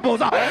own troubles.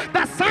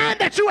 The sign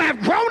that you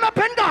have grown up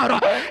in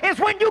God is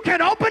when you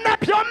can open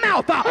up your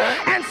mouth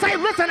and say,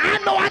 "Listen, I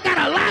know I got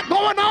a lot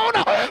going on,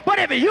 but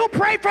if you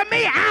pray for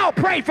me, I'll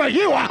pray for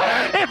you.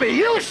 If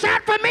you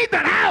shout for me,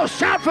 then I'll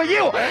shout for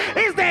you."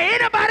 Is there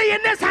anybody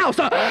in this house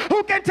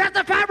who can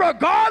testify,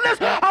 regardless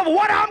of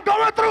what I'm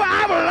going through,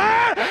 I've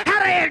learned how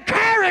to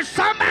encourage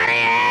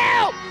somebody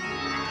else?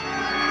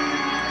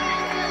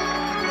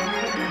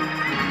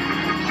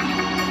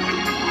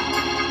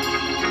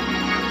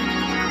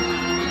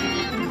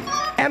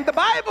 And the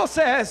Bible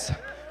says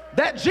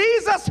that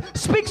Jesus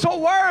speaks a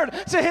word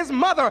to his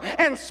mother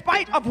in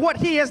spite of what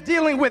he is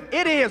dealing with.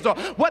 It is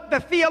what the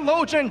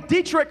theologian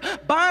Dietrich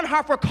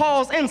Bonhoeffer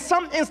calls, in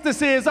some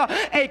instances,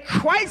 a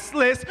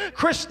Christless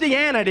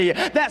Christianity.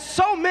 That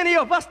so many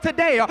of us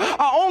today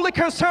are only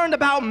concerned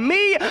about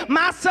me,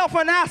 myself,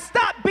 and I.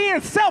 Stop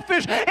being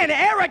selfish and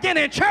arrogant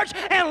in church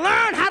and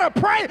learn how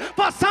to pray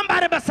for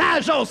somebody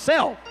besides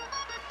yourself.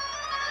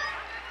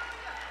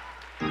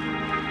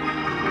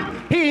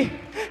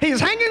 He's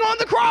hanging on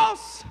the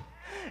cross,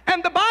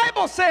 and the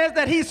Bible says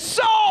that he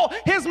saw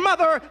his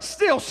mother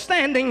still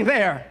standing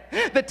there.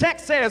 The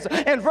text says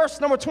in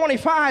verse number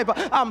 25,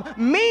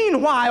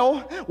 meanwhile,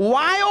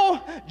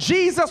 while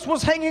Jesus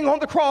was hanging on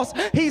the cross,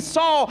 he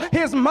saw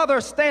his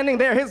mother standing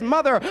there, his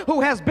mother who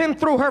has been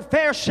through her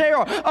fair share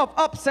of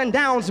ups and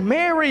downs.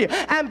 Mary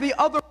and the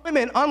other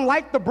women,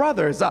 unlike the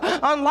brothers,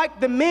 unlike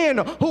the men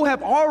who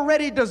have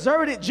already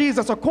deserted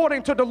Jesus,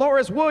 according to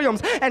Dolores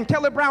Williams and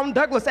Kelly Brown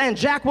Douglas and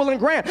Jacqueline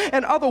Grant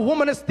and other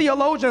womanist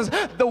theologians,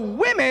 the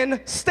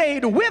women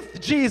stayed with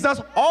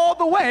Jesus all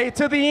the way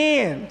to the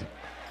end.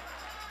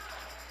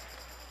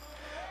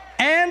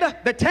 And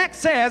the text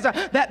says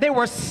that they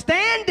were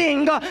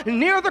standing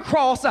near the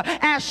cross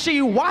as she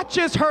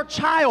watches her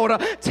child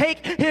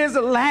take his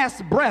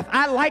last breath.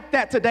 I like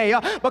that today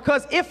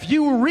because if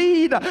you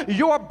read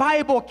your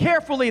Bible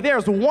carefully,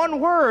 there's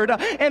one word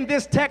in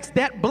this text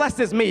that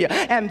blesses me,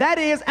 and that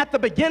is at the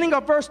beginning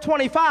of verse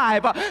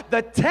 25.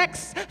 The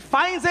text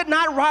finds it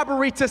not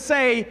robbery to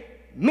say,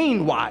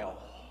 meanwhile.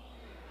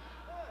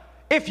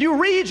 If you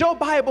read your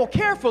Bible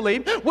carefully,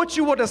 what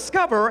you will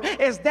discover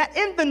is that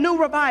in the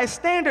New Revised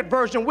Standard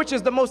Version, which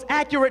is the most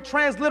accurate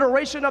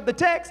transliteration of the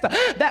text,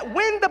 that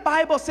when the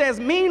Bible says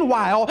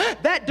meanwhile,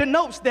 that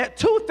denotes that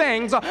two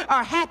things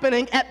are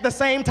happening at the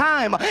same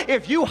time.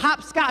 If you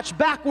hopscotch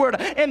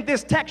backward in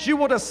this text, you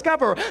will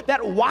discover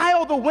that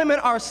while the women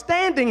are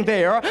standing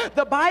there,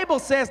 the Bible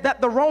says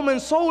that the Roman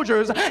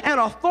soldiers and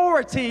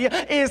authority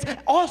is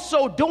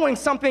also doing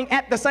something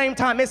at the same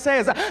time. It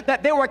says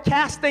that they were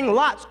casting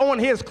lots on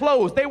his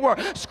clothes. They were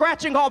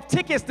scratching off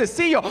tickets to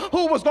see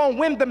who was going to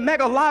win the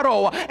mega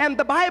lotto. And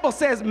the Bible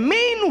says,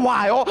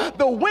 meanwhile,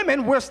 the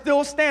women were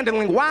still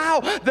standing.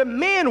 While the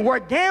men were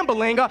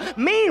gambling,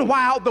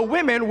 meanwhile, the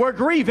women were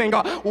grieving.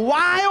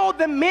 While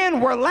the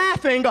men were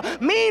laughing,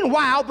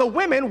 meanwhile, the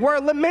women were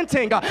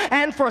lamenting.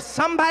 And for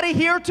somebody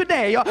here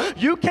today,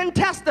 you can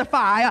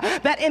testify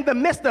that in the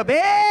midst of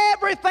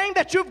everything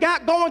that you've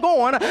got going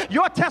on,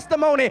 your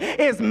testimony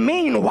is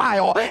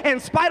meanwhile. In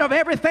spite of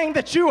everything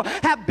that you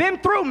have been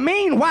through,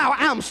 meanwhile,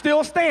 I'm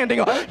still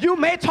standing. You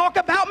may talk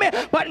about me,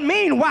 but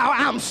meanwhile,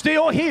 I'm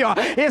still here.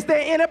 Is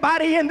there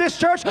anybody in this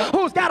church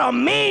who's got a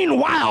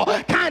meanwhile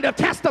kind of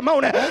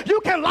testimony?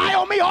 You can lie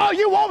on me all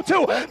you want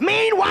to.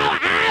 Meanwhile,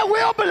 I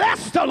will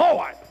bless the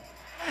Lord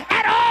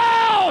at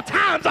all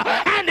times,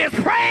 and his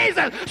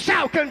praises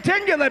shall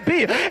continually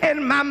be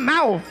in my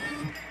mouth.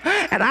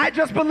 And I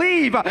just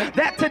believe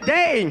that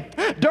today,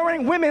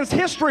 during Women's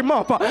History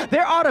Month,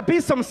 there ought to be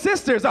some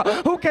sisters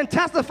who can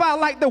testify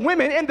like the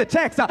women in the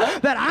text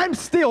that I'm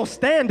still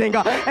standing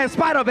in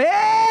spite of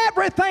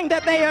everything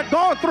that they had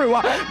gone through.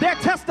 Their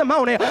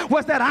testimony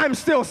was that I'm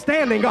still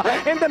standing.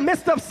 In the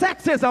midst of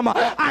sexism,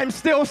 I'm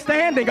still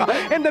standing.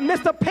 In the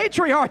midst of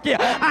patriarchy,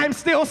 I'm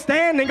still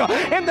standing.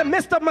 In the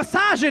midst of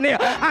misogyny,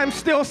 I'm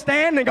still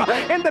standing.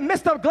 In the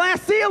midst of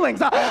glass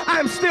ceilings,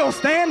 I'm still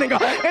standing.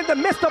 In the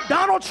midst of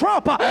Donald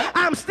Trump,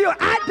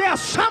 I dare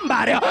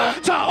somebody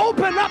to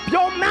open up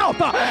your mouth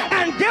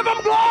and give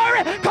them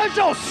glory, because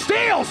you're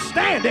still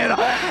standing.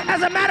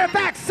 As a matter of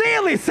fact,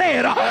 Seeley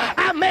said,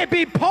 I may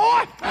be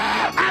poor,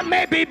 I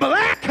may be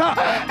black,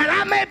 and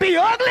I may be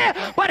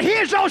ugly, but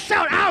here's your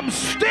shout, I'm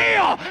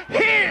still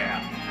here.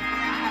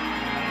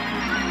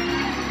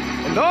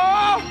 And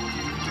oh,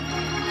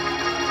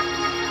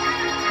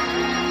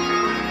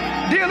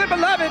 dearly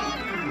beloved,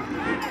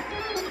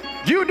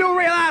 you do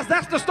realize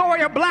that's the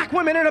story of black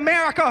women in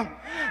America.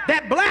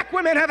 That black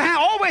women have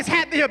always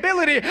had the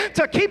ability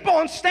to keep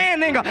on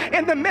standing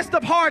in the midst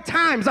of hard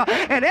times.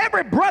 And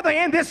every brother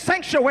in this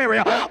sanctuary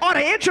ought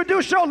to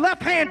introduce your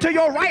left hand to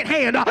your right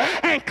hand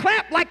and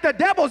clap like the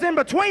devil's in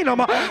between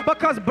them,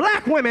 because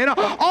black women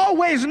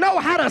always know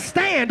how to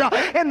stand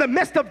in the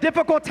midst of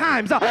difficult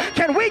times.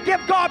 Can we give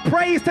God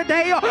praise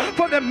today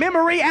for the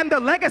memory and the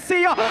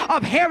legacy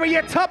of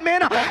Harriet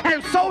Tubman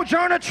and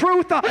Sojourner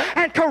Truth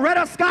and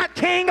Coretta Scott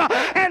King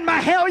and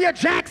Mahalia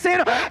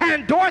Jackson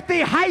and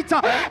Dorothy Height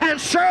and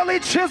Shirley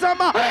Chisholm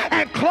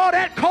and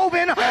Claudette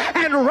Colvin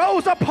and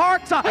Rosa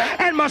Parks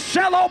and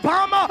Michelle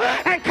Obama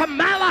and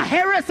Kamala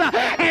Harris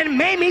and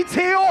Mamie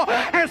Till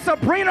and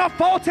Sabrina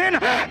Fulton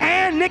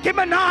and Nicki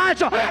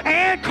Minaj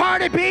and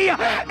Cardi B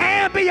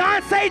and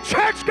Beyonce.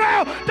 Church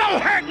girl,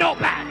 don't hurt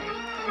nobody.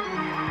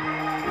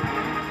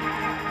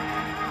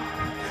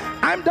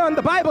 I'm done.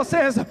 The Bible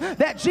says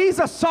that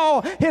Jesus saw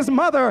his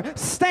mother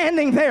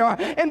standing there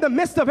in the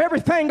midst of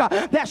everything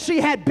that she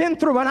had been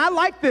through. And I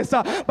like this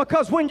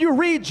because when you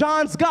read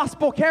John's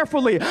gospel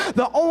carefully,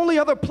 the only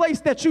other place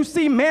that you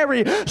see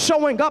Mary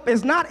showing up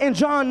is not in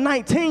John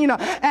 19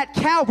 at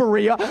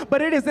Calvary,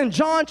 but it is in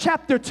John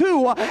chapter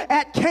 2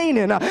 at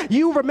Canaan.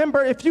 You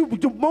remember, if you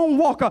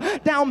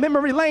moonwalk down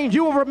memory lane,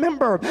 you will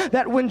remember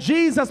that when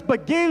Jesus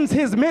begins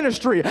his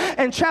ministry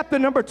in chapter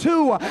number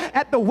 2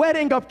 at the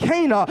wedding of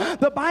Cana,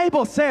 the Bible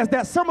says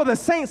that some of the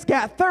saints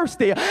got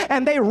thirsty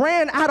and they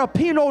ran out of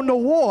Pinot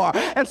Noir.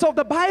 And so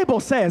the Bible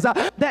says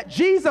that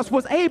Jesus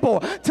was able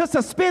to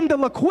suspend the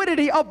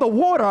liquidity of the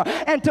water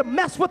and to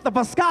mess with the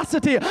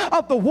viscosity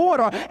of the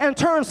water and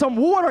turn some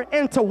water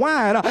into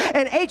wine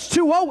and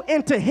H2O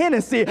into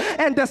Hennessy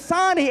and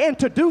Dasani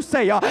into Douce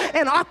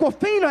and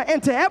Aquafina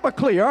into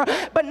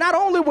Everclear. But not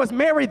only was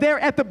Mary there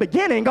at the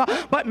beginning,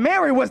 but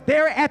Mary was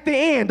there at the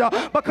end,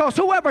 because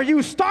whoever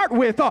you start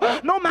with,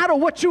 no matter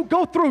what you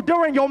go through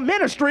during your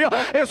ministry,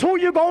 is who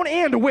you're going to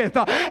end with.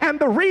 And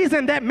the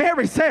reason that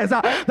Mary says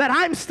that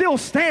I'm still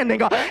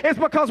standing is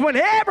because when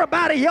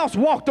everybody else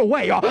walked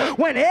away,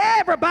 when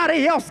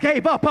everybody else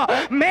gave up,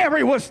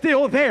 Mary was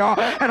still there.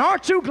 And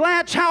aren't you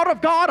glad, child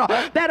of God,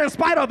 that in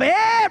spite of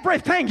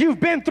everything you've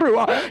been through,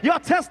 your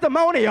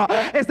testimony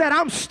is that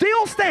I'm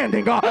still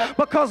standing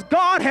because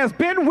God has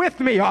been with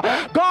me.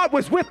 God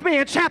was with me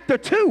in chapter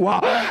 2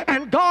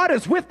 and God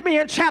is with me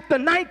in chapter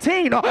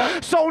 19.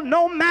 So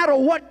no matter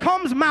what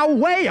comes my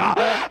way,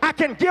 I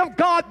can give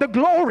God the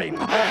glory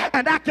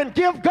and I can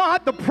give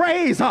God the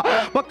praise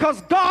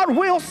because God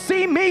will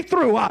see me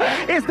through.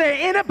 Is there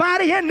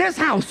anybody in this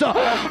house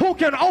who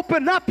can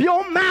open up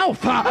your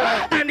mouth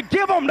and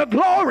give them the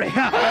glory?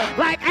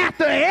 Like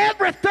after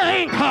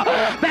everything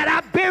that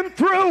I've been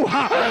through,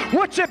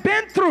 what you've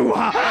been through,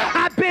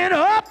 I've been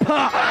up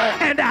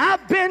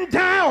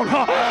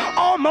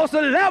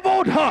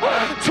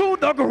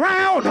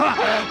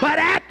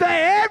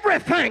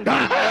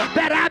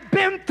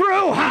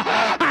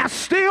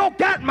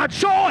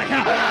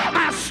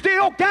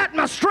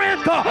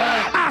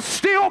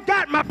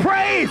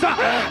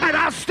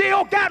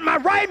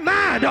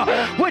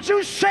would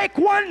you shake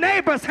one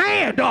neighbor's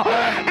hand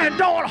and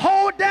don't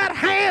hold that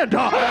hand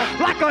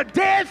like a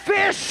dead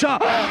fish,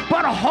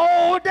 but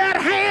hold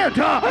that hand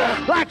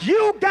like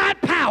you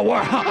got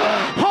power.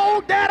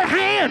 Hold that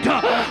hand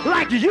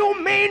like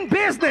you mean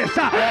business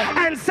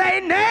and say,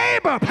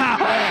 neighbor,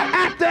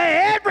 after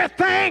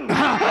everything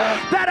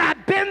that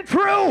I've been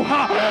through,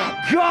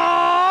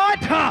 God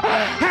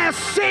has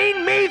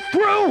seen me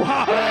through.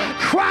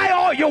 Cry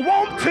all you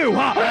want to,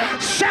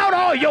 shout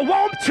all you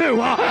want to,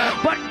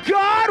 but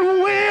God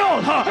will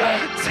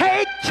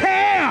take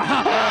care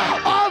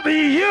of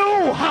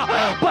you.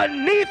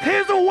 Beneath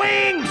his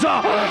wings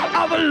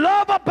of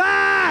love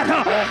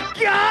abide,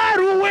 God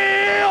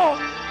will.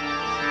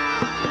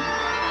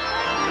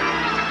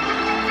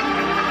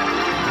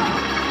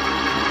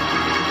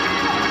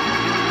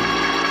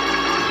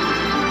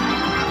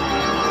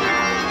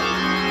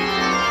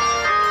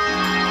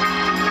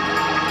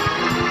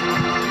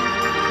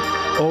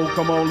 Oh,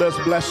 come on, let's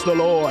bless the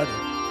Lord.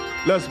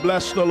 Let's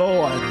bless the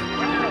Lord.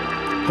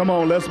 Come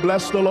on, let's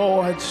bless the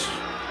Lord.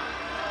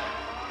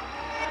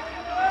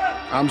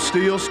 I'm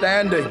still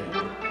standing.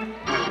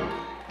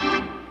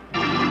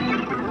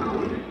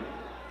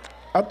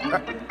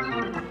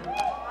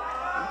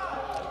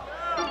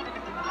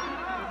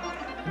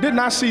 Didn't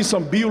I see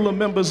some Beulah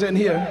members in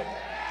here?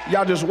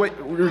 Y'all just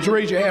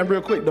raise your hand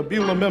real quick. The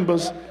Beulah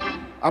members.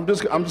 I'm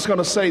just going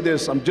to say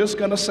this. I'm just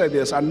going to say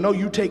this. I know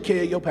you take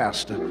care of your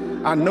pastor.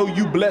 I know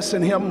you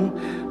blessing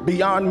him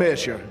beyond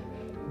measure.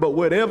 But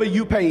whatever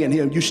you paying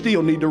him, you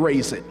still need to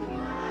raise it.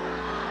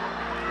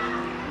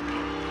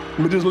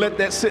 But just let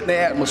that sit in the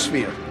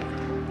atmosphere.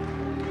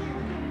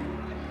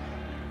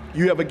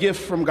 You have a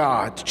gift from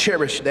God.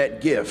 Cherish that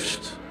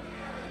gift.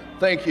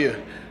 Thank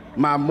you,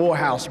 my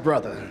Morehouse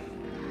brother.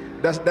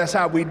 That's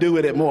how we do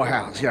it at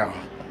Morehouse, y'all.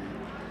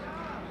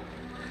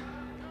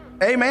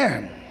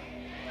 Amen.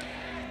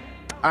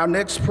 Our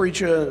next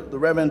preacher, the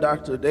Reverend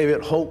Dr.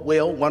 David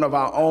Hopewell, one of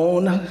our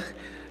own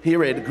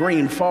here at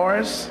Green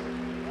Forest.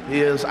 He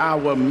is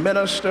our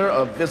minister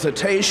of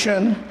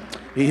visitation.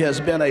 He has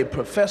been a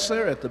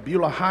professor at the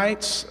Beulah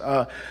Heights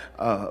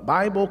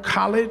Bible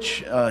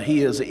College.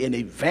 He is an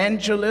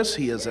evangelist.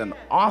 He is an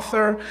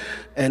author,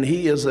 and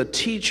he is a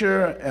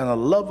teacher and a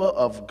lover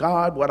of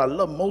God. What I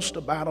love most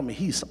about him,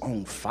 he's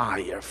on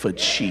fire for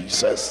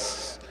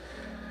Jesus.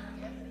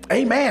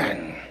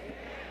 Amen.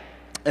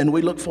 And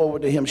we look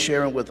forward to him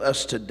sharing with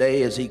us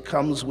today as he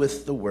comes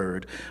with the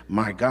word,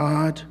 my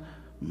God,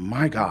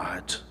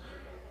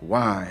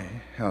 why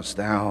hast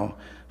thou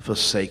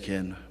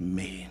forsaken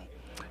me?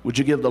 Would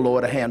you give the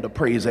Lord a hand of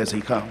praise as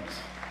he comes?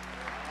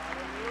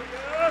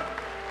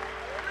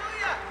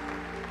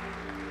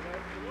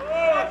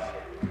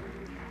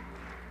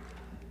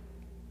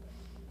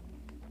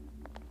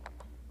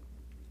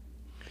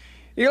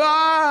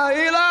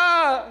 Eli,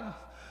 Eli,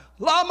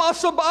 lama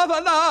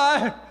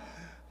sabachthani.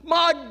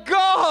 My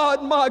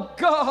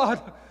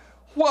God,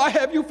 why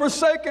have you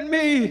forsaken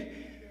me?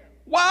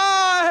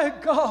 Why,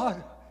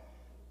 God,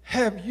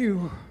 have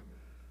you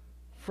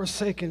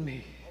forsaken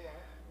me?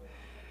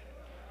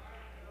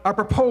 I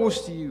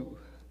propose to you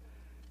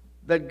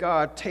that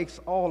God takes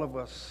all of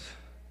us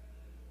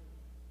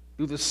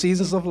through the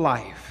seasons of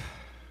life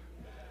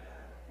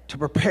to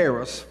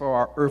prepare us for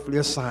our earthly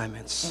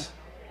assignments.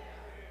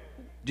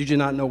 Did you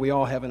not know we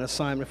all have an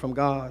assignment from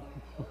God?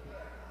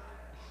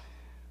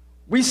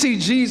 We see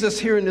Jesus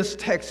here in this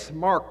text,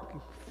 Mark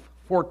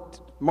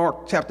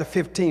chapter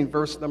 15,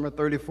 verse number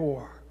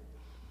 34.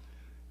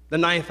 The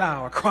 9th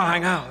hour,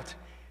 crying out,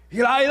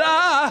 Eli,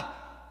 Eli,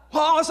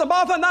 lama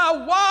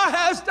sabachthani, why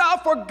hast thou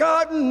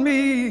forgotten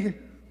me?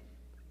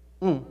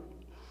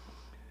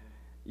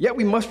 Yet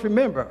we must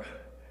remember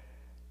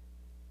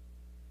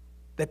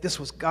that this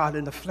was God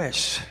in the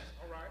flesh.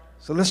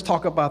 So let's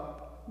talk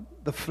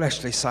about the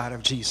fleshly side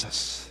of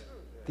Jesus,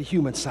 the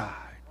human side.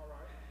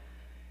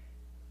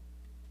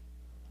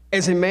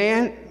 As a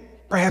man,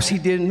 perhaps he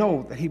didn't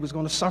know that he was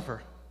going to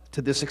suffer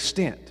to this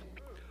extent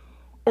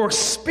or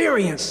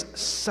experience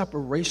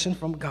separation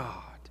from God.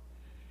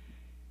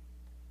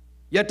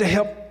 Yet to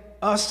help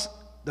us,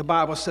 the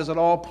Bible says at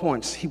all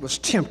points, he was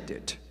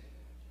tempted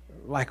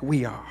like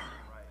we are.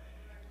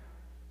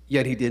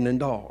 Yet he didn't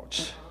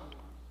indulge.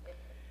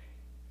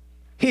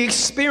 He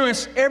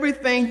experienced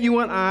everything you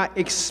and I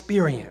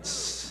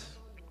experience.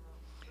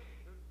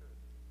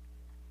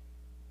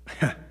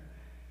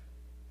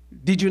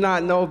 Did you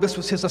not know this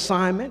was his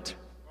assignment?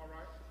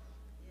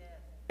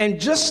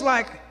 And just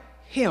like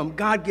him,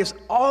 God gives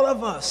all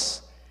of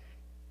us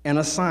an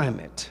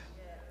assignment.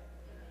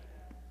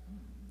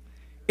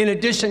 In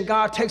addition,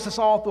 God takes us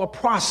all through a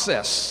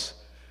process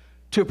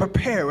to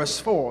prepare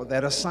us for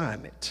that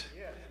assignment.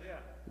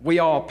 We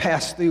all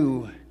pass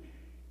through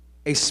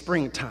a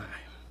springtime,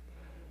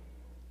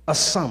 a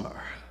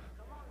summer,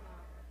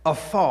 a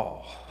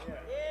fall,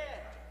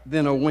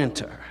 then a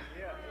winter.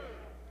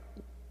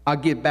 I'll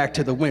get back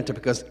to the winter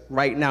because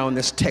right now in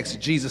this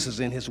text, Jesus is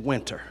in his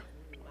winter.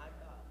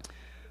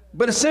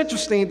 But it's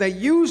interesting that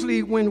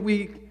usually when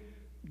we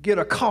get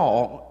a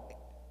call,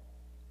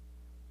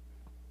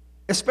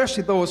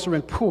 especially those who are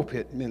in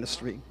pulpit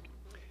ministry,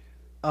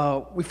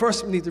 we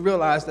first need to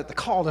realize that the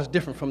call is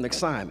different from the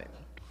assignment.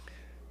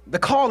 The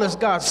call is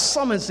God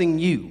summoning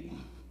you.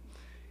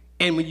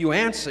 And when you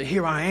answer,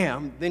 here I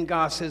am, then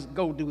God says,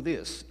 go do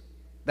this.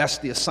 That's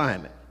the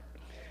assignment.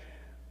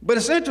 But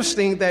it's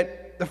interesting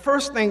that the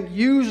first thing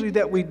usually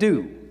that we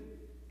do,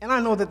 and I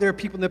know that there are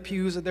people in the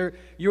pews, that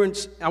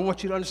I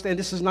want you to understand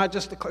this is not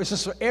just this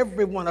is for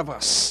every one of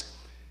us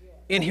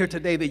in here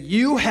today, that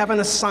you have an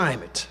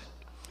assignment.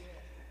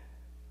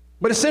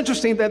 But it's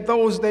interesting that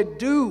those that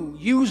do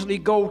usually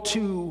go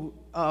to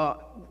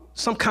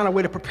some kind of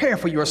way to prepare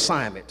for your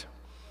assignment,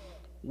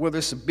 whether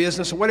it's a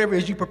business or whatever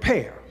it is you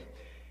prepare.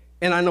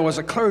 And I know as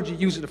a clergy,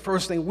 usually the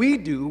first thing we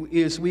do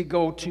is we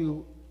go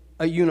to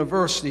a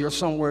university or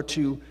somewhere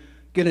to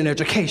get an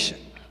education.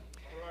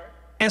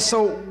 And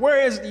so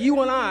whereas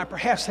you and I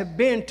perhaps have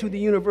been to the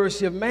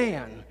University of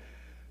Man,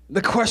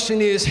 the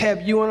question is,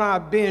 have you and I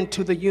been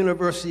to the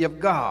University of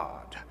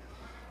God?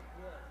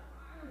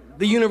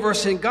 The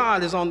University of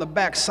God is on the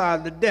backside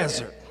of the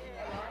desert.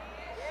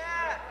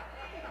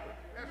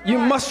 You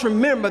must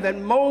remember that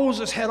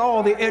Moses had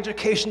all the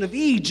education of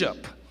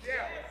Egypt,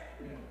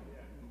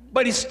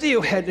 but he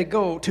still had to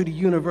go to the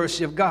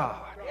University of God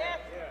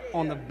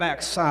on the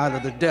backside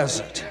of the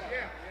desert.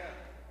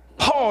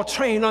 Paul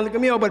trained under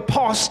Gamaliel, but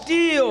Paul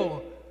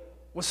still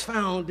was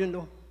found in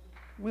the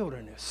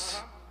wilderness.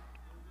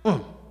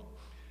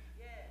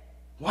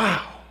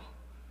 Wow.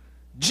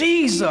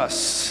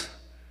 Jesus,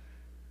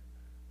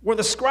 were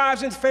the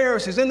scribes and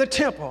Pharisees in the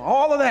temple,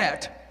 all of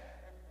that,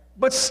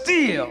 but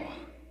still,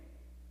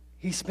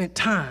 he spent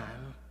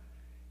time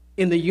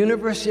in the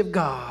University of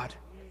God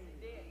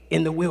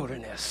in the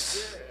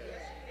wilderness.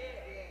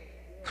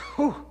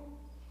 Whew.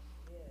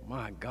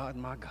 My God,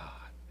 my God.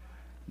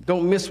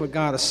 Don't miss what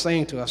God is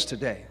saying to us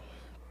today.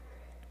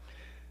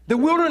 The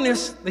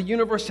wilderness, the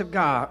University of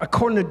God,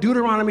 according to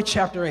Deuteronomy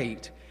chapter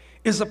 8,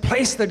 is a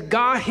place that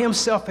God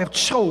himself has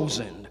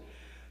chosen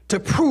to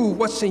prove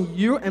what's in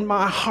you and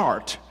my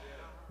heart,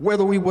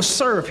 whether we will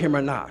serve him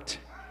or not.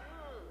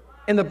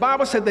 And the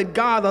Bible said that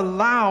God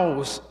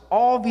allows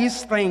all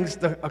these things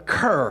to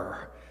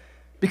occur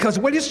because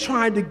what he's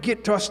trying to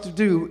get us to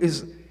do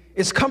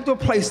is come to a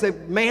place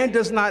that man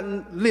does not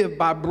live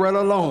by bread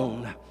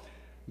alone,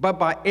 but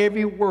by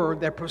every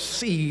word that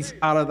proceeds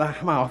out of the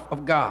mouth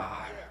of God.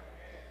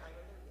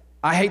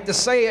 I hate to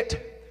say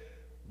it,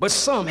 but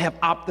some have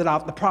opted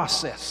out the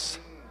process.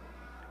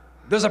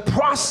 There's a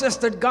process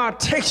that God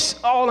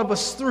takes all of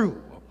us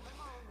through.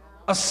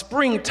 A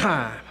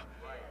springtime,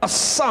 a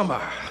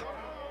summer,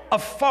 a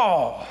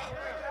fall,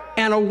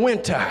 and a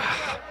winter.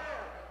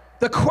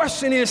 The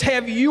question is,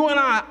 have you and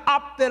I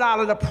opted out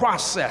of the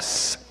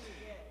process?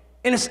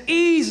 And it's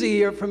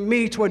easier for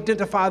me to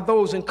identify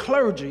those in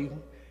clergy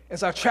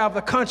as I travel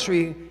the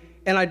country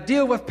and I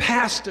deal with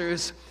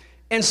pastors,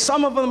 and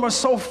some of them are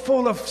so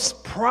full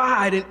of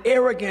pride and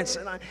arrogance.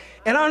 And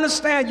I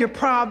understand you're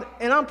proud,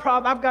 and I'm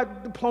proud. I've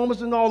got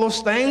diplomas and all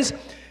those things.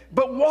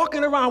 But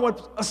walking around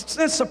with a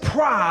sense of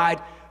pride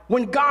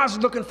when God's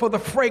looking for the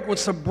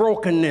fragrance of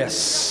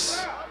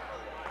brokenness.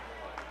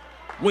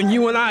 When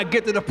you and I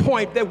get to the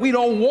point that we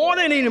don't want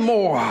it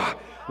anymore,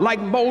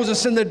 like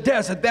Moses in the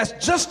desert,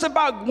 that's just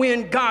about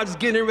when God's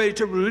getting ready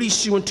to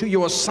release you into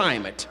your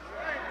assignment.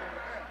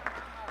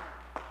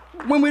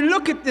 When we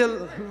look at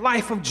the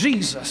life of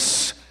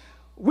Jesus,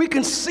 we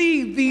can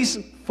see these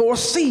 4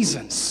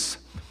 seasons.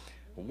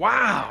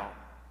 Wow.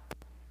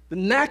 The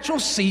natural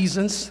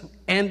seasons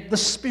and the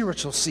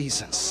spiritual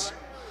seasons.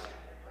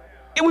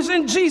 It was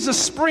in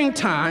Jesus'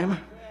 springtime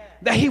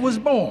that he was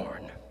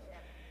born.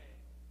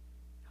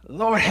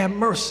 Lord have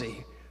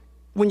mercy.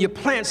 When you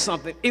plant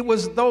something, it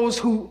was those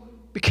who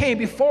became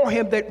before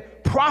him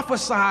that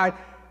prophesied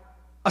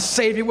a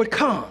Savior would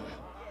come.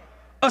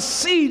 A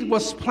seed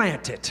was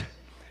planted,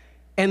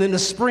 and in the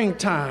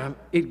springtime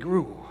it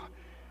grew.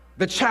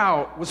 The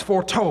child was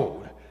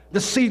foretold. The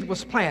seed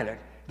was planted.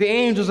 The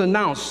angels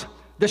announced.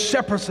 The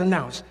shepherds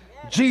announced.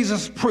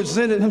 Jesus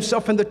presented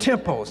himself in the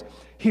temples.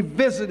 He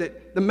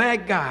visited the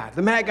Magi.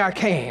 The Magi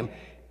came,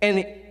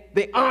 and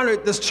they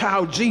honored this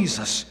child,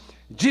 Jesus.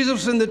 Jesus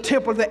was in the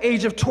temple at the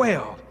age of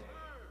 12.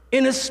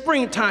 In his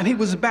springtime, he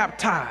was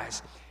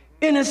baptized.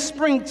 In his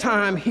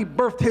springtime, he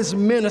birthed his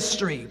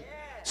ministry.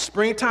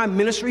 Springtime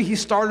ministry, he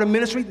started a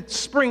ministry,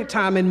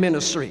 springtime in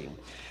ministry.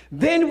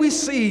 Then we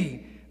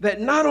see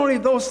that not only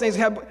those things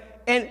have,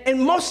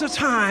 and most of the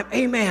time,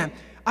 amen,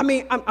 I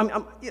mean,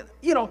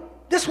 you know,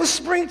 this was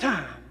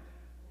springtime.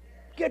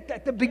 Get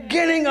at the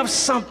beginning of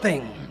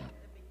something.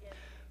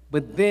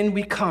 But then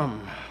we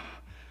come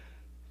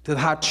to the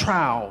hot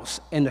trials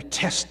and the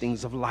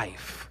testings of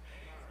life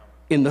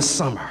in the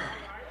summer.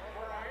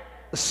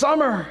 The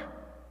summer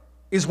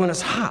is when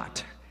it's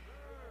hot.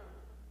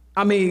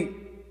 I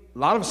mean,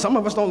 some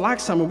of us don't like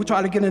summer. We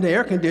try to get into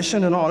air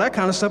conditioning and all that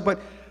kind of stuff,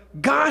 but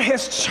God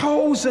has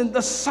chosen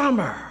the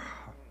summer.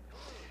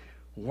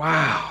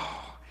 Wow.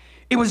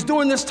 It was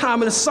during this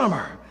time in the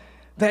summer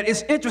that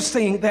it's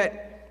interesting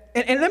that,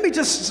 and let me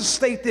just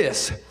state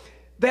this,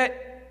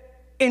 that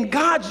in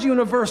God's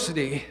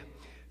university,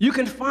 You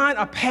can find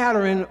a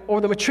pattern or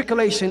the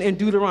matriculation in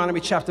Deuteronomy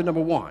chapter number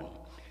 1.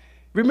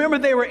 Remember,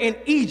 they were in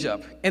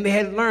Egypt, and they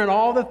had learned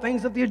all the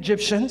things of the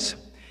Egyptians,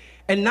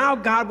 and now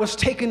God was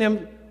taking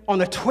them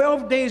on a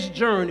 12 days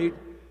journey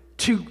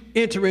to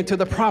enter into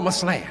the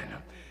promised land.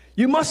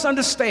 You must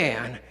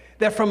understand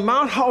that from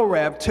Mount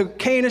Horeb to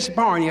Kadesh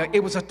Barnea,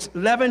 it was an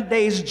 11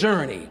 days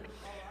journey.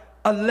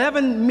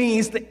 11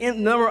 means the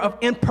number of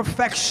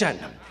imperfection.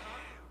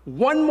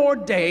 One more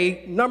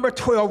day, number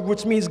 12,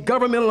 which means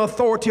governmental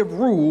authority of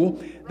rule,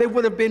 they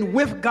would have been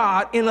with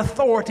God in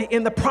authority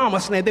in the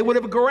promised land. They would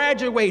have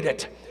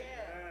graduated.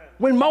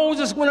 When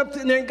Moses went up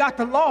there and got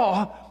the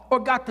law or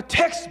got the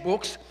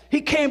textbooks, he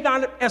came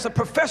down as a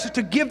professor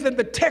to give them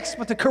the text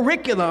with the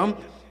curriculum,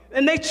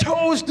 and they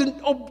chose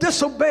to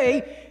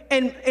disobey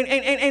and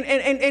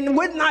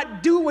would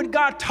not do what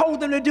God told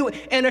them to do.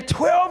 And a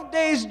 12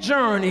 days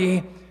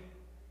journey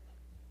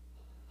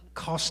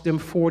cost them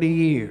 40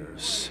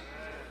 years.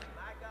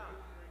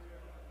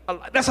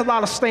 That's a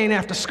lot of staying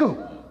after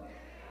school.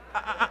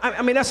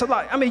 I mean, that's a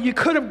lot. I mean, you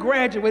could have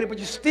graduated, but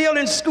you're still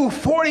in school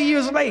 40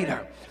 years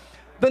later.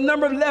 The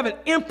number 11,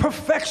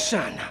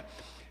 imperfection.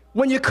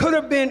 When you could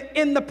have been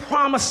in the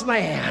promised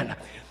land,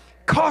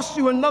 cost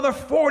you another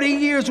 40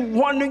 years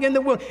wandering in the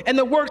world. And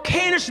the word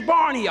Kadesh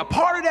Barnea,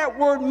 part of that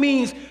word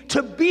means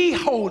to be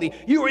holy.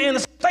 You were in a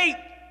state,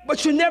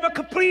 but you never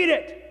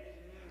completed.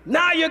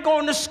 Now you're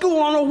going to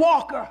school on a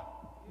walker.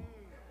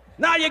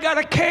 Now you got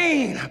a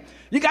cane.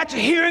 You got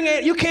your hearing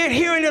aid. You can't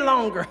hear any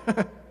longer.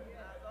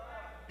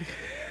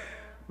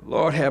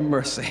 Lord have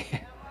mercy.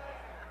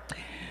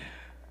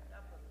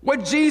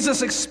 What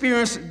Jesus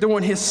experienced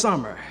during his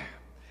summer,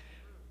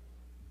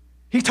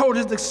 he told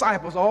his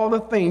disciples all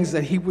the things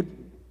that he would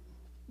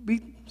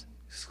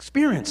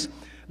experience,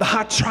 the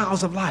hot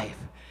trials of life.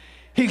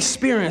 He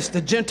experienced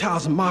the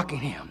Gentiles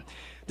mocking him,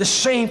 the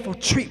shameful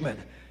treatment.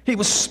 He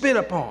was spit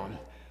upon.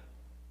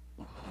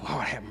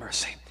 Lord have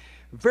mercy.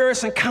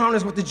 Various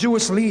encounters with the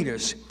Jewish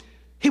leaders.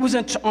 He was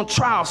on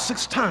trial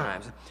 6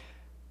 times.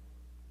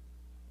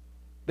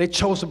 They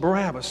chose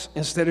Barabbas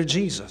instead of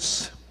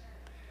Jesus.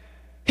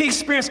 He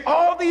experienced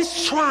all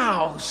these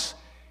trials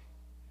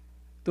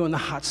during the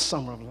hot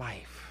summer of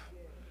life.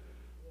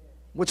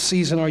 What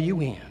season are you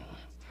in?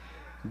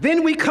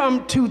 Then we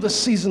come to the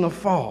season of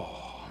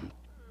fall.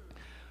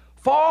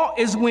 Fall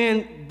is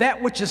when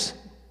that which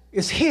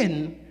is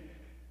hidden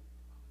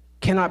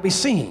cannot be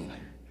seen.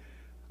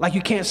 Like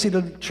you can't see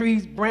the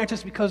trees,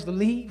 branches because of the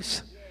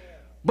leaves.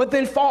 But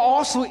then fall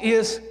also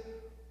is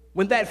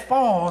when that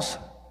falls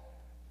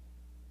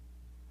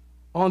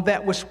on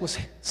that which was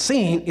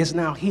seen is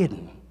now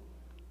hidden.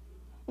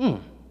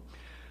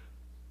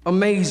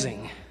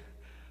 Amazing.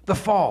 The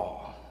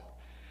fall.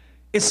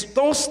 It's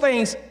those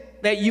things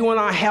that you and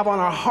I have on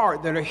our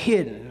heart that are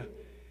hidden,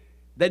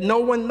 that no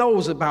one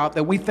knows about,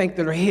 that we think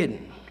that are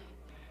hidden.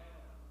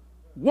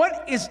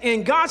 What is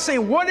in God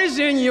saying, what is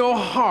in your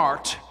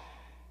heart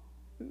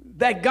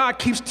that God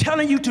keeps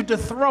telling you to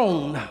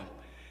dethrone?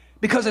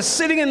 Because it's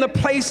sitting in the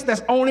place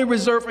that's only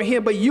reserved for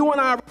him, but you and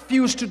I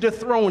refuse to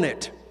dethrone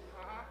it.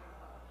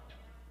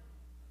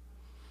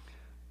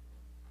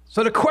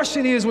 So the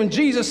question is, when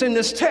Jesus in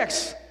this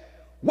text,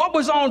 what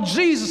was on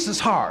Jesus'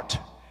 heart?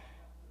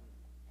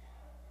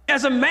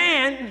 As a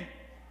man,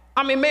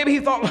 I mean, maybe he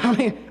thought,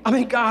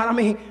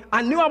 God,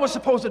 I knew I was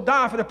supposed to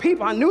die for the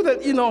people. I knew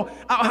that,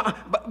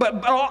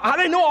 but I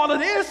didn't know all of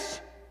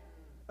this.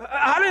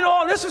 I didn't know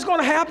all this was going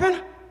to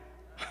happen.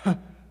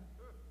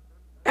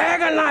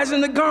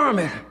 Agonizing the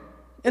garment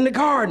in the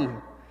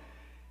garden.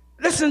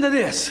 Listen to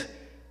this.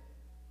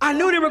 I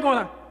knew they were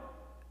going to,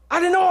 I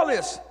didn't know all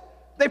this.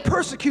 They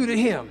persecuted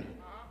him.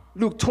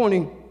 Luke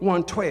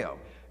 21:12.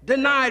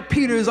 Denied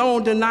Peter, his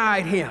own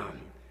denied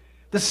him.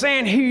 The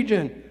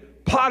Sanhedrin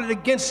plotted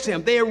against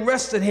him. They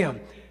arrested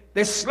him.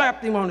 They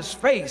slapped him on his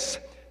face.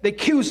 They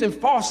accused him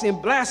falsely and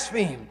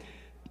blasphemed.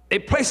 They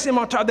placed him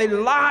on trial. They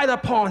lied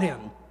upon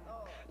him.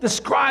 The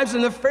scribes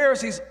and the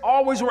Pharisees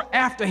always were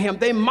after him.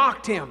 They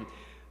mocked him.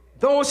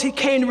 Those he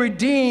came to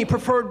redeem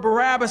preferred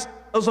Barabbas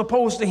as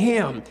opposed to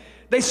him.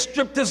 They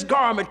stripped his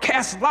garment,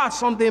 cast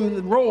lots on them in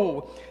the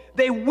robe.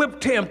 They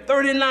whipped him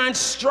 39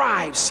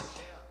 stripes.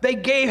 They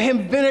gave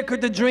him vinegar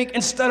to drink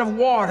instead of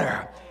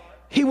water.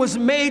 He was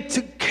made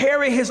to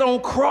carry his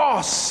own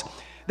cross.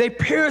 They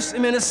pierced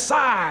him in his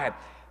side.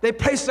 They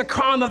placed a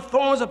crown of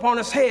thorns upon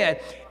his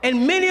head.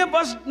 And many of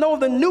us know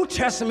the New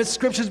Testament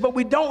scriptures, but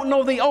we don't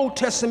know the Old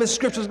Testament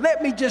scriptures.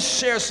 Let me just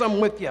share some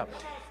with you.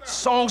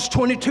 Psalms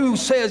 22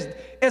 says,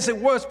 as it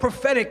was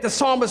prophetic, the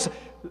psalmist,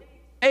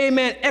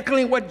 amen,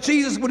 echoing what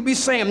Jesus would be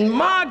saying,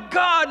 my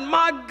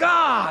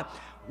God,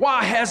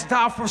 why hast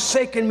thou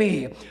forsaken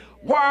me?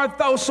 Why art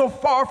thou so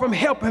far from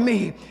helping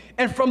me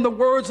and from the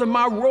words of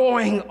my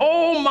roaring?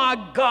 Oh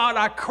my God,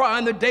 I cry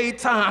in the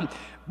daytime,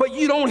 but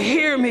you don't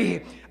hear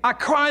me. I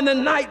cry in the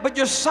night, but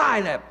you're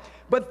silent.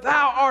 But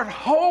thou art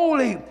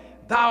holy,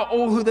 thou,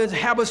 O who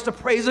inhabitest the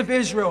praise of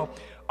Israel.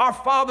 Our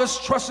fathers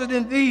trusted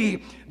in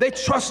thee. They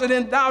trusted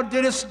in thou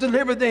didst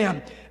deliver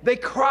them. They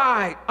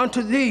cried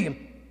unto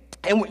thee,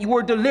 and you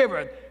were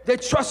delivered. They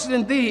trusted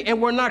in thee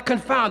and were not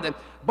confounded.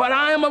 But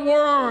I am a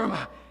worm,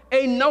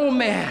 a no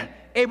man,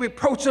 a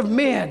reproach of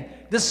men,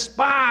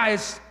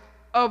 despised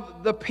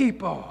of the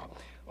people.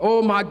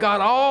 Oh my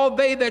God, all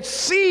they that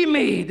see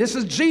me, this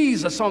is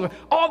Jesus,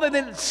 all they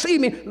that see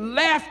me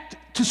laugh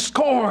to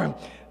scorn.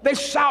 They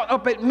shout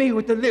up at me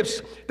with their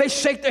lips. They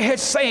shake their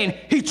heads saying,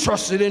 he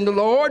trusted in the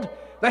Lord,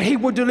 that he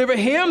would deliver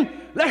him.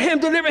 Let him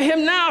deliver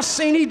him now,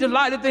 seeing he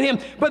delighted in him.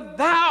 But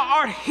thou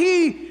art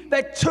he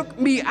that took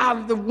me out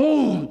of the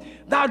womb.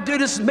 Thou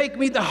didst make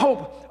me the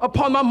hope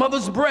upon my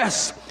mother's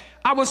breast.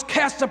 I was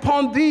cast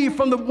upon thee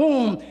from the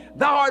womb.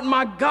 Thou art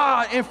my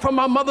God, and from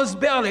my mother's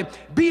belly.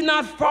 Be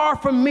not far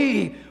from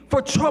me,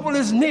 for trouble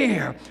is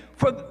near,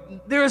 for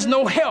there is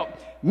no help.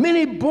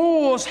 Many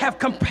bulls have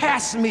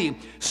compassed me.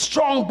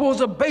 Strong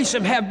bulls of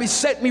Bashan have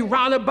beset me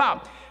round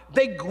about.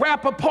 They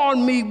grap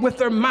upon me with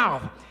their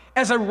mouth.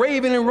 As a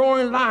raven and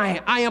roaring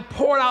lion, I am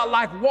poured out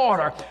like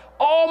water.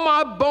 All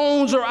my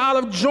bones are out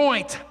of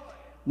joint.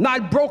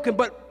 Not broken,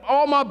 but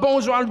all my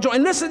bones are out of joint.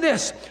 And listen to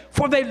this,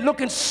 for they look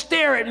and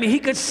stare at me. He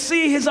could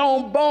see his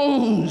own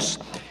bones.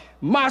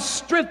 My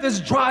strength is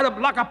dried up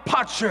like a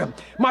potsherd.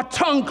 My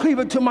tongue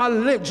cleaveth to my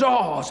lip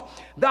jaws.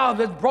 Thou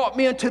hast brought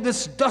me into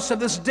this dust of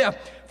this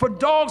death. For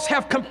dogs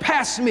have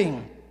compassed me.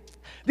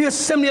 The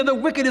assembly of the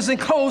wicked is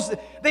enclosed.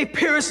 They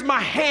pierce my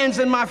hands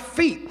and my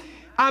feet.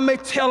 I may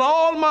tell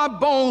all my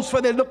bones, for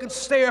they look and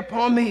stare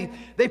upon me.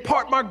 They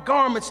part my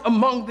garments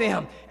among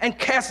them and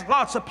cast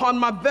lots upon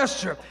my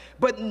vesture.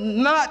 But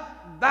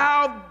not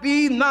thou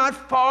be not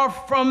far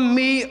from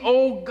me,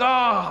 O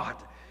God.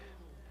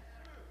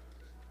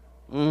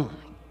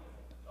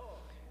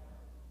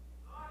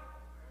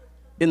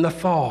 In the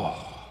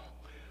fall,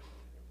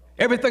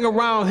 everything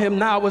around him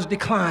now was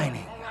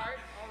declining.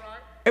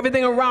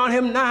 Everything around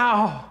him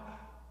now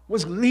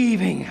was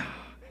leaving.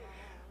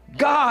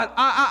 God,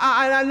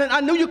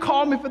 I knew you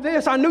called me for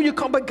this. I knew you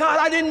called, but God,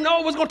 I didn't know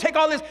it was going to take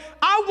all this.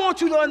 I want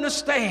you to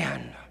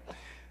understand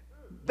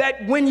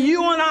that when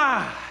you and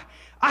I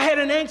had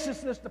an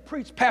anxiousness to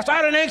preach, Pastor. I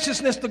had an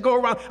anxiousness to go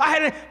around.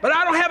 But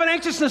I don't have an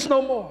anxiousness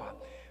no more.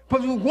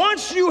 But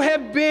once you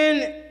have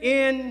been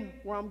in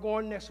where I'm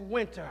going next,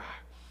 winter,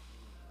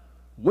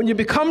 when you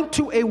become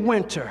to a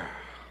winter,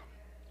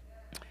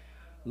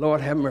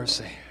 Lord have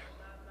mercy.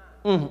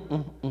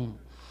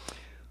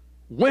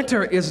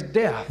 Winter is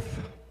death.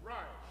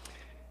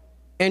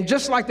 And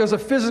just like there's a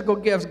physical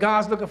gift,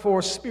 God's looking for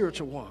a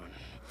spiritual one,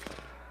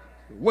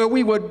 where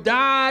we would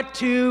die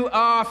to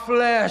our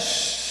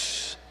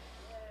flesh.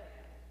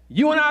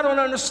 You and I don't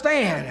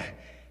understand.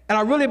 And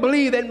I really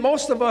believe that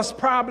most of us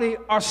probably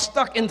are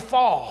stuck in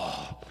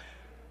fall,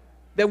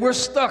 that we're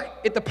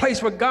stuck at the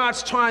place where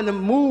God's trying to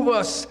move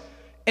us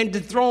and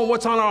dethrone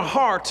what's on our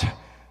heart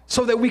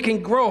so that we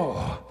can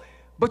grow.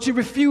 But you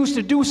refuse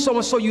to do so,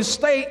 and so you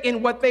stay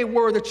in what they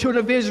were, the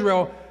children of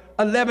Israel,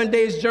 11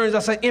 days journeys,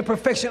 that's an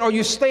imperfection, or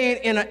you're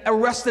staying in an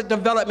arrested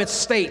development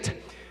state.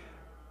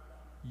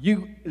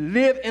 You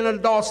live in an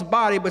adult's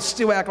body, but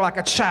still act like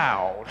a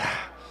child.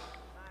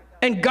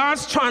 And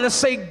God's trying to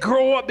say,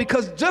 grow up,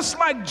 because just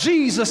like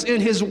Jesus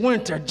in his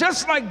winter,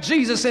 just like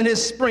Jesus in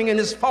his spring and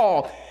his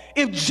fall,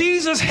 if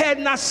Jesus had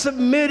not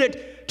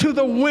submitted to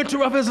the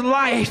winter of his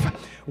life,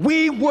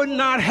 we would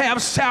not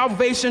have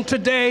salvation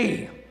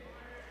today.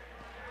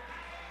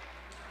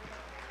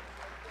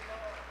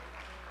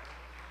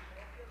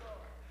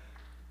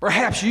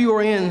 Perhaps you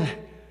are in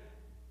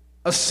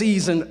a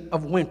season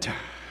of winter.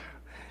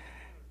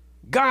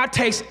 God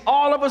takes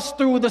all of us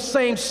through the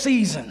same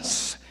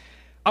seasons.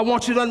 I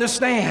want you to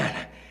understand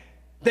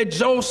that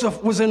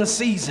Joseph was in a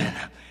season.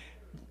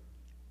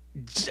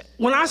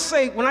 When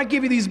I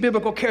give you these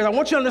biblical characters, I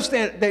want you to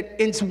understand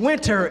that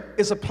winter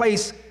is a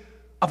place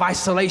of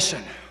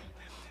isolation.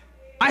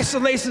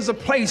 Isolation is a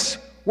place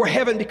where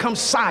heaven becomes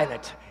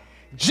silent.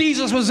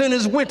 Jesus was in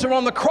his winter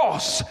on the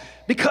cross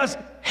because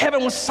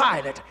heaven was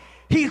silent.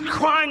 He's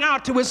crying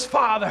out to his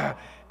Father,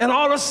 and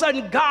all of a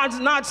sudden, God's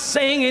not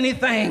saying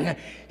anything.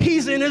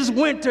 He's in his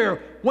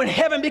winter when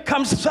heaven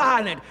becomes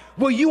silent.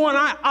 Will you and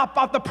I opt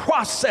out the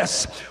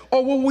process,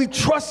 or will we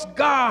trust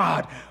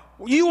God?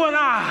 You and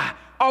I,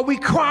 are we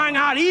crying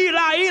out,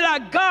 Eli, Eli,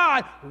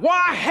 God,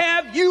 why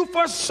have you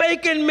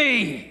forsaken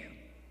me?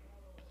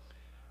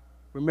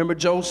 Remember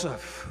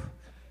Joseph.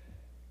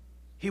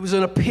 He was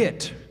in a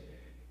pit,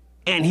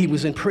 and he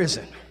was in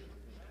prison,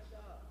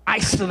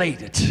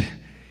 isolated,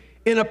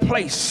 in a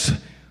place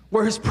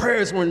where his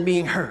prayers weren't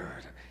being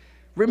heard.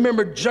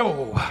 Remember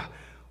Job,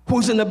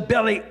 who's in the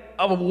belly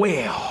of a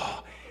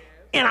whale,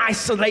 in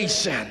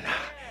isolation.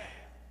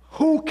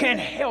 Who can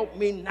help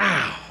me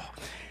now?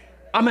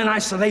 I'm in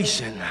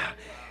isolation.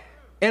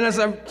 And as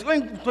I'm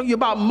thinking you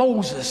about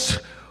Moses,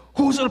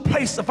 who's in a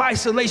place of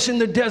isolation in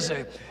the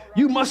desert,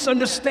 you must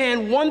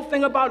understand one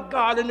thing about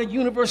God and the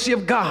university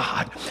of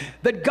God,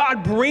 that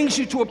God brings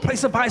you to a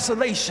place of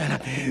isolation.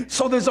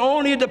 So there's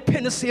only a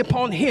dependency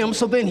upon him,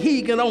 so then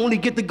he can only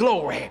get the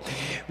glory.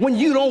 When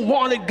you don't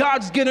want it,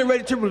 God's getting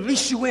ready to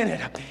release you in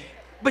it.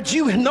 But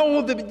you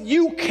know that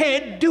you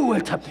can't do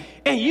it.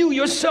 And you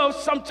yourself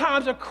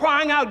sometimes are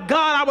crying out,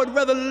 God, I would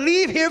rather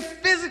leave here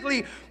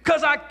physically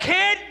because I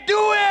can't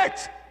do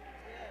it.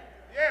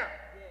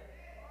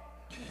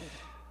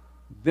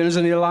 There's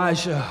an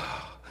Elijah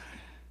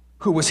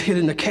who was hid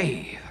in the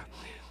cave,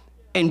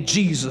 and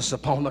Jesus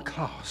upon the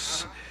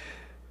cross.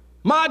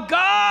 My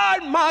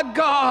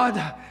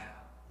God,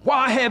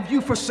 why have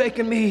you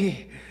forsaken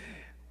me?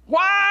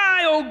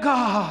 Why, oh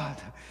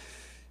God?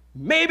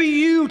 Maybe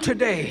you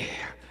today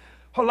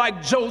are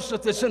like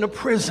Joseph that's in a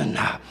prison.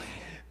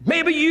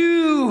 Maybe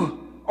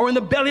you are in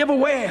the belly of a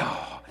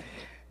whale.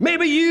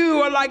 Maybe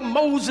you are like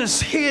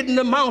Moses hid in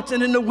the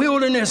mountain in the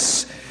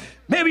wilderness.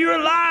 Maybe you're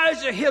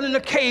Elijah hid in the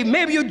cave.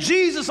 Maybe you're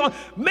Jesus.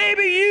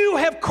 Maybe you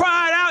have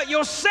cried out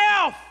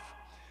yourself,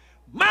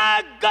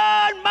 my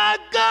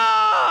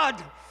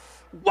God,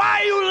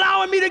 why are you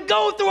allowing me to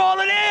go through all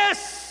of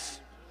this?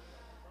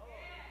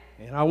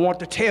 And I want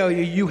to tell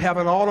you, you have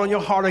it all on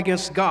your heart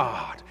against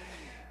God.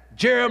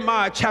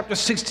 Jeremiah chapter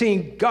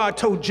 16, God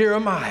told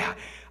Jeremiah,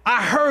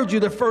 I heard you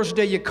the first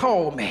day you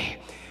called me,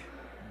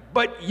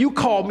 but you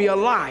called me a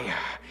liar.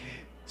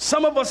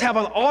 Some of us have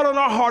an ought on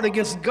our heart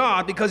against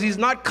God because he's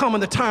not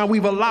coming the time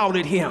we've allowed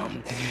it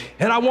him.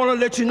 And I want to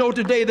let you know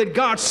today that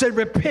God said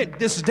repent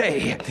this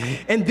day.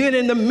 And then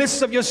in the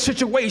midst of your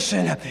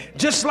situation,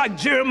 just like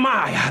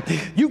Jeremiah,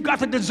 you've got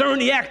to discern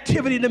the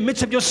activity in the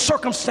midst of your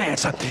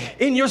circumstance.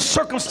 In your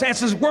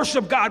circumstances,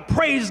 worship God,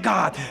 praise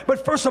God.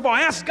 But first of all,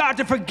 ask God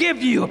to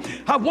forgive you.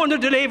 I wonder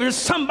today if there's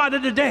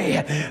somebody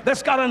today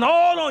that's got an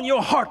ought on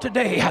your heart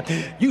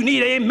today. You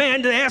need,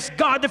 amen, to ask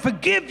God to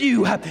forgive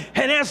you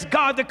and ask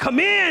God to come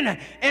in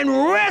and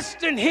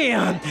rest in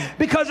him,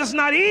 because it's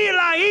not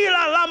Eli,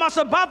 lama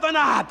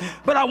sabachthani,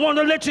 but I want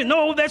to let you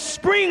know that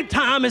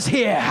springtime is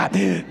here.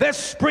 That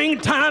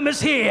springtime is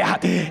here,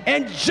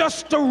 and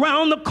just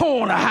around the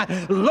corner,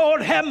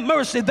 Lord have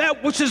mercy,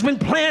 that which has been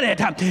planted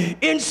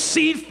in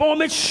seed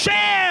form, it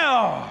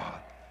shall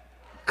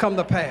come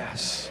to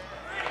pass.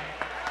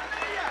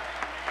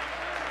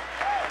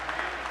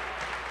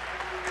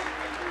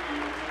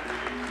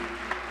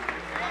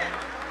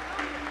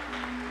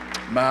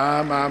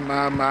 My.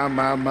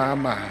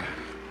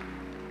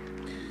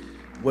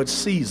 What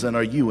season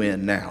are you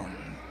in now?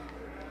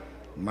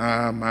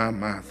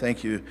 My.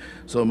 Thank you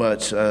so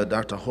much,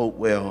 Dr.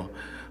 Hopewell,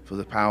 for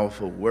the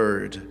powerful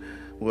word.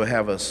 We'll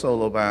have a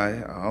solo by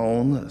our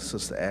own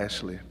Sister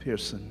Ashley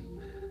Pearson.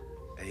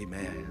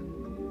 Amen.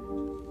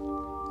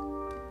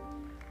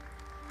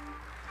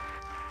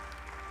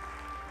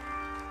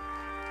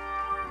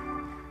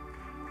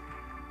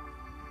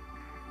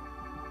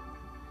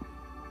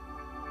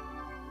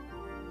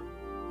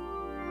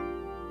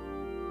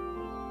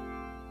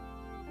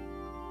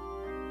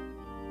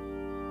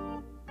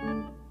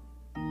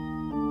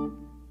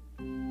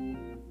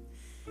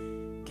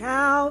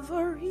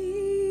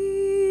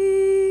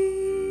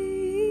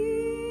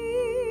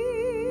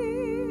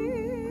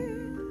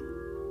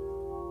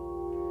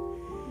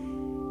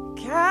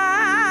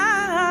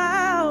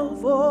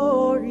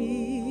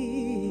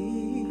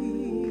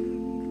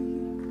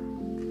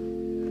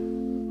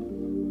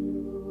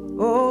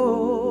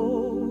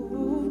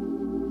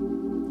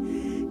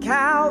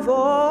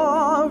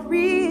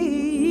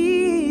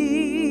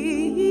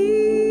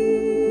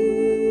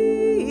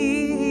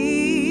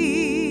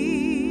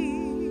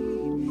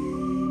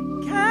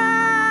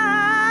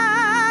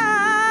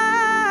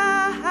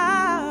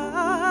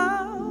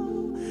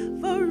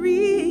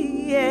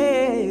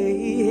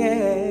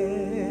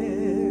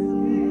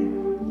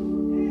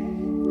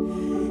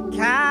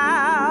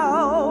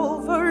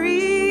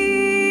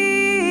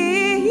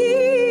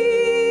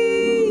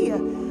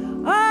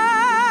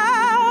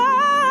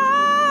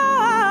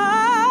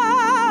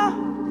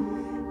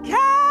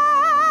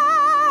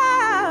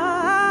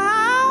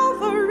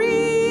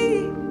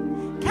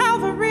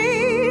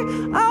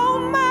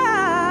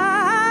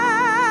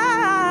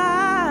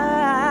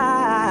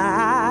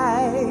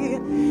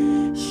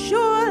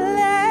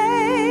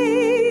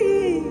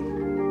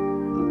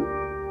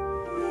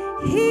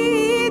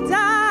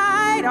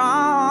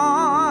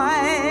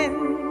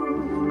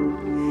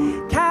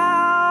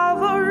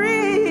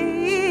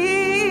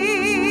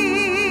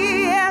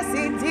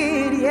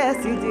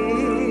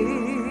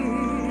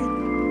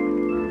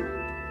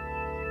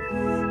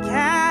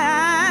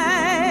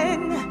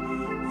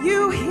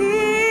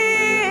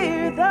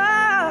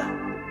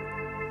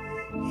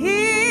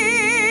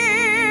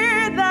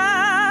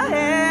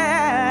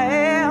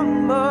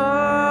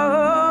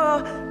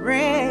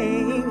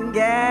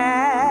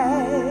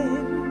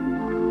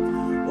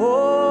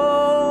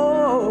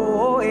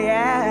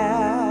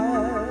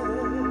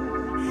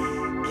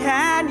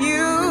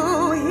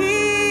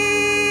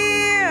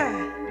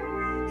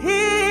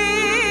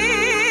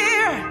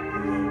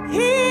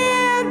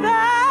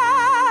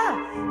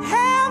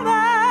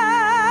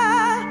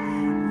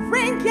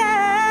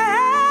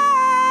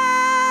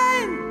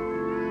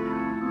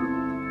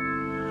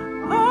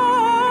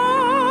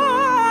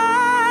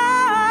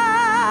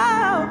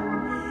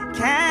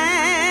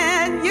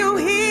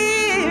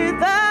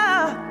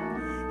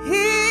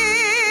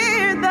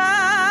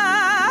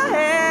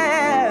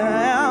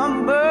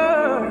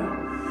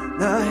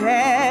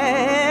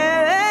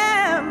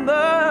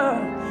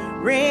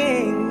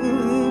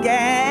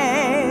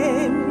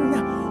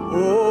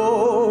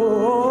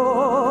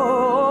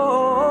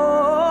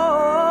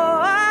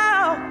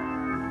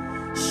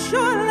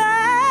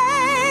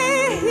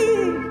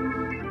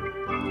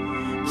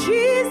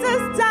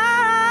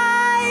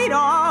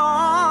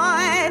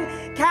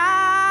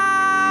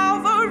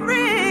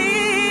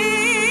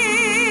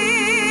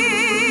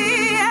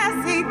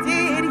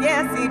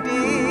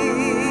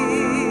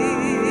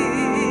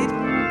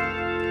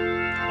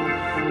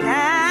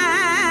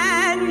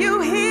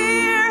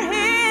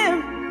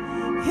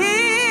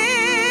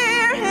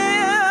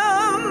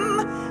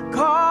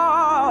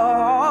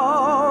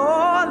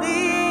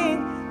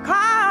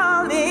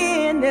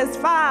 his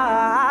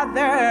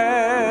Father.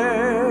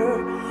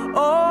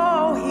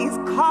 Oh, he's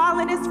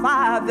calling his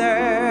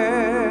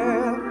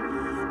Father.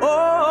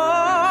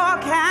 Oh,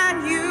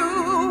 can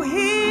you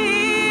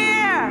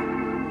hear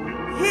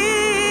him?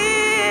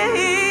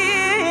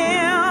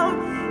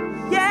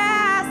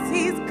 Yes,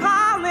 he's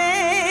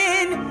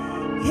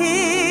calling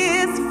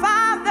his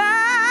Father.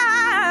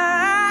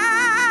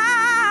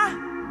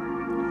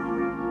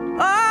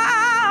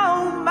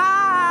 Oh,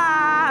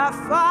 my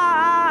Father,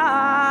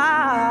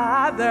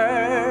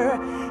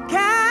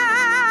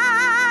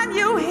 can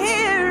you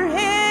hear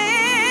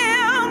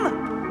him?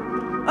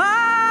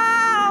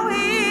 Oh,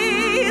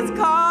 he's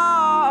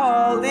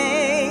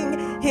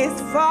calling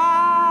his Father.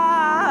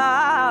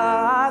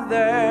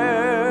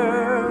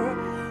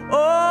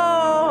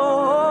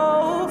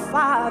 Oh,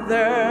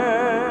 Father.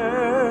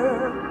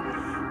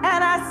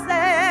 And I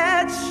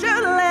said,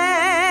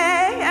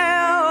 surely,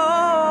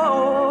 oh,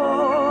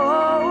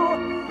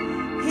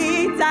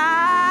 he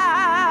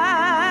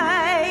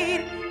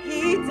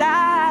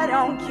died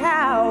on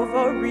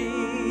Calvary.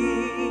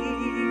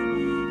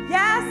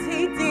 Yes,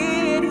 he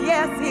did,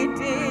 yes, he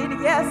did,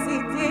 yes, he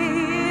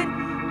did.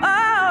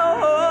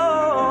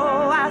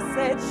 Oh, I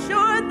said,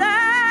 surely,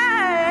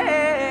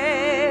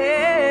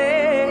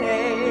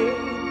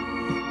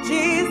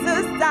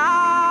 Jesus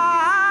died.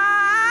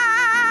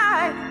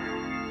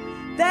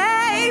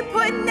 They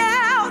put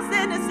nails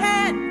in his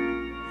hand,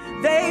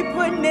 they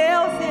put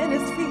nails in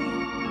his feet,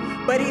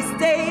 but he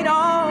stayed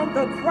on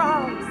the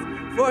cross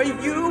for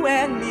you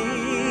and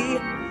me.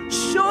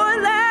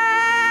 Surely,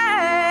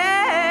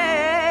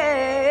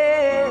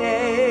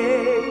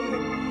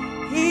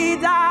 he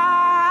died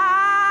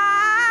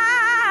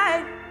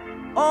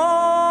on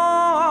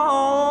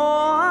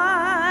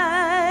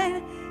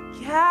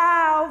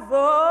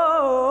Calvary.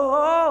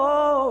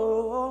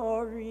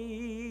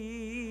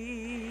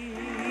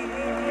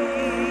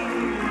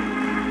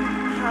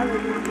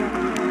 Hallelujah.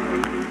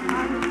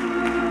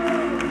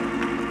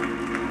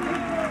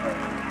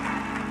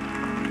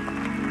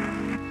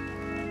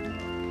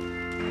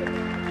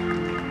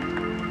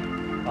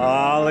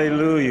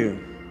 Hallelujah.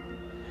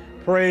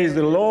 Praise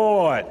the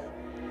Lord.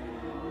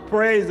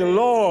 Praise the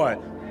Lord.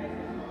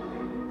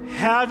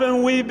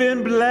 Haven't we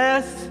been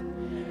blessed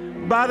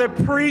by the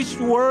preached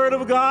word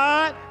of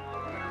God?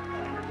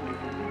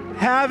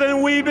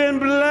 Haven't we been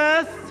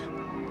blessed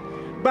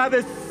by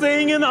the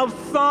singing of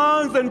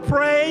songs and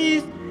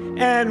praise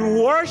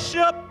and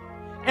worship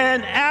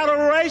and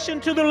adoration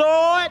to the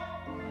Lord?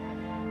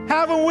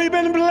 Haven't we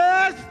been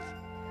blessed?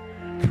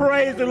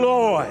 Praise the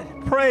Lord.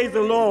 Praise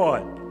the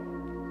Lord.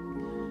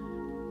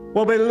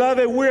 Well,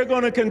 beloved, we're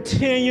going to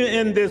continue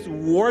in this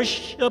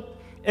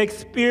worship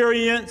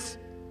experience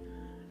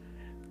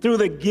through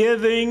the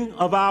giving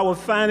of our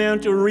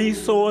financial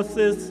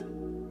resources.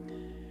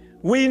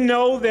 We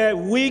know that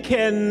we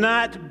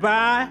cannot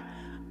buy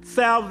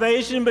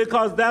salvation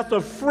because that's a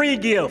free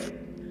gift,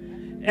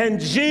 and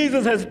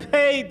Jesus has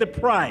paid the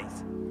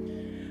price.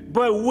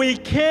 But we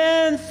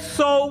can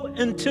sow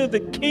into the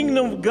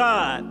kingdom of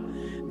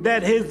God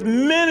that his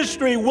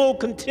ministry will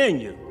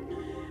continue.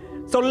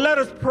 So let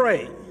us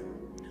pray.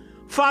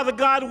 Father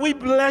God, we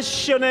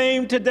bless your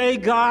name today,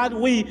 God.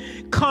 We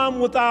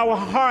come with our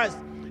hearts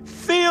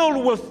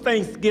filled with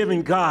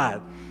thanksgiving,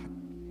 God.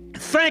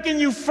 Thanking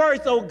you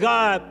first, oh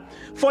God,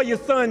 for your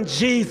son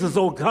Jesus,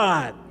 oh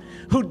God,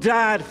 who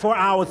died for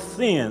our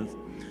sins.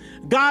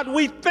 God,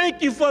 we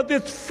thank you for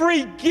this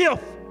free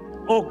gift,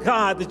 oh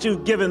God, that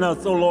you've given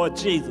us, oh Lord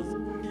Jesus.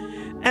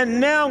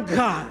 And now,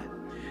 God,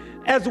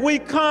 as we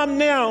come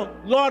now,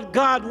 Lord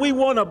God, we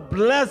want to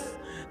bless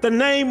the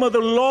name of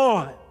the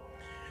Lord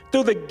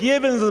through the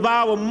givings of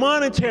our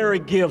monetary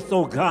gifts,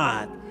 oh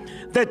God,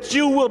 that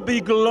you will be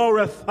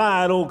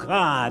glorified, oh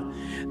God,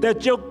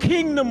 that your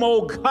kingdom,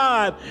 oh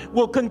God,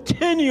 will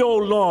continue, oh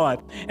Lord,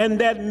 and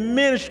that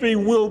ministry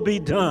will be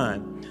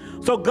done.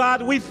 So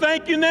God, we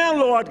thank you now,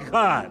 Lord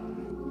God,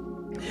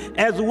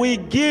 as we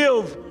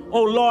give,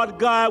 oh Lord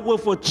God,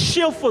 with a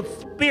cheerful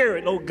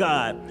spirit, oh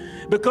God,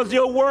 because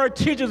your word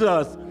teaches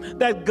us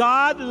that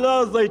God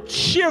loves a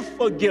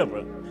cheerful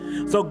giver.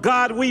 So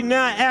God, we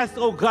now ask,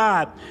 oh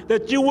God,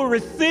 that you will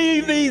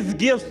receive these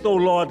gifts, oh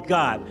Lord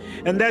God,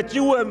 and that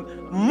you will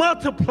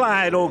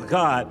multiply it, oh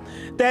God,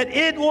 that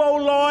it, oh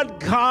Lord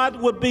God,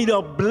 would be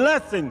the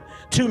blessing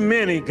to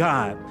many,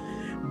 God.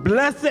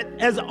 Bless it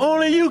as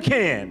only you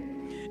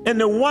can, in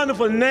the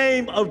wonderful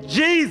name of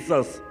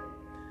Jesus,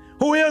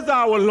 who is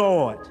our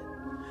Lord,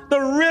 the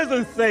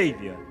risen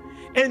Savior.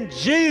 In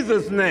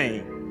Jesus'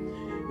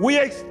 name, we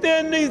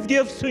extend these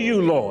gifts to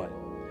you, Lord.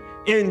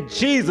 In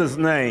Jesus'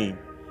 name.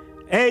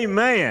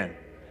 Amen,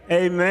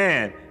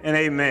 amen, and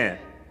amen.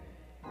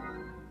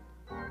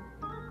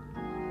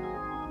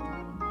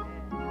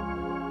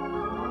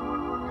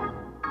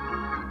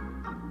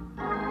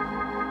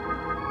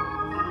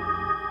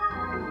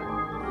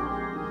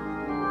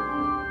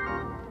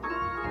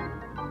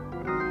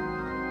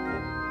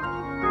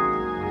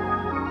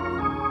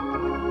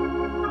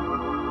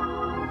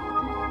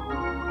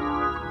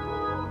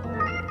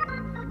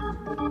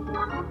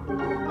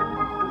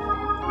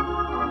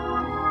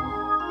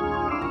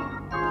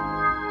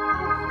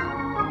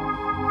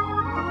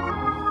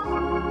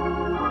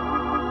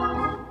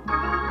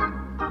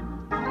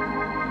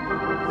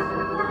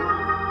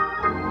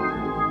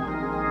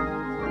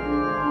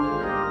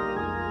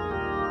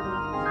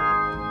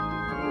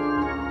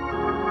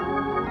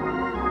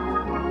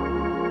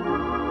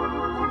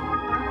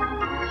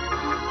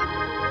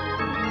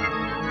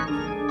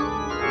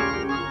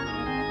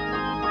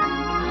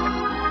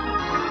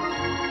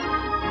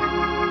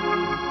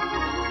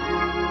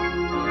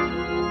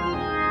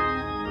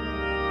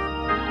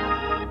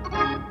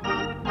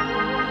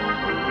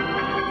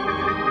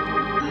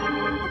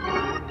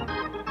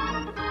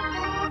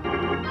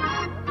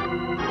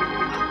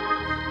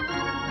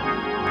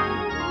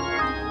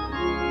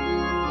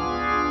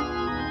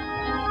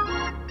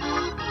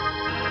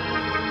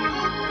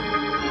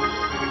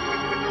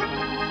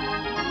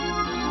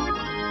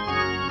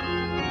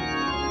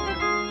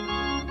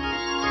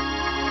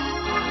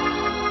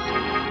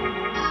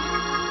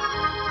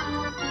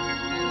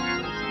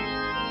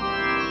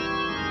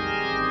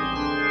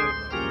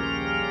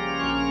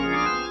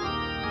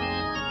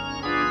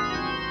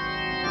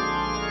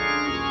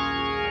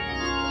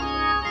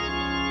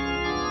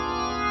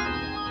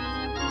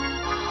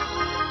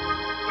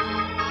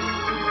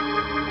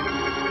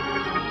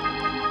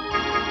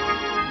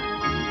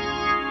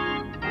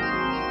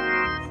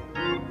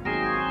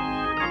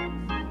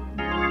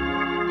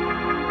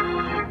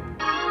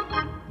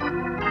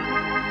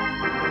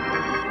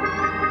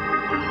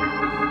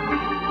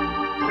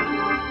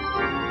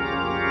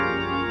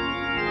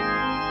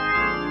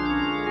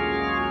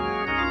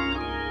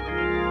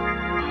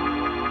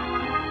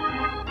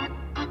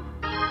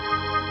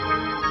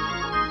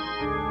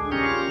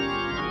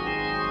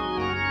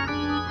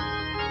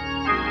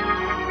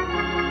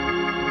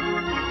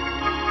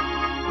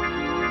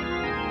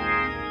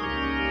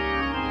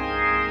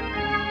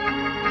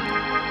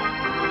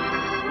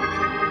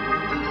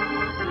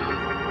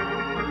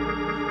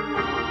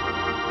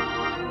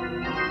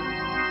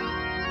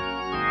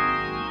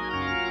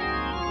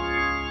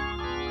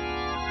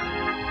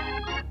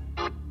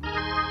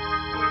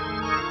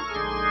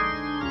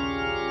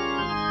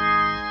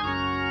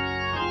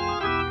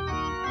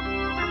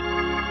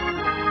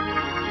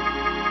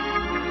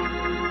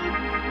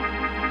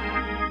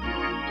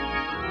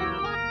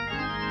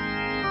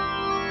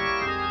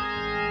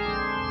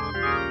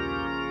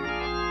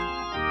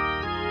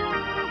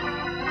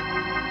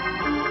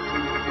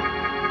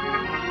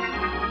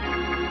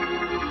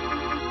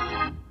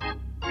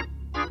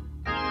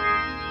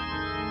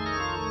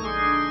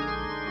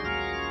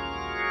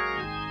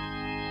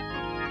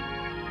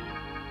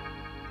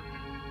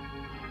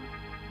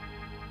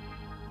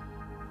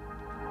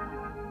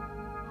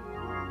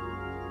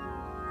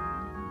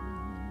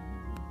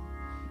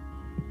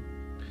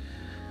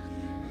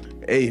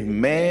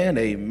 Amen,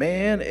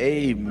 amen,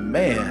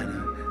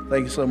 amen.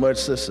 Thank you so much,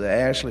 Sister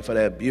Ashley, for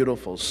that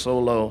beautiful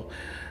solo.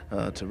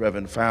 To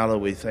Reverend Fowler,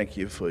 we thank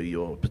you for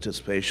your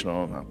participation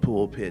on our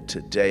pulpit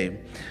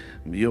today.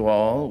 You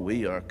all,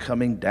 we are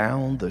coming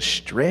down the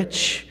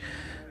stretch,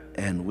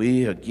 and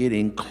we are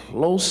getting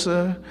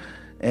closer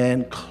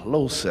and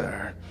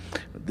closer.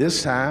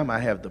 This time I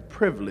have the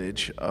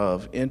privilege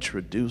of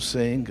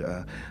introducing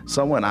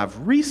someone I've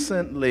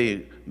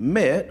recently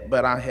met,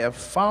 but I have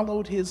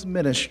followed his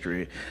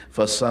ministry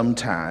for some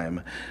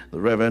time, the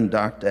Reverend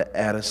Dr.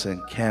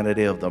 Addison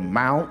Kennedy of the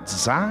Mount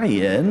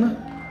Zion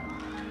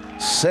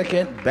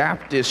Second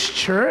Baptist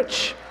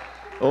Church.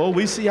 Oh,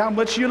 we see how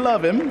much you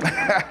love him.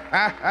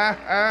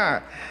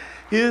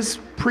 His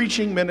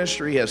preaching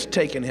ministry has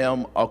taken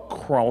him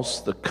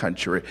across the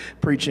country,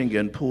 preaching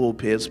in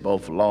pulpits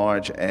both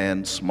large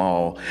and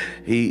small.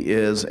 He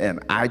is an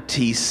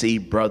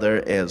ITC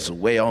brother as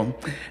well,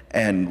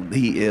 and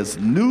he is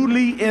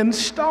newly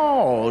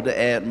installed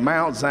at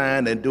Mount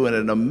Zion and doing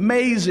an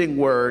amazing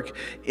work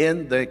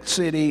in the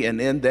city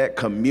and in that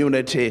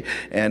community.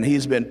 And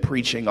he's been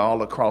preaching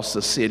all across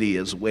the city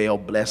as well,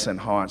 blessing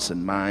hearts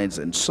and minds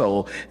and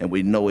soul. And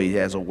we know he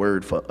has a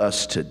word for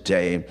us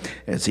today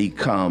as he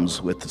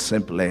comes with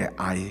simply,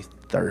 I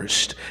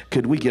thirst.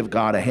 Could we give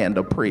God a hand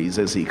of praise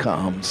as he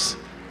comes?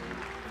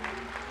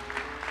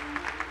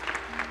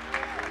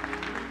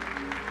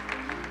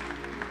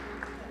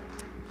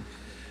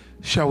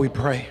 Shall we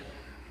pray?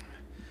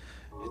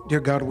 Dear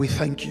God, we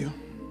thank you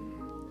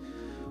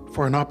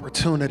for an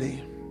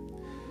opportunity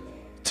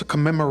to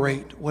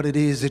commemorate what it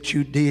is that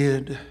you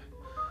did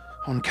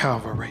on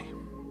Calvary.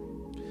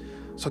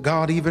 So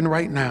God, even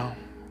right now,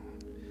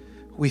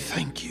 we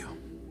thank you.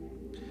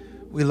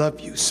 We love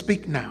you.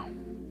 Speak now.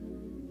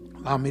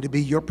 Allow me to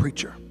be your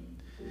preacher.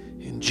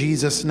 In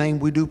Jesus' name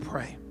we do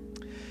pray.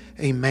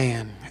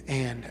 Amen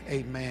and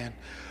amen.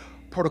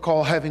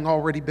 Protocol having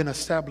already been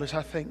established,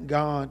 I thank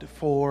God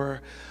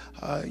for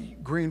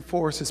Green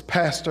Forest's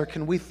pastor.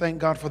 Can we thank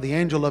God for the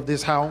angel of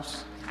this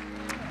house,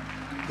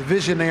 the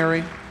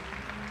visionary?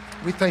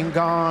 We thank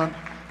God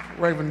for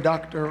Reverend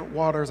Dr.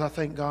 Waters. I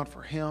thank God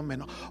for him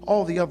and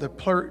all the other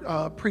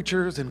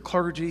preachers and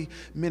clergy,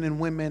 men and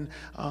women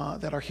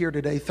that are here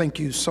today. Thank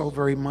you so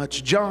very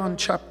much. John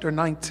chapter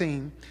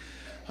 19,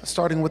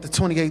 starting with the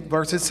 28th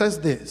verse, it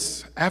says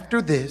this: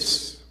 after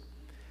this,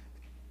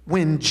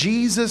 when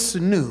Jesus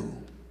knew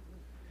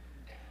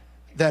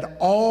that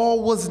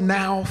all was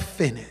now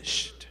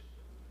finished,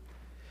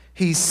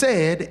 he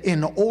said,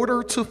 in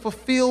order to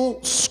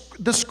fulfill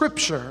the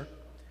scripture,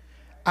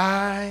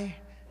 I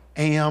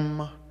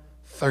am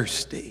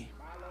thirsty.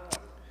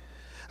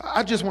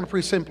 I just want to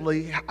preach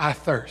simply, I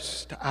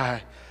thirst.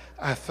 I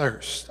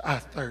thirst. I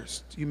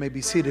thirst. You may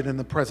be seated in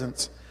the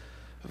presence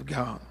of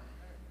God.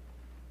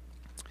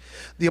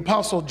 The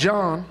Apostle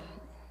John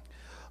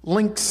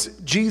links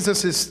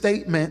Jesus'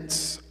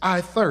 statement,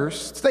 I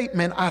thirst,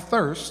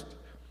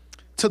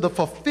 to the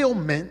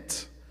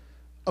fulfillment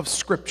of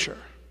Scripture.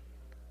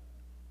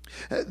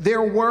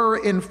 There were,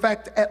 in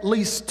fact, at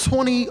least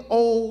 20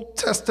 Old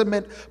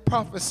Testament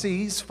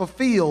prophecies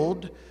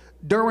fulfilled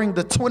during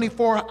the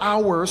 24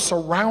 hours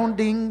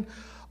surrounding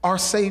our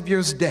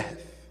Savior's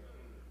death.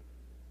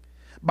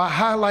 By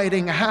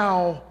highlighting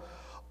how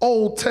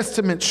Old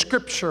Testament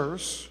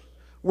scriptures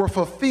were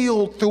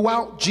fulfilled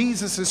throughout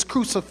Jesus'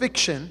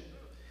 crucifixion,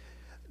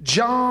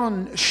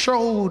 John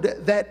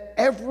showed that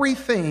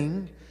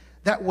everything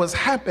that was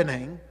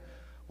happening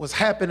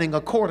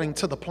according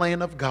to the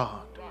plan of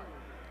God.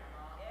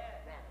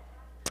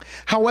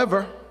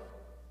 However,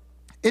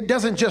 it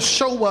doesn't just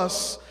show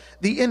us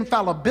the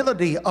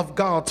infallibility of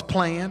God's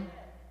plan.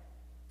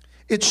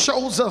 It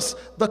shows us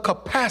the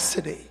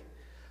capacity,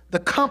 the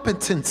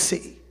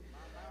competency,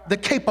 the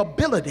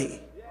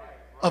capability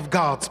of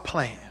God's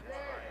plan.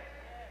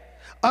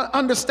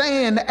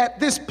 Understand, at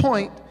this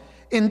point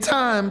in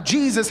time,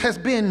 Jesus has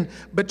been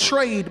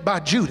betrayed by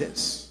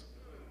Judas,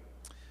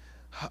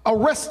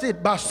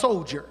 arrested by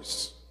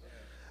soldiers,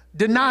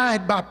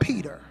 denied by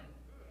Peter,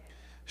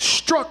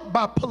 struck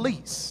by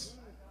police,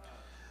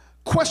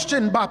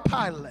 questioned by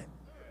Pilate,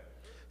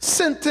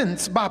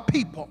 sentenced by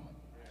people,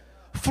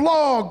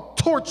 flogged,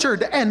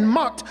 tortured, and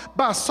mocked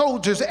by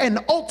soldiers, and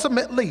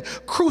ultimately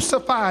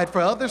crucified for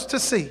others to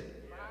see.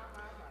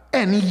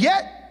 And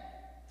yet,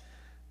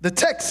 the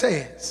text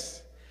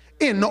says,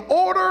 in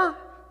order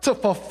to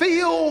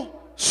fulfill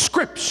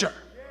Scripture,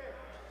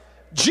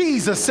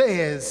 Jesus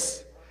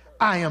says,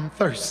 I am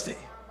thirsty.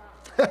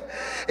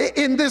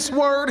 In this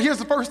word, here's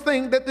the first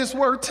thing that this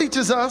word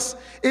teaches us.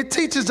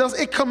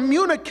 It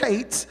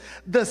communicates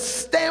the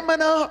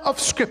stamina of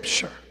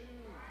Scripture.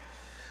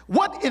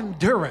 What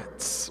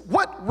endurance,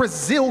 what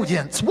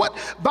resilience, what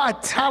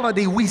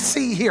vitality we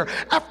see here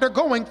after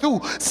going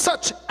through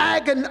such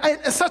an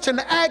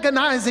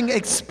agonizing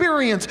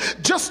experience,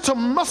 just to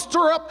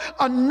muster up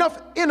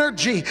enough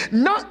energy,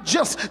 not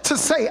just to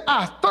say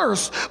I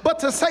thirst, but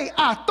to say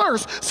I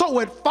thirst so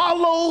it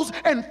follows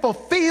and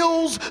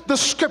fulfills the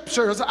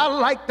scriptures. I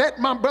like that,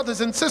 my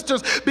brothers and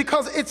sisters,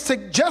 because it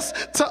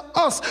suggests to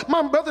us,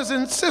 my brothers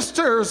and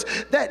sisters,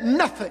 that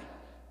nothing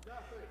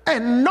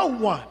and no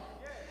one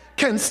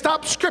can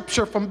stop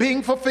scripture from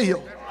being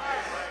fulfilled.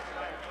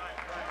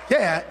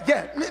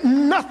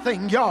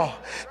 Nothing, y'all,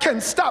 can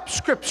stop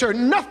scripture.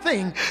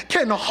 Nothing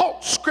can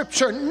halt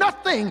scripture.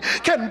 Nothing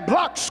can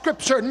block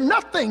scripture.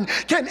 Nothing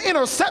can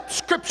intercept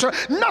scripture.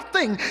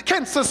 Nothing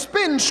can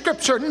suspend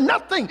scripture.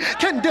 Nothing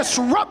can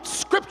disrupt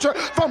scripture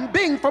from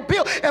being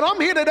fulfilled. And I'm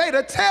here today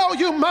to tell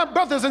you, my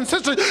brothers and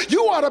sisters,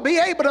 you ought to be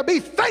able to be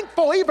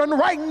thankful even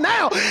right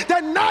now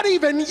that not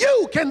even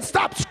you can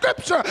stop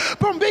scripture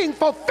from being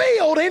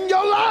fulfilled in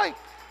your life.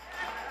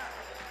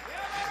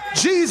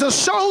 Jesus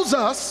shows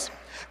us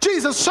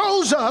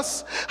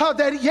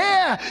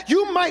that,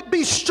 you might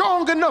be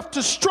strong enough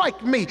to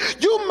strike me.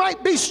 You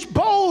might be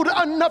bold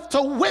enough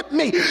to whip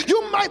me.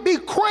 You might be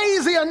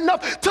crazy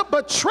enough to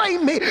betray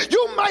me.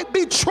 You might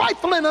be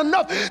trifling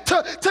enough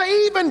to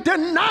even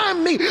deny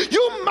me.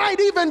 You might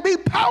even be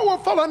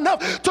powerful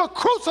enough to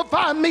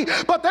crucify me.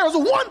 But there's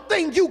one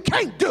thing you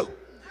can't do.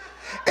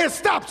 It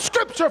stops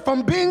scripture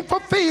from being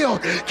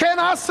fulfilled. Can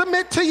I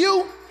submit to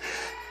you?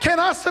 Can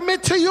I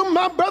submit to you,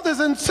 my brothers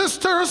and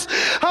sisters?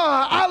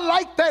 I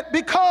like that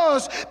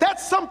because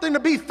that's something to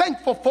be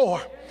thankful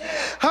for.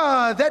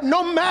 That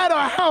no matter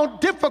how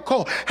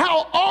difficult,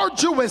 how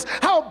arduous,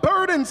 how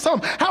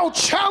burdensome, how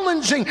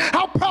challenging,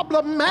 how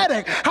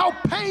problematic, how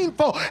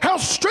painful, how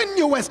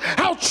strenuous,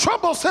 how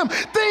troublesome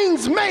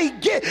things may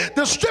get,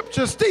 the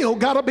scripture still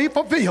got to be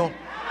fulfilled.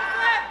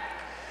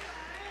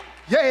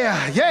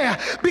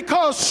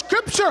 Because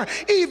scripture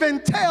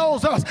even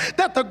tells us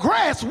that the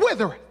grass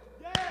withereth,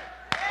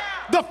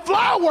 the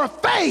flower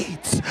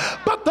fades,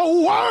 but the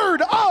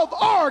word of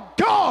our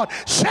God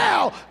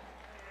shall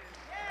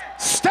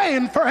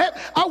stand forever.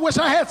 I wish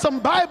I had some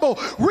Bible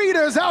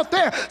readers out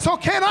there. So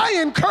can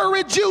I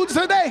encourage you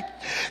today?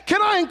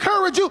 Can I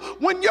encourage you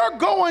when you're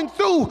going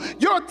through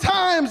your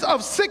times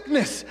of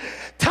sickness,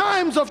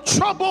 times of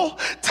trouble,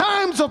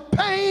 times of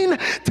pain,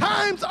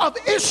 times of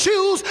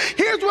issues?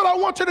 Here's what I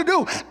want you to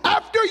do.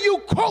 After you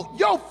quote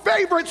your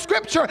favorite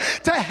scripture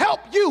to help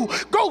you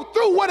go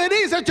through what it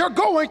is that you're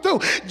going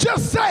through,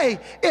 just say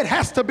it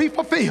has to be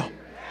fulfilled.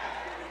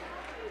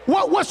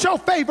 What's your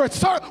favorite,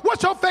 sir?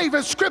 What's your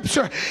favorite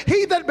scripture?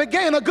 He that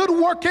began a good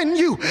work in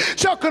you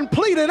shall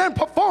complete it and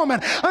perform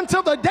it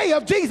until the day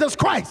of Jesus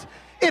Christ.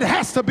 It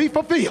has to be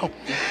fulfilled.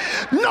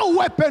 No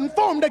weapon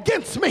formed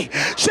against me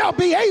shall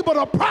be able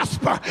to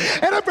prosper,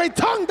 and every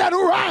tongue that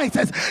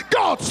rises,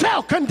 God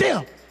shall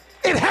condemn.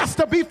 It has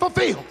to be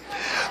fulfilled.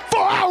 For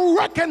I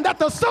reckon that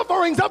the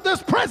sufferings of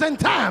this present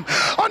time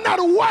are not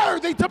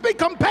worthy to be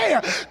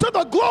compared to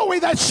the glory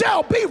that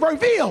shall be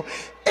revealed.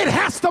 It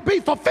has to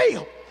be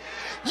fulfilled.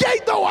 Yea,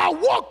 though I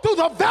walk through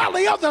the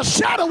valley of the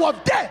shadow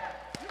of death,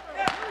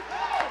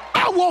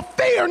 I will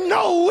fear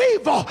no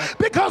evil,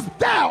 because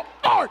thou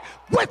art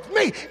with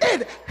me.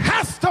 It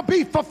has to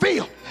be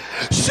fulfilled.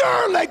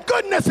 Surely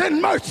goodness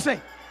and mercy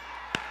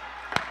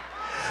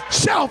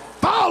shall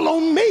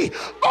follow me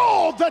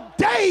all the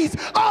days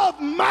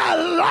of my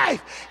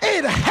life.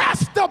 It has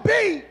to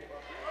be.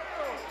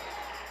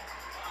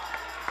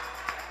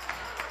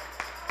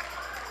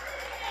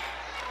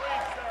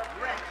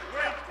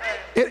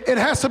 It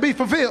has to be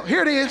fulfilled.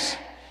 Here it is.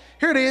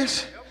 Here it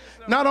is.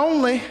 Not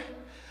only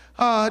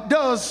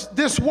does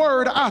this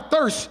word, I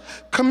thirst,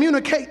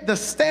 communicate the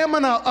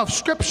stamina of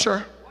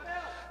scripture,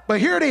 but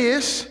here it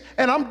is,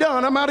 and I'm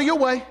done, I'm out of your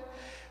way.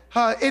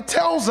 It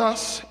tells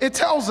us,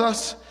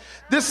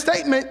 this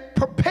statement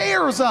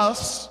prepares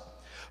us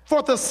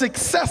for the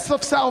success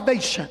of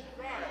salvation.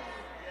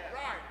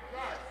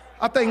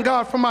 I thank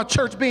God for my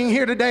church being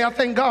here today. I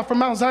thank God for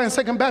Mount Zion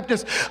Second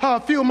Baptist, a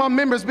few of my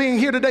members being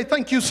here today.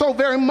 Thank you so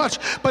very much.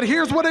 But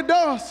here's what it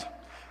does.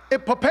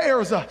 It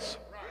prepares us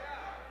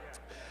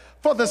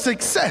for the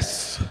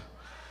success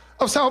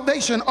of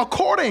salvation.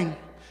 According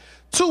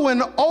to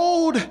an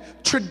old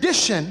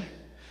tradition,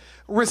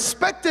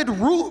 respected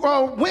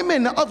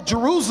women of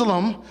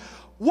Jerusalem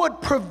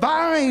would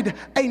provide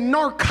a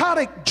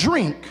narcotic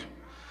drink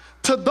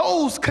to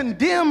those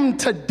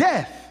condemned to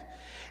death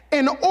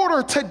in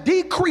order to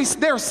decrease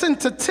their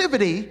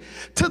sensitivity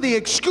to the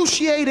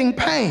excruciating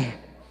pain.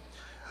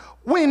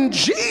 When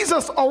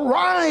Jesus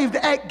arrived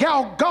at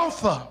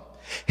Golgotha,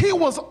 he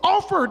was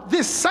offered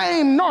this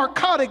same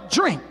narcotic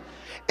drink.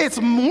 It's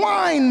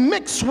wine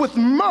mixed with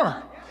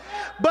myrrh,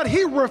 but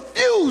he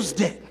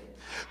refused it,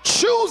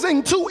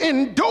 choosing to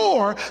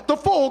endure the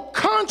full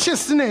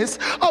consciousness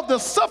of the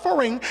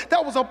suffering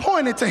that was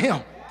appointed to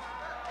him.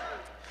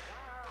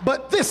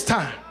 But this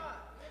time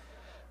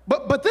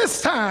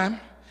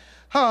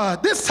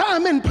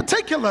in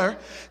particular,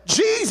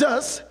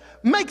 Jesus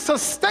makes a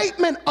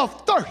statement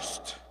of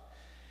thirst.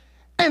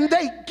 And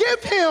they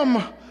give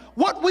him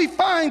what we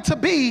find to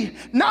be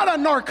not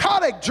a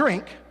narcotic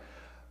drink,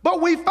 but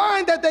we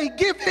find that they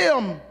give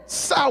him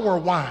sour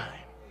wine.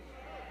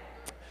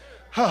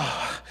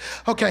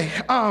 Okay,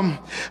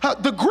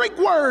 the Greek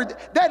word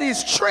that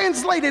is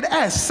translated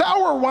as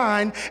sour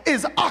wine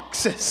is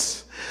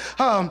oxys.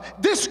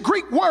 This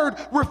Greek word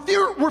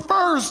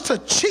refers to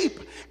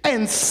cheap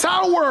and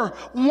sour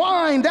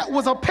wine that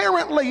was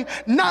apparently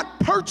not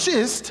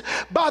purchased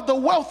by the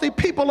wealthy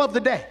people of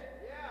the day.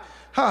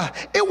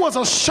 It was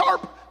a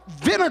sharp,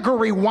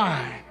 vinegary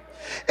wine.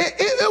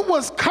 It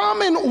was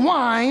common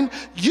wine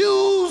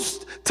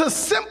used to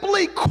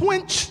simply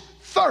quench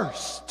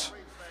thirst.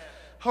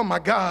 Oh my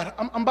God,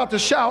 I'm about to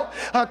shout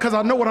because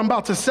I know what I'm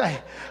about to say.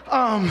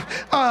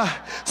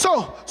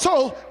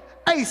 So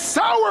a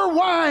sour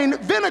wine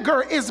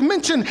vinegar is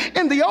mentioned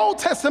in the Old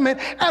Testament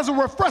as a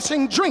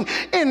refreshing drink.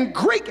 In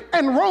Greek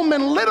and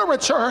Roman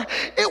literature,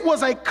 it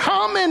was a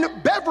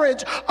common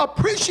beverage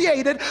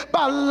appreciated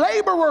by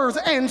laborers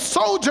and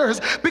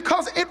soldiers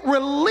because it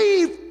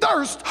relieved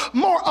thirst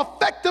more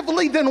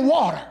effectively than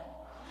water.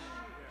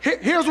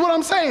 Here's what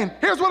I'm saying.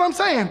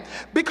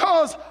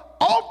 Because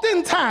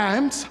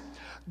oftentimes,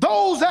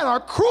 those that are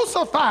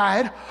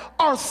crucified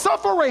are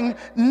suffering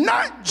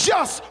not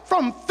just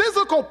from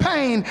physical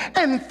pain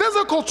and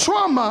physical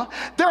trauma,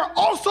 they're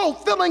also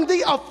feeling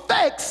the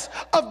effects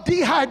of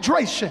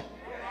dehydration.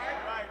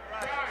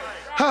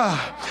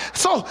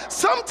 So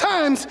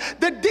sometimes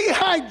the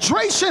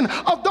dehydration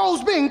of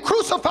those being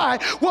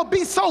crucified will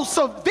be so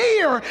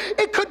severe,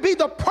 it could be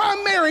the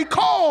primary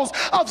cause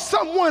of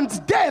someone's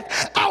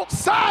death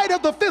outside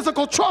of the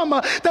physical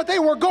trauma that they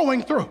were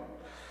going through.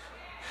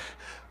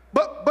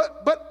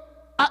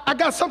 But I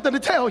got something to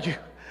tell you.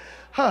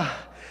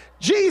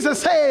 Jesus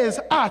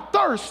says, I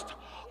thirst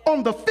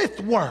on the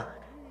 5th word.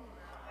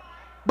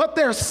 But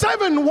there's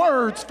 7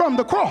 words from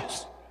the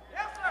cross.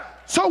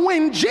 So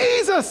when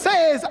Jesus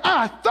says,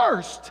 I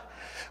thirst,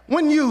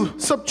 when you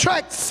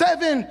subtract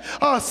 7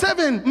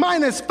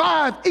 minus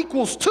 5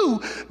 equals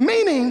 2,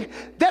 meaning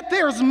that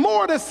there's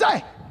more to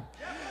say.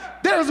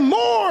 There's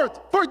more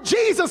for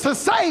Jesus to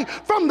say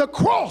from the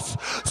cross.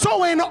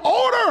 So in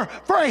order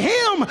for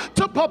him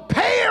to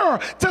prepare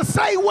to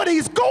say what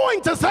he's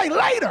going to say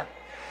later,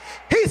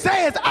 he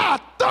says, I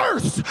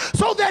thirst,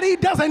 so that he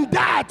doesn't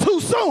die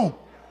too soon.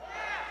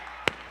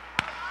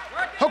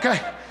 Okay.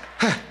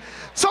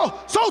 So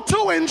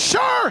to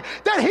ensure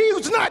that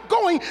he's not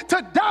going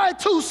to die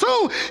too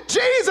soon,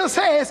 Jesus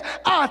says,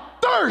 I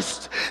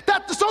thirst,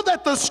 so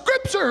that the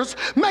scriptures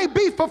may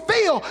be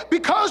fulfilled.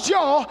 Because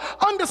y'all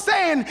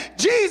understand,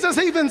 Jesus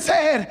even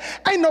said,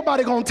 ain't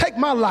nobody gonna take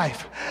my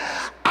life.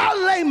 I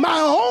lay my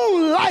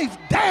own life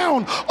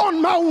down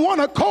on my one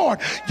accord.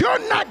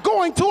 You're not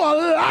going to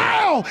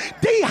allow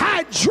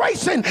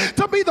dehydration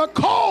to be the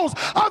cause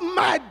of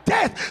my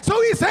death.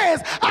 So he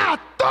says, I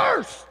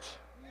thirst.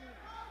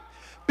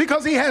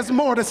 Because he has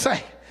more to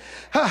say.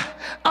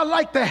 I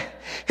like that.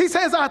 He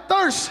says, I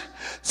thirst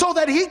so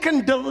that he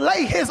can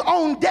delay his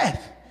own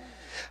death.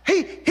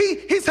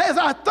 He says,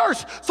 I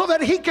thirst so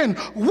that he can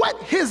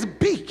wet his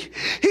beak.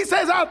 He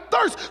says, I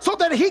thirst so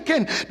that he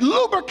can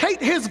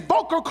lubricate his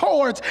vocal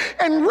cords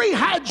and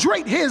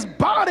rehydrate his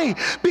body,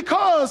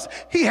 because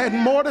he had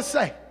more to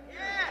say.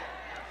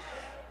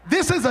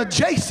 This is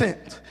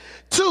adjacent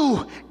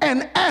to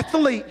an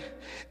athlete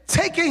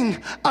taking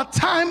a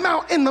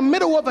timeout in the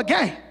middle of a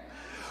game,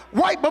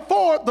 right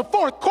before the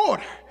 4th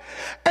quarter,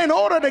 in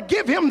order to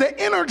give him the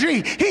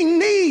energy he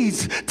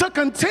needs to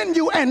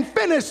continue and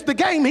finish the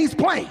game he's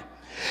playing.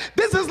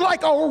 This is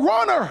like a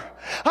runner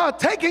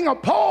taking a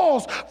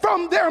pause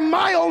from their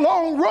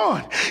mile-long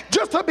run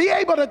just to be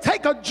able to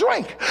take a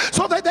drink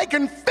so that they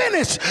can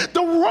finish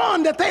the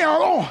run that they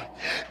are on.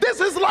 This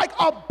is like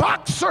a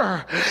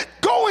boxer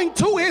going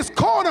to his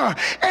corner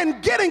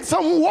and getting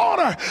some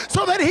water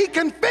so that he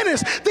can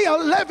finish the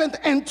 11th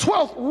and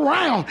 12th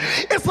round.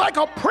 It's like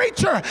a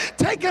preacher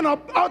taking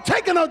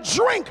a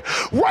drink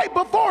right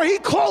before he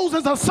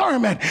closes a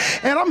sermon.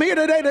 And I'm here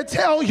today to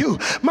tell you,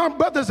 my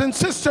brothers and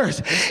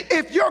sisters,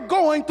 if you're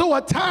going through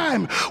a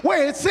time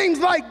where it seems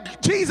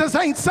like Jesus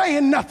ain't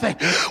saying nothing,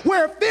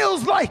 where it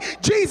feels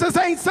like Jesus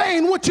ain't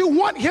saying what you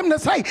want him to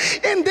say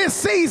in this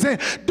season,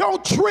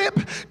 don't trip,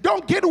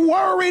 don't get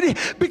worried,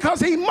 because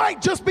he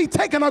might just be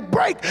taking a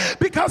break,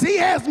 because he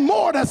has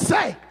more to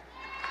say.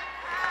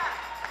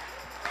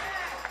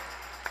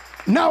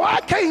 Now, I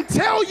can't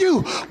tell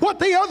you what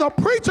the other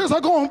preachers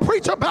are going to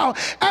preach about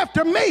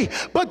after me,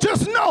 but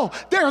just know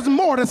there's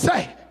more to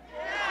say.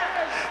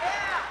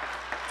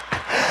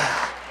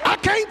 I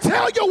can't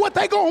tell you what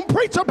they're going to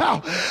preach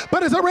about,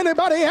 but is there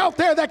anybody out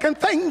there that can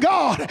thank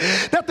God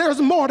that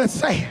there's more to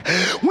say?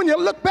 When you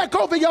look back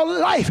over your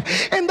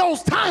life in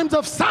those times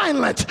of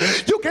silence,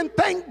 you can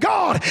thank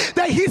God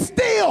that he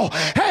still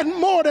had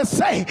more to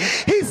say.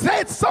 He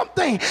said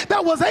something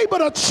that was able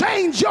to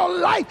change your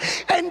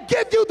life and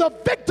give you the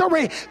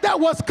victory that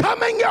was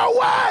coming your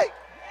way.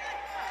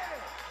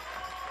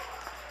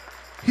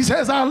 He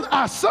says,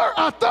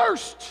 I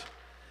thirst,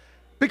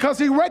 because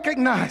he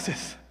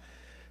recognizes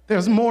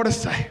there's more to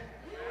say.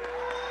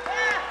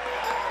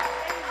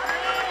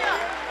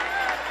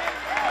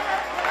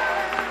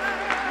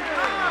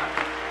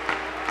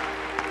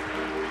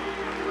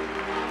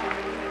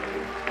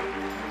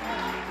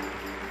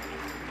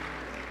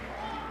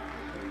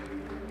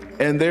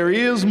 And there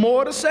is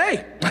more to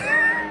say.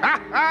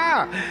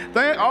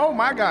 Oh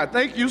my God,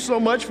 thank you so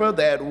much for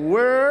that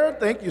word.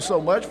 Thank you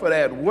so much for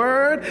that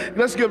word.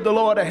 Let's give the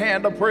Lord a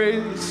hand of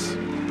praise.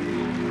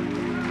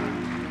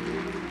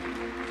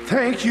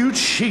 Thank you,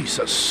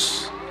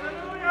 Jesus.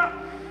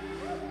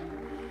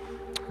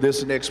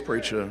 This next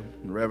preacher,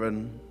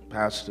 Reverend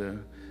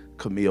Pastor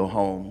Camille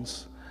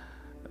Holmes,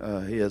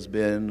 he has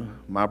been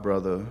my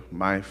brother,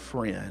 my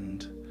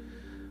friend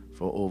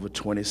for over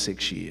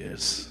 26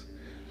 years.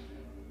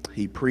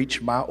 He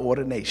preached my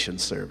ordination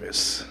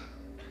service.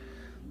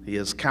 He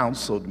has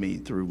counseled me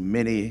through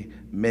many,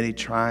 many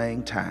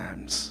trying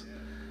times.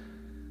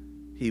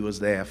 He was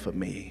there for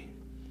me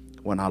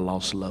when I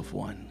lost loved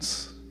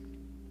ones,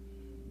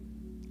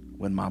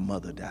 when my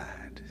mother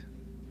died,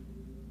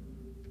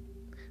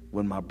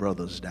 when my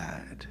brothers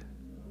died,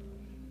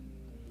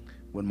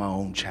 when my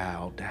own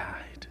child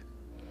died.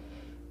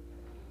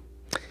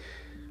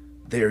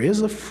 There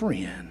is a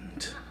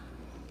friend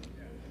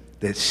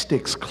that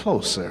sticks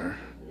closer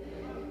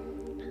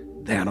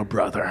than a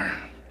brother.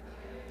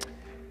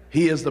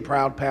 He is the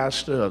proud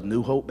pastor of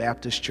New Hope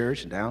Baptist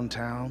Church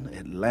downtown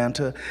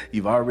Atlanta.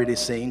 You've already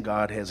seen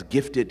God has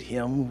gifted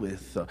him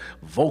with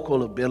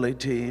vocal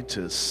ability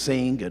to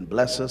sing and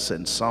bless us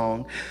in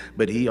song,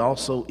 but he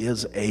also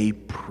is a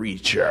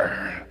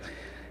preacher.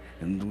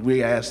 And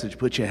we ask that you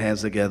put your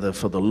hands together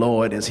for the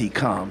Lord as he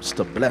comes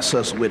to bless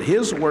us with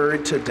his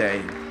word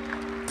today.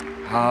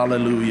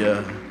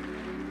 Hallelujah.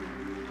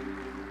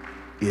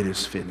 It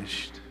is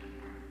finished.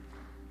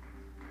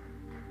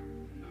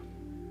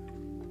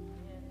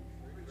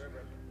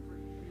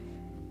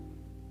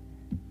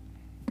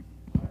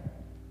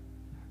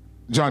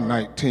 John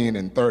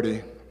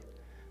 19:30.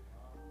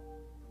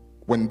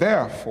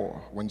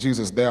 When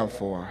Jesus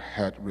therefore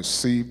had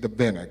received the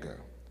vinegar,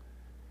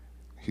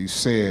 he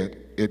said,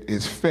 "It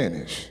is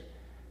finished."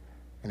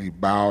 And he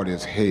bowed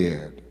his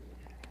head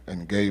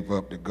and gave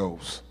up the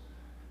ghost.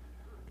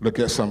 Look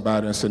at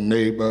somebody and say,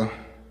 neighbor,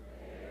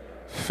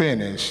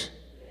 finish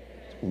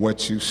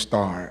what you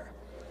start.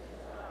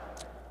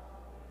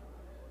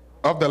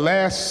 Of the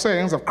last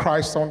sayings of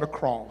Christ on the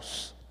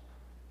cross,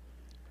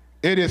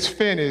 "It is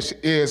finished"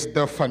 is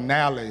the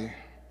finale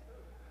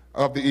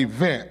of the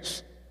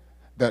events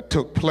that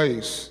took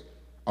place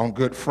on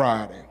Good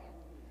Friday.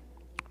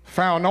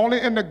 Found only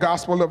in the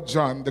Gospel of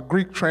John, the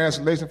Greek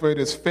translation for "it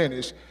is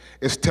finished"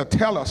 is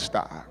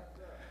tetelestai.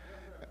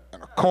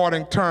 And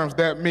according terms,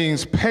 that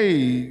means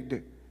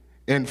paid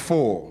in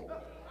full.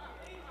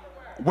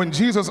 When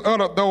Jesus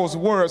uttered those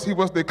words, he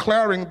was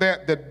declaring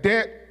that the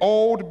debt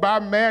owed by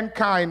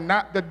mankind,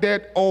 not the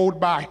debt owed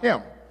by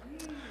him,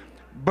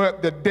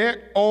 but the debt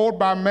owed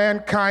by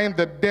mankind,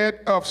 the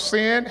debt of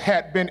sin,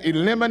 had been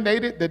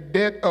eliminated. The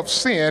debt of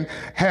sin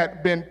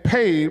had been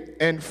paid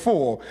in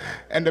full.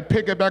 And to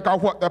piggyback on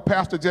what the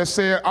pastor just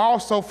said,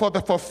 also for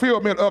the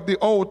fulfillment of the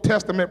Old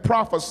Testament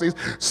prophecies,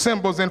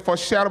 symbols and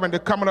foreshadowing the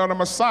coming of the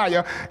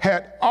Messiah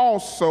had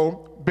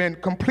also been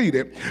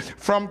completed.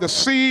 From the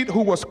seed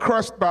who was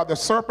crushed by the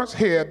serpent's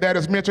head, that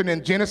is mentioned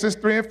in Genesis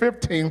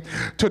 3:15,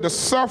 to the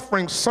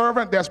suffering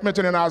servant that's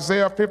mentioned in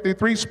Isaiah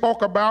 53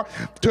 spoke about,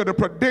 to the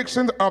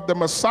predictions of the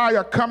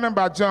Messiah coming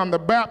by John the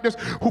Baptist,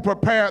 who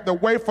prepared the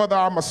way for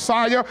our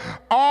Messiah.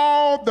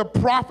 All the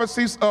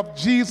prophecies of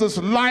Jesus'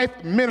 life,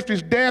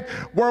 ministry's death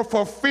were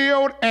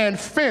fulfilled and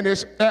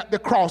finished at the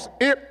cross.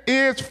 It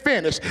is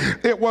finished.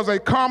 It was a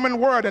common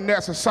word in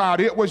that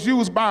society. It was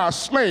used by a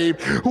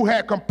slave who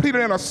had completed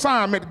an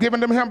assignment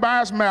given to him by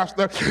his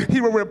master.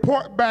 He would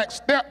report back,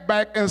 step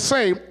back, and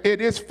say,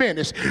 "It is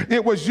finished."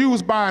 It was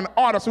used by an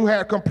artist who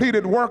had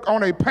completed work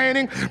on a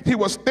painting. He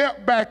would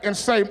step back and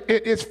say,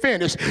 "It is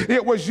finished."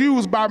 It was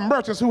used by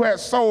merchants who had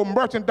sold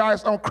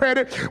merchandise on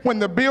credit. When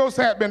the bills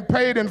had been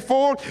paid in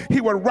full, he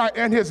would write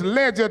in his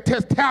ledger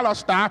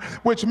tetelestai,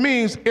 which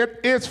means it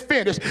is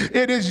finished.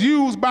 It is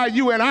used by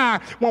you and I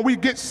when we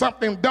get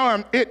something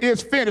done. It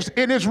is finished.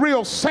 It is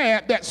real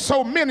sad that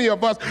so many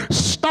of us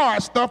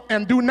start stuff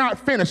and do not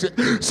finish it.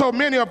 So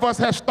many of us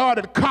have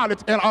started college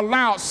and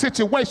allowed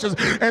situations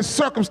and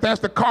circumstances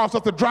to cause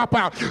us to drop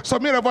out. So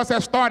many of us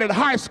have started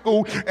high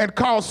school and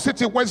caused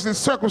situations and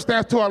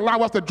circumstances to allow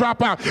us to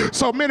drop out.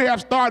 So many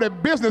have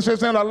started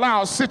businesses and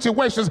allowed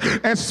situations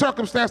and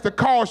circumstances to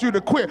cause you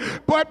to quit.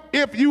 But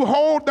if you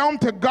hold on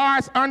to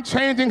God's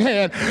unchanging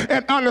hand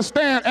and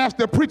understand, as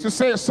the preacher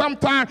said,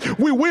 sometimes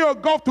we will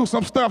go through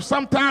some stuff.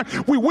 Sometimes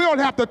we will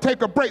have to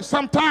take a break.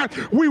 Sometimes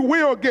we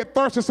will get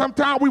thirsty.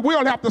 Sometimes we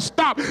will have to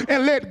stop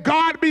and let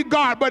God be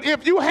God. But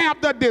if you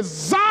have the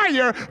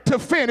desire to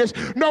finish,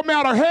 no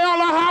matter hell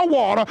or high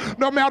water,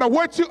 no matter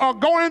what you are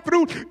going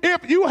through,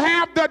 if you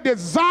have the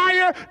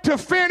desire to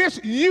finish,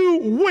 you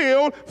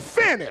will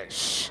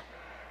finish.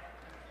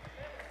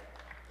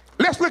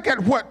 Let's look at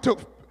what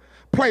took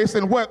place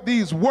in what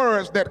these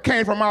words that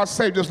came from our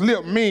Savior's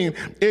lip mean.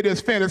 It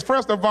is finished.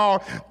 First of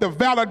all, the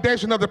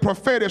validation of the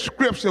prophetic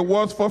scripture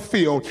was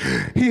fulfilled.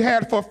 He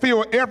had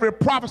fulfilled every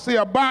prophecy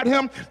about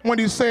him when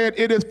he said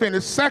it is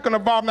finished. Second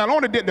of all, not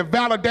only did the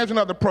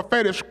validation of the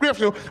prophetic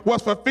scripture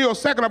was fulfilled,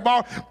 second of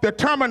all, the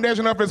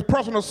termination of his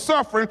personal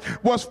suffering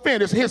was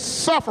finished. His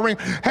suffering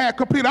had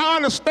completed. I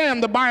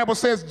understand the Bible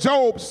says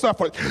Job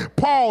suffered,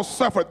 Paul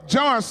suffered,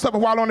 John suffered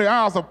while on the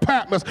Isles of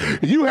Patmos.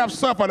 You have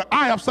suffered,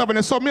 I have suffered,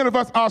 and so many of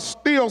us are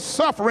still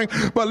suffering.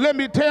 But let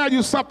me tell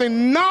you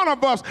something, none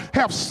of us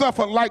have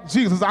suffered like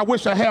Jesus. I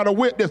wish I had a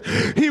witness.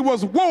 He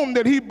was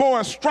wounded, he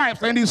bore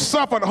stripes, and he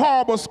suffered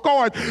horrible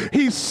scars.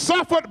 He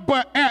suffered,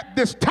 but at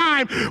this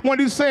time when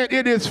he said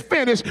it is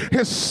finished,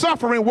 his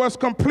suffering was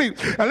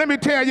complete. And let me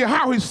tell you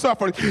how he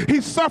suffered.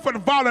 He suffered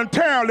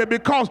voluntarily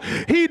because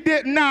he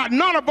did not,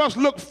 none of us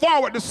look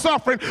forward to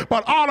suffering,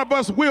 but all of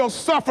us will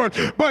suffer.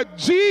 But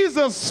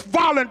Jesus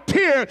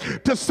volunteered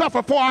to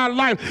suffer for our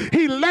life.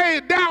 He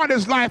laid down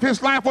his life.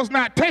 His life was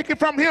not taken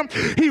from him.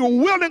 He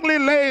willingly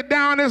laid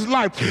down his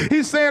life.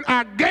 He said,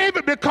 I gave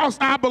it because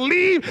I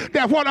believe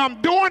that what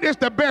I'm doing is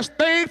the best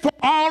thing for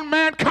all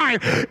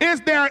mankind.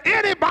 Is there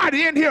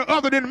anybody in here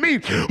other than me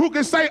who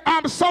can say,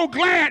 I'm so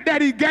glad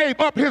that he gave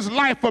up his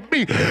life for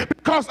me,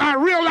 because I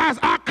realized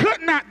I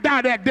could not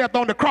die that death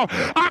on the cross.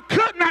 I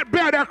could not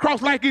bear that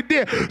cross like he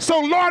did. So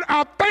Lord,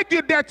 I thank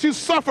you that you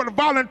suffered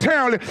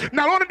voluntarily.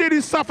 Not only did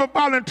he suffer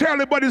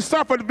voluntarily, but he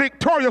suffered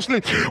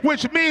victoriously,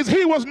 which means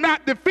he was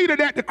not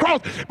defeated at the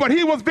cross, but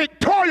he was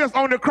victorious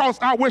on the cross.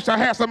 I wish I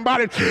had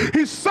somebody.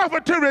 He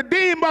suffered to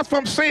redeem us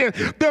from sin.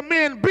 The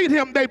men beat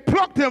him, they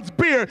plucked his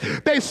beard,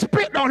 they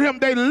spit on him,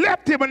 they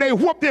left him, and they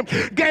whooped him,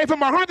 gave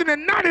him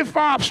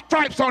 195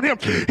 stripes on him.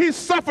 He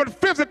suffered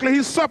physically,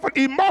 he suffered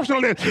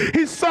emotionally,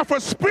 he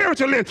suffered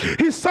spiritually,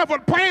 he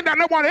suffered pain that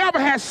no one ever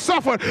has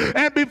suffered.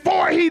 And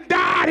before he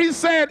died, he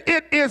said,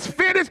 it is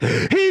finished.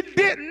 He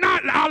did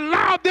not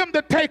allow them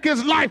to take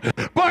his life,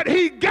 but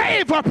he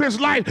gave up his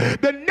life.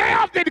 The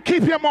nails didn't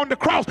keep him on the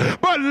cross,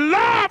 but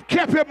love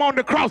kept him on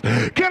the cross.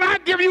 Can I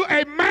give you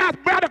a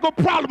mathematical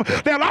problem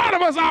that all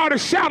of us ought to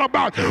shout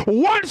about?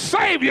 One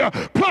Savior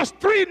plus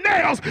 3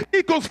 nails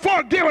equals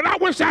 4 given. I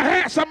wish I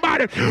had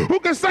somebody who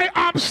can say,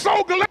 I'm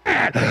so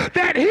glad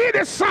that he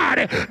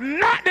decided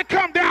not to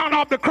come down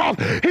off the cross.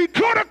 He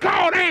could have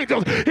called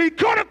angels, he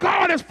could have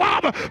called his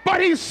Father,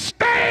 but he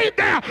stayed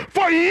there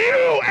for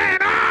you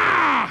and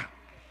I.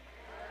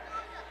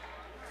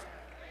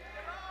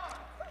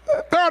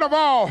 Third of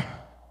all,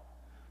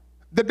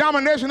 the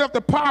domination of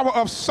the power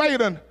of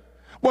Satan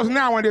was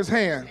now in his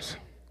hands.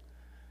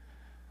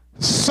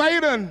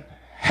 Satan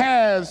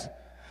has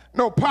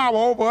no power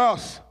over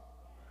us.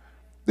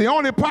 The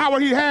only power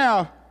he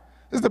has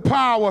is the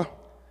power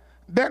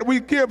that we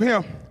give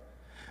him.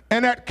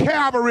 And at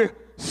Calvary,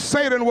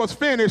 Satan was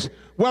finished,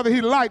 whether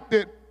he liked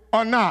it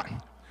or not.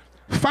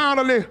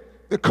 Finally,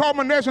 the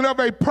culmination of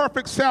a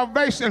perfect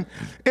salvation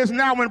is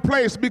now in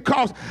place,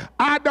 because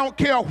I don't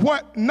care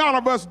what none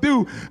of us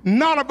do,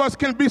 none of us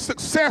can be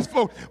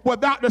successful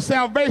without the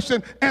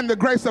salvation and the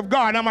grace of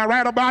God. Am I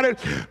right about it?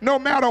 No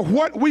matter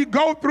what we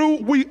go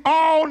through, we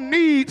all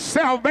need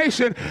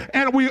salvation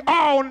and we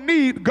all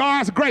need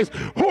God's grace.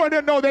 Who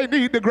didn't know they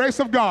need the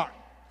grace of God?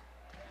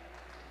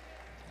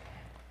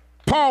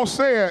 Paul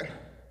said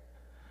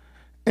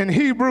in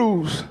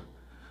Hebrews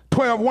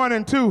 12:1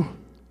 and 2,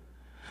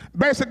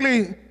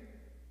 basically,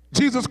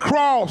 Jesus'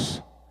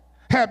 cross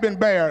had been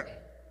bared.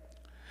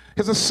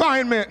 His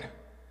assignment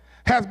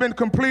has been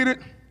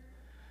completed.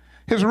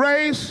 His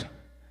race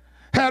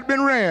had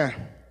been ran.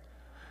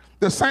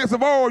 The saints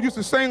of old used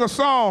to sing a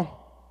song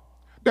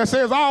that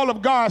says all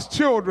of God's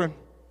children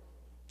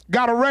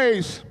got a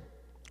race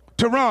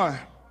to run.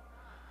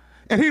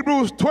 In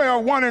Hebrews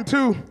 12:1 and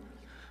 2,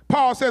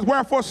 Paul says,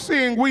 wherefore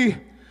seeing we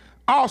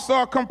also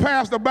are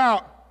compassed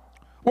about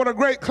with a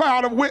great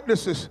cloud of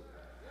witnesses,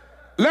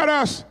 let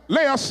us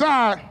lay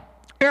aside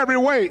every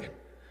weight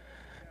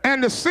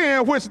and the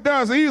sin which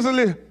does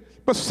easily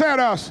beset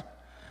us,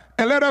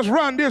 and let us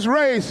run this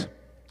race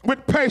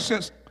with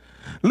patience,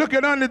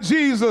 looking unto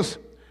Jesus,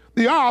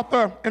 the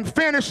author and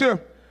finisher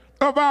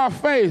of our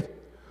faith,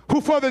 who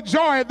for the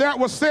joy that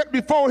was set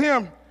before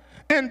him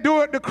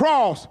endured the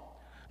cross,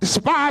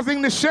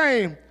 despising the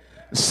shame,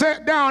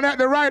 sat down at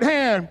the right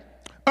hand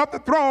of the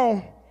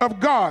throne of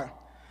God.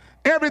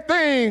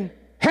 Everything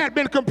had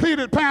been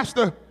completed,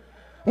 Pastor,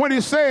 when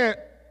he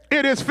said,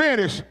 it is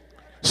finished.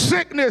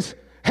 Sickness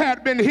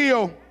had been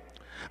healed.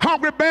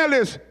 Hungry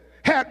bellies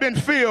had been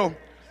filled.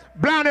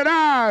 Blinded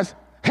eyes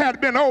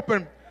had been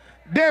opened.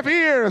 Deaf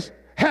ears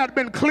had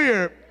been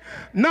cleared.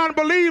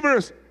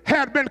 Non-believers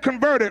had been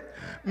converted.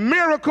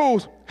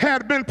 Miracles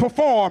had been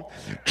performed.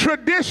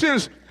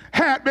 Traditions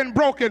had been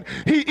broken.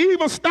 He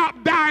even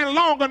stopped dying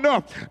long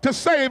enough to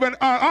save an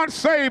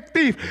unsaved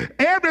thief.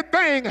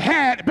 Everything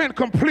had been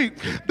complete.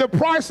 The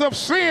price of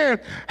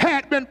sin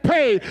had been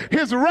paid.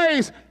 His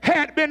race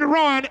had been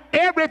run.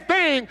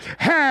 Everything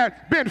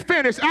had been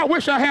finished. I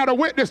wish I had a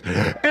witness.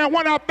 And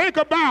when I think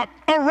about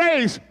a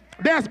race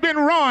that's been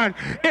run,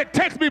 it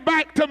takes me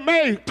back to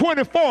May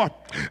 24th,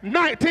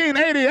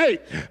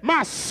 1988,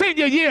 my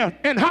senior year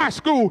in high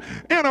school,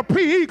 in a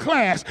PE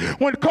class,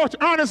 when Coach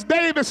Ernest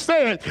Davis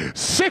said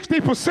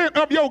 60%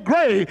 of your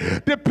grade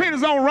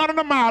depends on running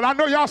a mile. I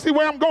know y'all see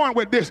where I'm going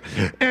with this.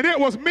 And it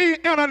was me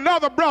and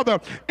another brother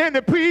in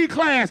the PE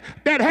class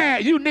that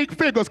had unique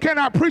figures. Can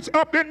I preach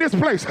up in this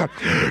place?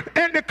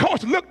 And the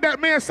coach looked at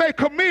me and said,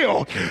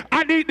 Camille,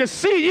 I need to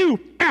see you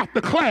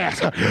after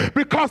class,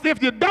 because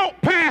if you don't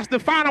pass the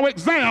final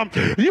exam,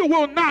 you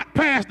will not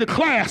pass the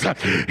class.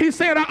 He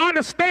said, I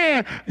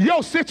understand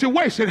your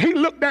situation. He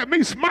looked at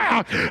me,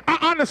 smiled. I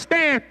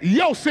understand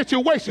your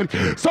situation.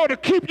 So to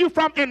keep you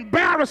from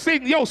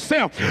embarrassing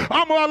yourself,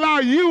 I'm going to allow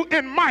you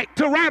and Mike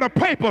to write a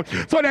paper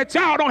so that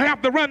y'all don't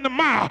have to run the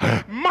mile.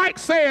 Mike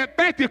said,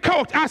 thank you,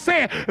 coach. I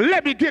said,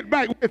 let me get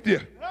back with you.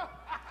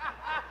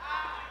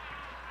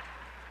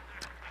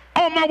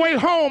 On my way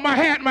home, I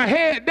had my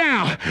head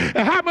down.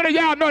 And how many of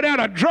y'all know that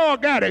a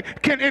drug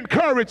addict can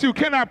encourage you?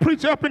 Can I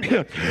preach up in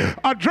here?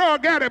 A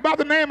drug addict by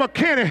the name of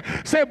Kenny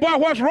said, boy,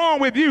 what's wrong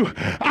with you?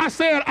 I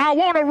said, I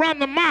want to run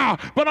the mile,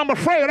 but I'm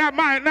afraid I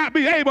might not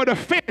be able to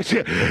finish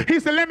it. He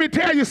said, let me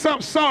tell you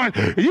something, son.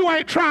 You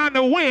ain't trying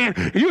to win.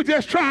 You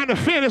just trying to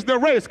finish the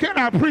race. Can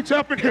I preach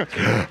up in here?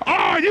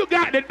 All you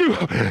got to do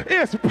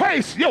is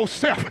pace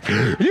yourself.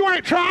 You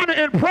ain't trying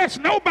to impress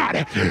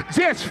nobody.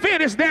 Just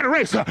finish that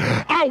race.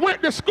 I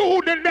went to school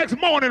the next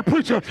morning,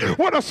 preacher,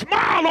 with a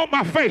smile on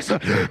my face,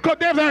 because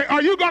they were like,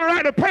 are you going to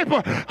write the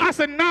paper? I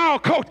said, no,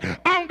 coach,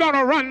 I'm going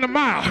to run the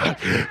mile.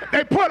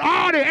 They put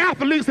all the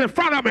athletes in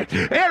front of me.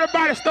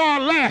 Everybody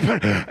started laughing.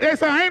 They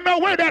said, ain't no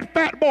way that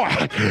fat boy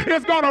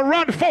is going to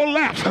run 4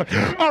 laps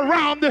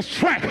around this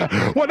track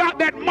without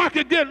that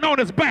monkey getting on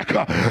his back.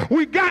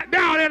 We got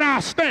down in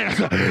our stance.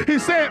 He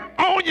said,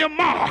 on your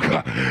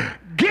mark,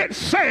 get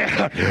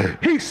set.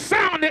 He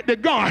sounded the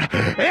gun.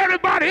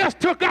 Everybody else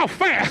took off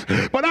fast,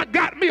 but I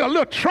got me a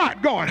little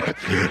trot going.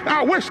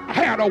 I wish I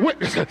had a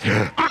witness.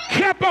 I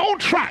kept on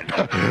trotting.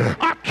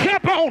 I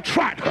kept on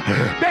trotting.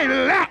 They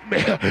laughed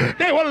me.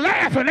 They were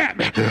laughing at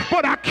me,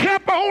 but I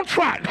kept on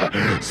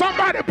trotting.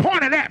 Somebody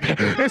pointed at me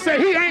and said,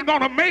 he ain't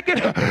gonna make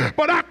it,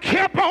 but I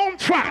kept on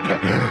trotting.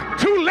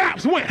 2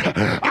 laps went.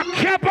 I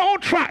kept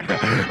on trotting.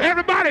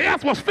 Everybody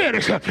else was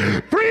finished.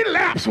 3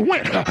 laps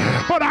went,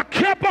 but I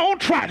kept on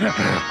trotting.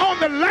 On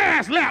the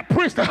last lap,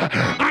 priester,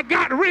 I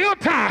got real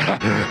tired.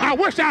 I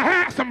wish I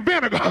had some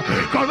vinegar,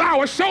 because I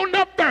was showing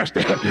up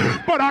thirsty,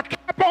 but I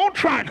kept on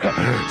trying.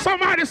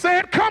 Somebody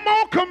said, come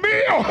on,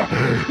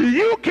 Camille,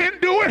 you can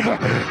do it.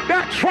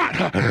 That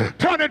trot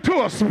turned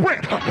into a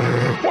sprint.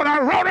 When I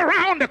rode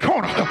around the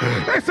corner,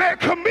 they said,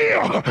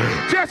 Camille,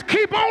 just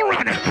keep on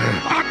running.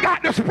 I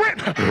got the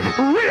sprint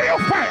real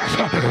fast.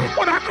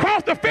 When I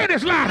crossed the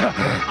finish line,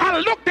 I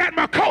looked at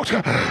my coach.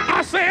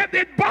 I said,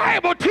 the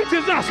Bible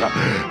teaches us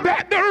that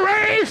the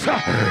race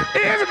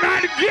is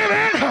not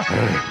given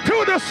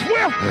to the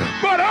swift,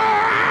 but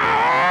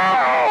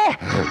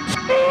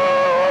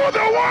to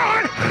the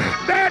one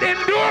that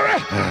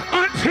endureth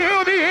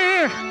until the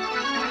end.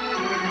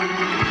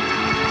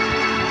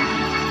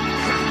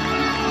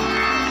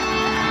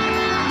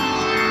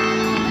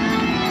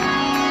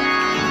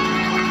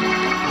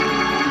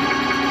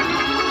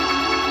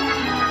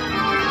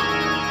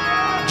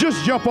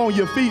 Just jump on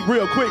your feet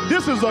real quick.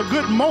 This is a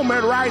good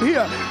moment right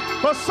here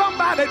for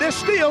somebody that's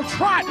still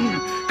trotting.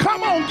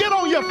 Come on, get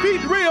on your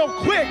feet real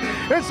quick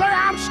and say,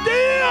 I'm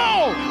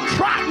still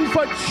trotting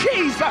for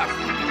Jesus.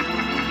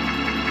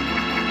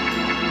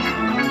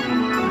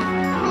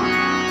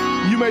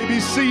 You may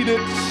be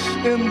seated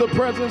in the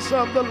presence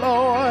of the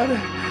Lord.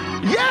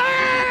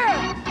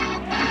 Yeah!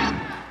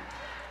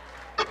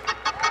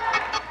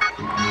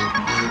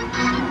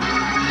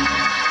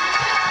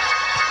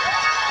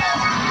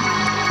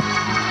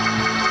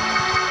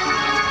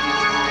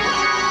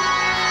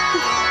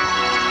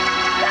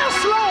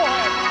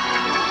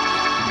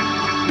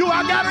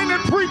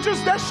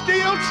 Preachers that's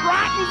still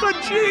trotting for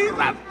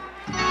Jesus.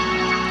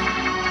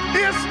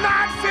 It's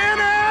not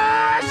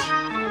finished.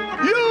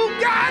 You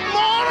got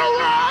more to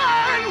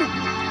run.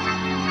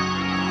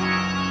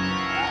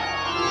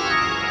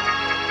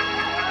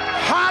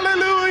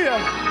 Hallelujah.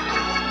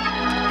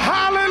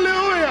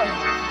 Hallelujah.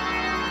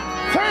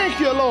 Thank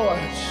you, Lord.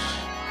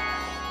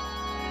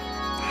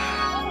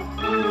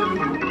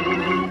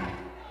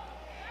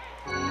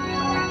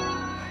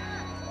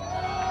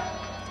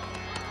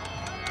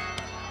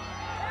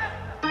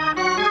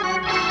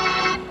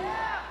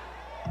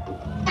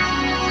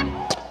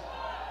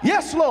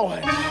 Yes,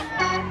 Lord.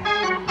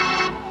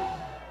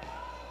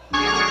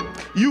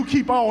 You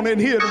keep on in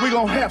here, we're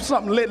going to have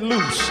something let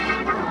loose.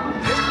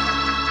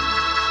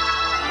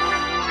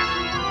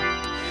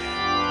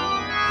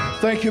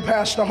 Thank you,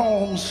 Pastor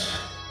Holmes.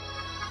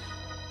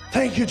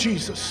 Thank you,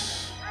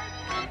 Jesus.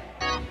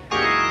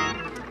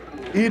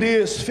 It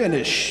is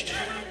finished.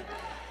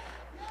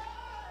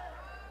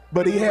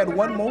 But he had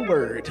one more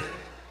word.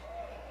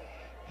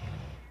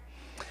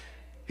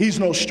 He's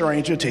no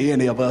stranger to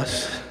any of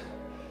us.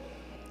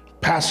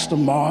 Pastor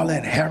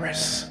Marlon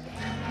Harris,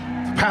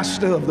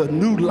 pastor of the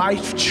New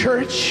Life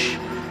Church.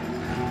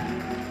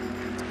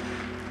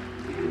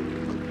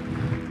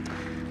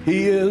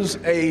 He is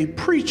a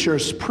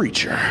preacher's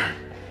preacher.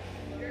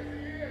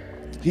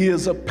 He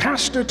is a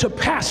pastor to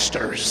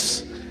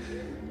pastors.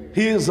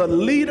 He is a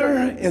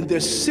leader in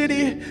this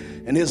city,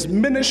 and his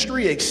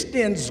ministry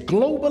extends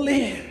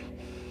globally.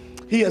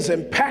 He has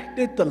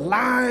impacted the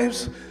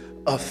lives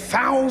of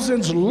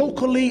thousands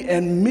locally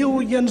and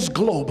millions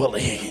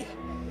globally.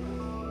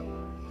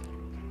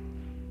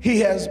 He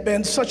has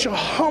been such a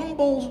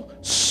humble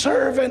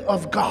servant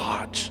of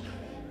God.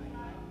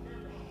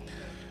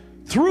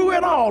 Through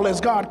it all, as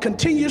God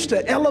continues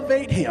to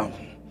elevate him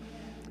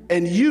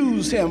and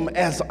use him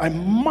as a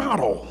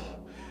model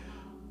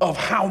of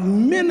how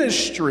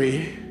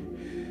ministry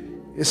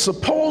is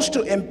supposed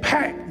to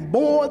impact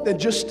more than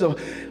just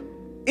the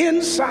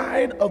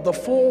inside of the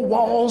four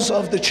walls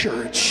of the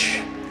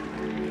church.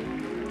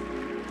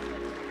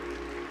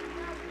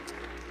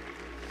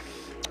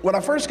 When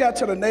I first got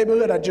to the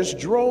neighborhood, I just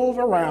drove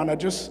around. I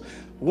just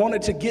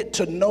wanted to get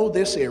to know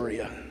this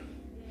area.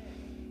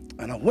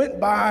 And I went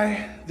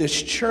by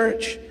this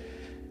church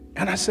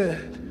and I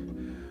said,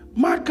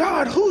 my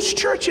God, whose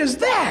church is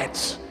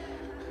that?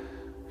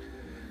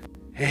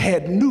 It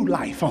had New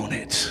Life on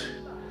it.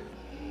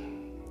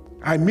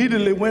 I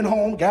immediately went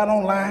home, got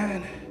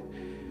online,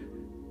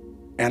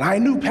 and I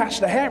knew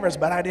Pastor Harris,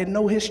 but I didn't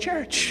know his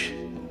church.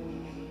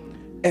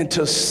 And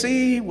to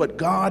see what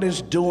God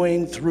is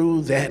doing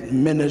through that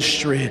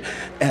ministry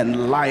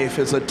and life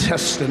is a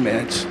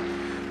testament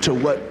to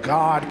what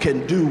God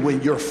can do.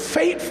 When you're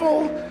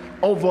faithful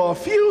over a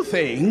few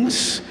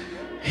things,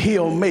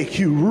 he'll make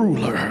you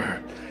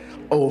ruler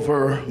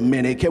over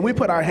many. Can we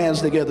put our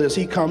hands together as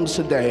he comes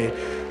today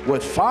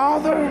with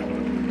Father,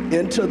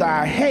 into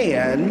thy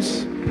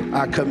hands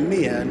I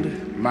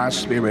commend my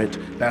spirit.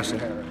 Pastor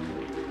Harris.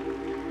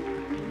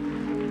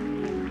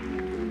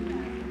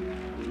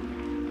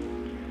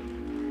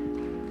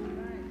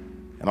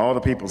 And all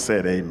the people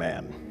said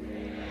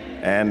amen.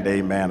 And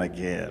amen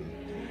again.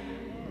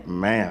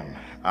 Man,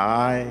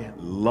 I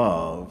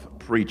love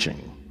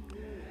preaching.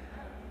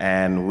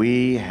 And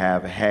we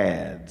have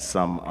had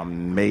some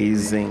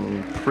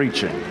amazing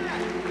preaching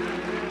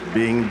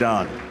being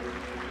done.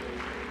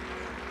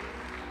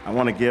 I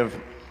want to give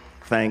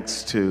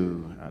thanks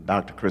to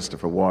Dr.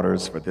 Christopher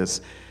Waters for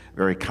this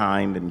very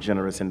kind and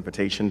generous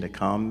invitation to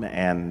come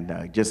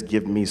and just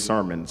give me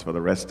sermons for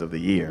the rest of the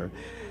year.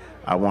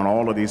 I want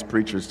all of these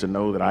preachers to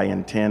know that I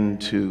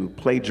intend to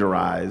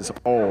plagiarize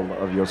all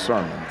of your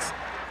sermons.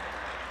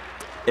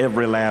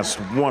 Every last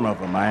one of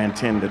them, I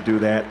intend to do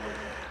that.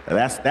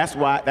 That's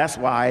why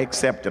I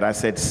accepted. I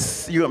said,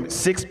 you have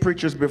 6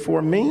 preachers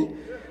before me?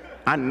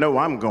 I know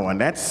I'm going.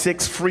 That's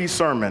 6 free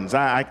sermons.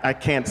 I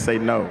can't say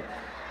no.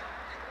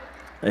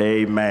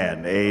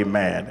 Amen,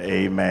 amen,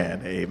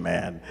 amen,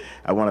 amen.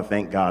 I want to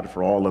thank God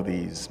for all of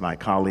these, my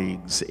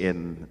colleagues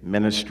in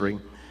ministry.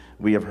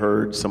 We have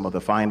heard some of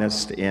the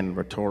finest in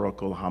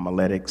rhetorical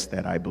homiletics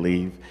that I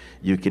believe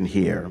you can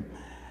hear.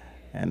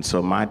 And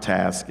so my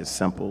task is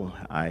simple.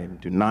 I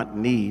do not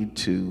need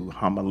to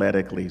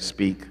homiletically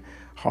speak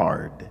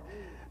hard.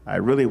 I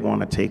really want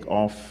to take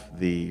off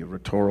the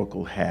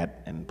rhetorical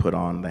hat and put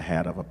on the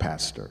hat of a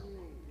pastor.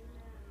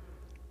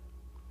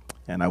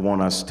 And I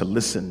want us to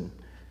listen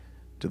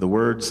to the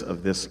words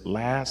of this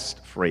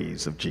last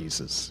phrase of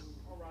Jesus.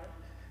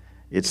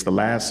 It's the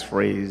last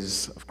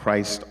phrase of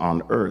Christ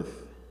on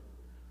earth,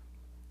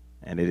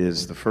 and it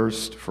is the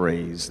first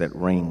phrase that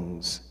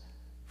rings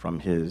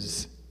from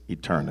his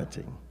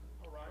eternity.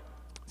 It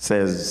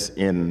says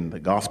in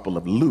the Gospel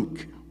of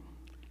Luke,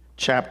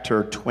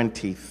 chapter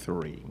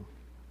 23.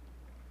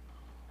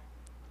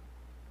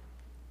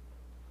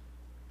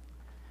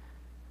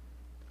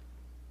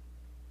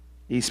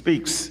 He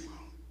speaks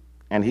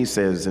and he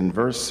says in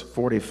verse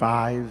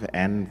 45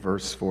 and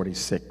verse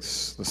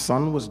 46, the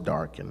sun was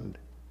darkened,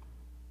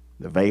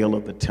 the veil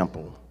of the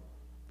temple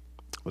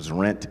was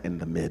rent in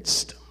the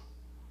midst.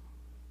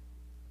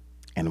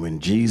 And when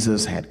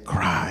Jesus had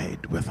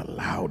cried with a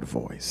loud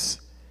voice,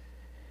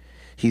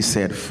 he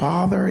said,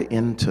 Father,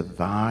 into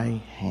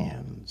thy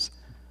hands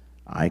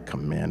I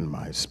commend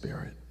my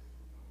spirit.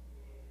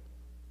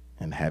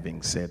 And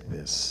having said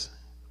this,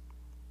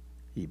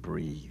 he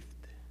breathed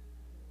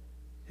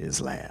his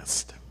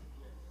last.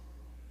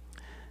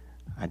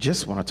 I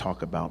just want to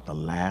talk about the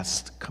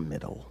last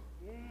committal.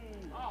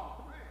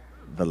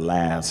 The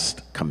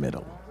last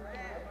committal.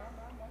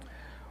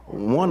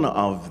 One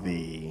of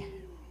the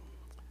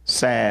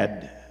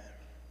sad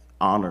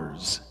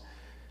honors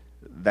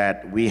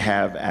that we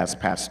have as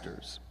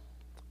pastors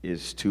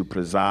is to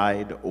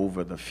preside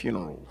over the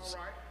funerals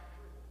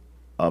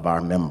of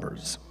our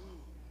members.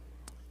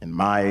 In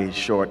my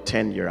short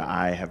tenure,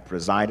 I have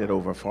presided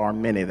over far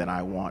many than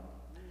I want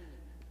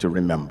to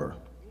remember.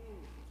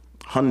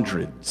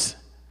 Hundreds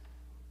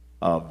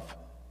of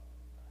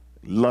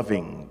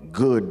loving,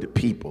 good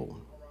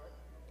people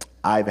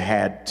I've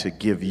had to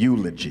give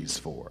eulogies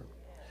for.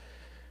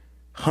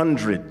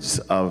 Hundreds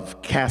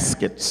of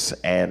caskets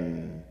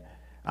and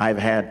I've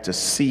had to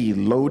see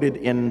loaded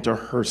into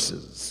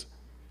hearses,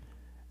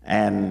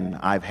 and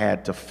I've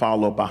had to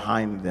follow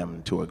behind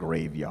them to a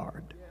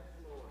graveyard.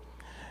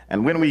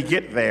 And when we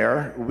get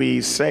there,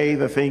 we say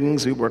the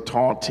things we were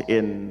taught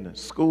in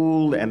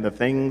school and the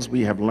things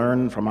we have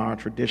learned from our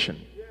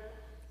tradition.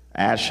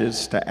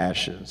 Ashes to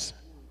ashes,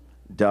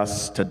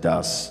 dust to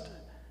dust,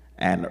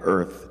 and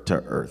earth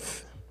to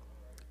earth.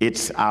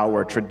 It's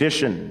our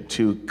tradition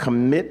to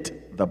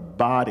commit the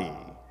body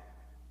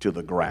to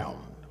the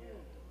ground.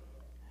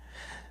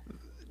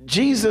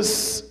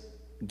 Jesus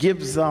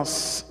gives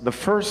us the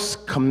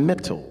first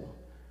committal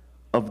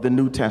of the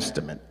New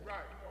Testament.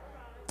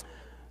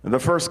 The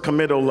first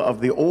committal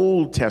of the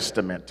Old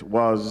Testament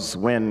was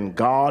when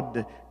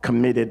God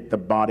committed the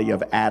body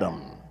of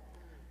Adam,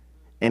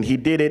 and he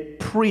did it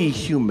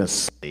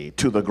prehumously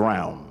to the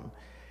ground.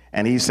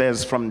 And he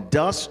says, from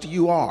dust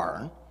you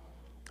are,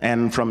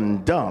 and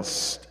from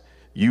dust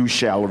you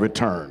shall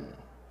return.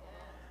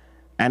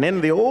 And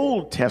in the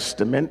Old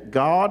Testament,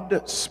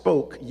 God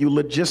spoke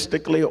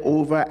eulogistically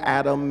over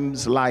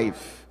Adam's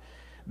life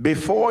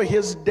before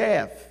his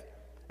death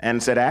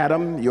and said,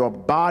 Adam, your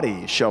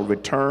body shall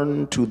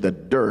return to the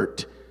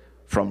dirt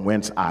from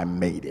whence I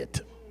made it.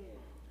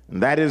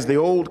 And that is the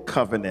old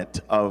covenant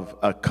of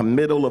a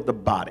committal of the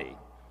body.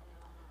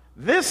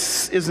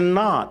 This is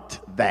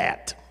not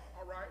that.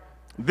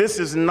 This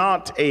is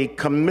not a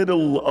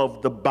committal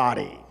of the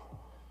body.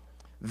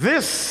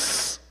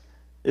 This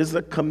is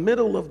a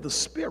committal of the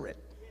spirit.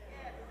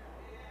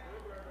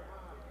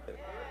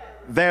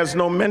 There's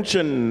no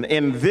mention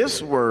in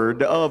this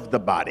word of the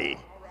body.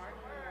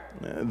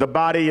 The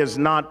body is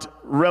not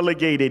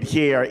relegated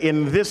here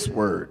in this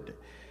word.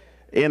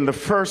 In the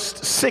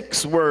first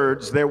 6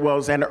 words, there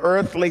was an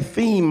earthly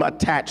theme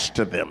attached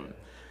to them,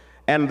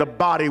 and the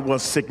body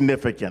was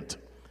significant.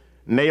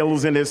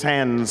 Nails in his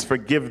hands,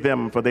 forgive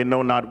them, for they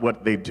know not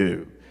what they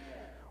do.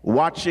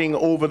 Watching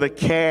over the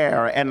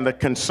care and the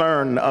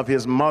concern of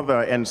his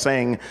mother and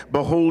saying,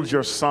 behold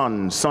your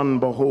son, son,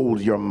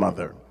 behold your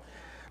mother.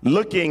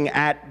 Looking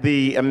at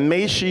the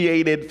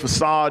emaciated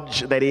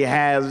visage that he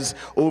has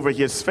over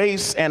his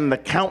face and the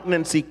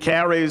countenance he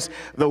carries,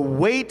 the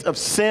weight of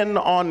sin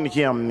on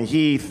him,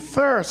 he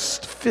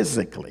thirsts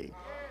physically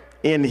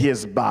in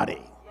his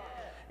body.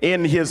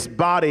 In his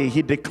body,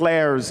 he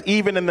declares,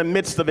 even in the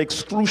midst of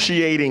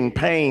excruciating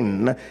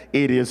pain,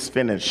 it is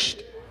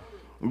finished.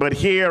 But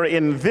here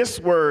in this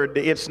word,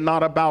 it's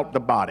not about the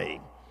body.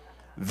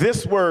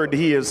 This word,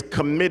 he is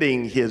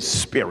committing his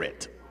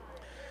spirit.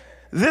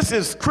 This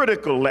is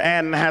critical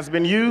and has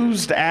been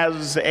used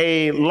as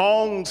a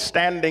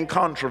long-standing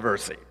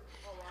controversy.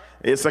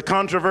 It's a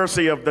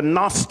controversy of the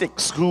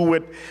Gnostics, who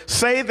would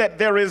say that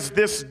there is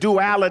this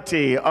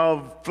duality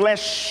of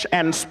flesh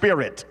and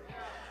spirit,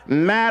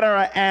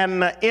 matter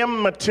and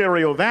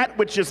immaterial, that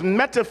which is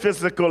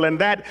metaphysical and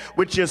that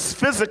which is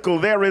physical.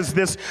 There is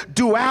this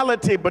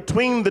duality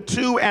between the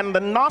two, and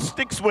the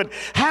Gnostics would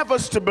have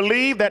us to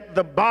believe that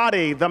the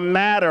body, the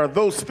matter,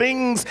 those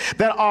things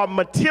that are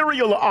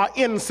material are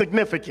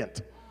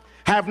insignificant,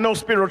 have no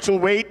spiritual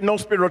weight, no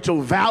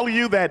spiritual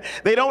value, that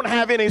they don't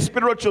have any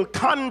spiritual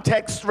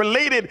context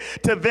related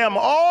to them.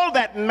 All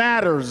that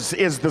matters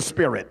is the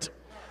spirit.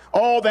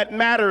 All that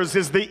matters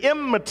is the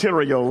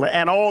immaterial,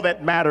 and all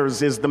that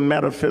matters is the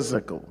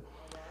metaphysical.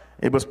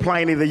 It was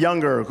Pliny the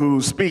Younger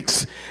who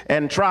speaks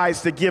and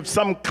tries to give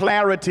some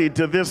clarity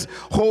to this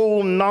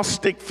whole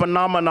Gnostic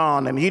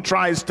phenomenon, and he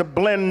tries to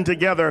blend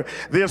together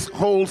this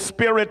whole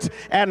spirit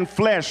and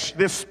flesh,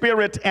 this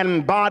spirit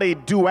and body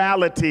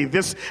duality,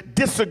 this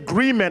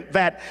disagreement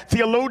that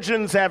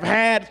theologians have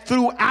had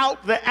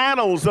throughout the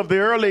annals of the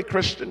early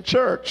Christian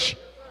church.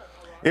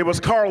 It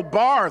was Karl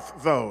Barth,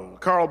 though.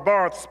 Karl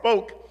Barth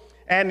spoke,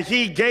 and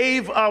he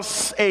gave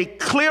us a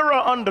clearer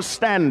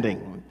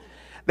understanding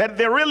that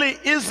there really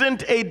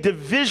isn't a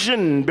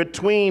division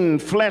between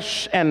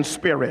flesh and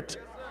spirit,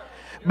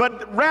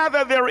 but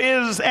rather there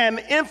is an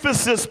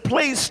emphasis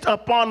placed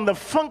upon the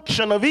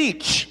function of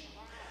each,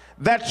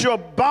 that your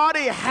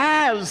body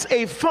has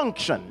a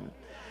function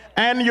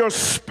and your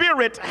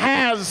spirit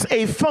has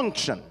a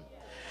function.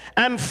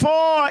 And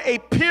for a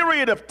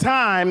period of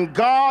time,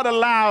 God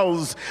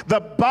allows the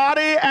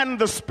body and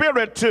the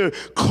spirit to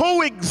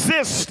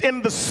coexist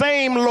in the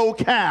same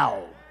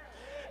locale.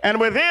 And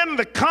within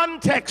the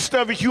context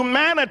of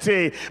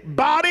humanity,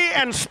 body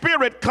and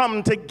spirit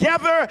come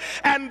together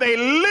and they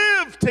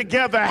live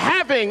together,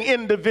 having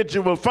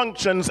individual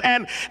functions.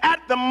 And at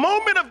the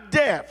moment of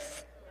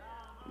death,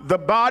 the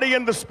body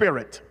and the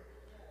spirit,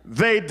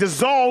 they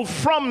dissolve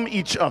from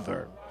each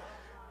other.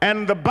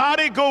 And the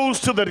body goes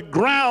to the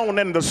ground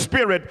and the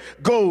spirit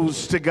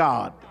goes to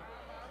God.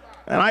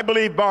 And I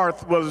believe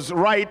Barth was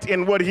right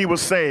in what he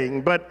was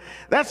saying, but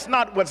that's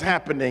not what's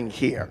happening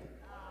here.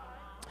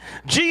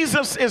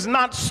 Jesus is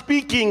not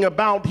speaking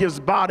about his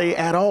body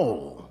at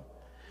all,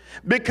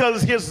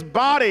 because his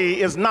body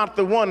is not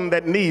the one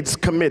that needs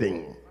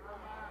committing.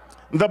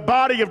 The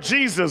body of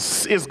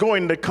Jesus is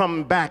going to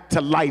come back to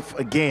life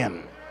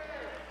again.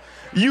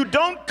 You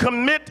don't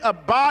commit a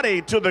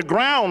body to the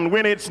ground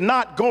when it's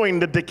not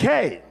going to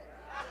decay.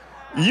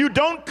 You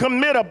don't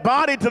commit a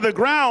body to the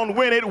ground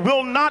when it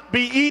will not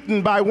be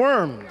eaten by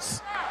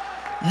worms.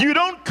 You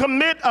don't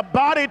commit a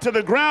body to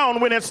the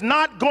ground when it's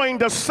not going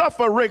to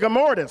suffer rigor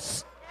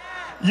mortis.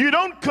 You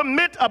don't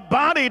commit a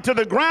body to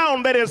the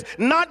ground that is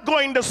not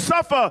going to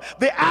suffer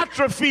the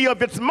atrophy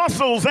of its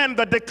muscles and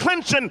the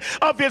declension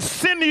of its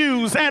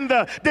sinews and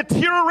the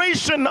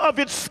deterioration of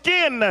its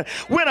skin.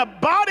 When a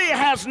body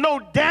has no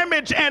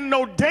damage and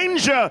no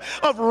danger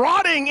of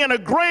rotting in a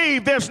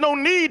grave, there's no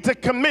need to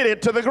commit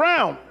it to the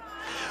ground.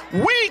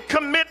 We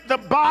commit the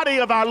body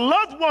of our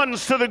loved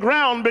ones to the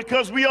ground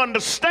because we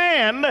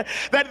understand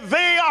that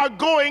they are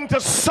going to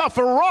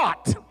suffer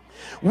rot.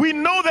 We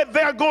know that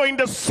they're going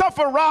to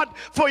suffer rot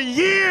for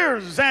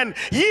years and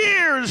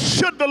years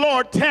should the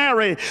Lord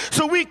tarry.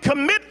 So we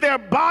commit their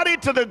body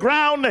to the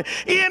ground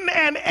in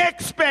an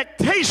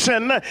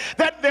expectation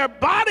that their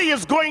body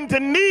is going to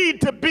need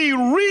to be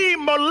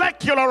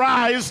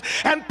remolecularized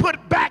and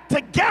put back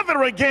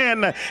together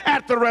again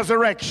at the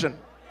resurrection.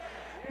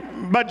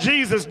 But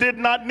Jesus did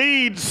not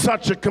need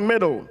such a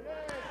committal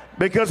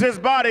because his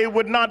body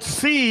would not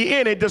see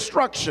any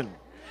destruction.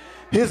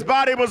 His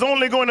body was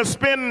only going to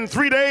spend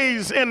 3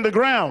 days in the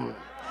ground.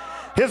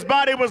 His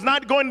body was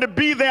not going to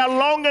be there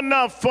long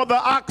enough for the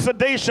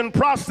oxidation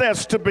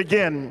process to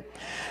begin.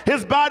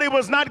 His body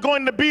was not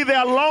going to be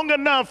there long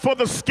enough for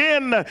the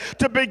skin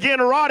to begin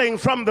rotting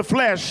from the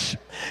flesh.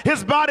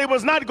 His body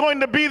was not going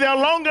to be there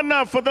long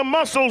enough for the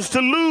muscles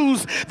to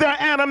lose their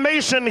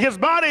animation. His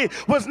body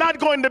was not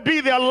going to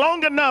be there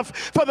long enough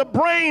for the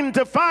brain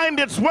to find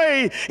its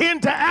way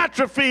into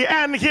atrophy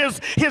and his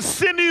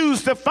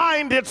sinews to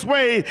find its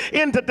way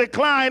into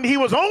decline. He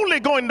was only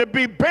going to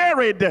be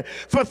buried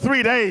for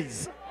 3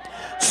 days.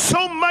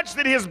 So much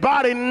that his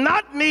body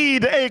not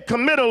need a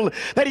committal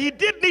that he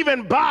didn't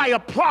even buy a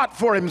plot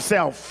for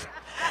himself.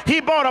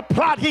 He got a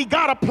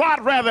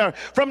plot rather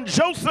from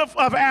Joseph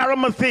of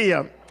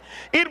Arimathea.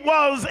 It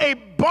was a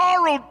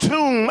borrowed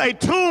tomb, a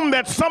tomb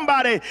that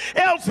somebody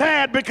else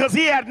had because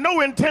he had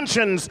no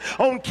intentions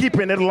on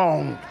keeping it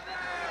long.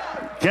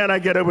 Can I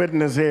get a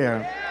witness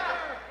here?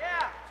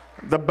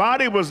 The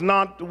body was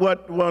not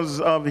what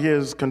was of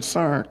his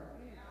concern.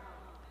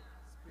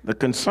 The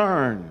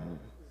concern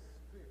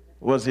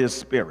was his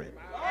spirit.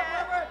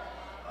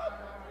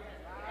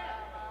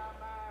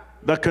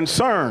 The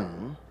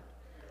concern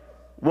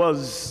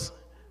was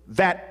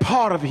that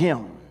part of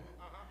him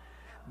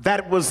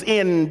that was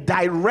in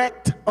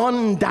direct,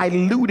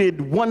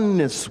 undiluted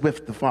oneness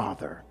with the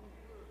Father,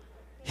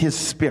 his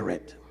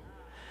spirit.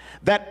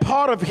 That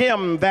part of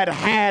him that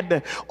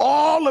had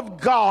all of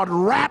God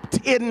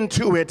wrapped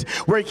into it,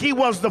 where he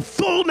was the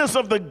fullness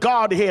of the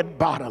Godhead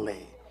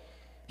bodily,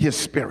 his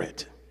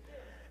spirit.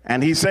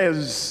 And he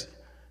says,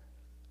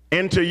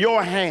 into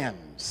your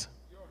hands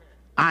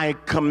I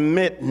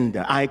commend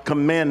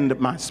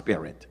my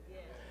spirit.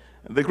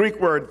 The Greek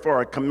word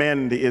for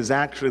commend is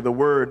actually the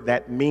word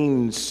that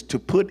means to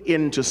put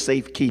into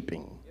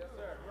safekeeping.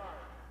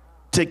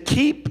 To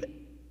keep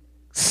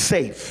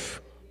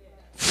safe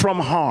from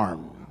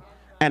harm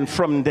and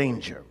from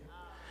danger.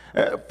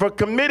 For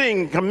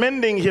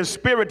commending his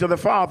spirit to the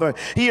Father,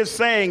 he is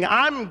saying,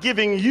 I'm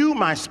giving you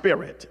my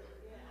spirit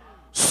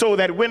so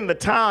that when the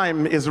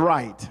time is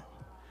right,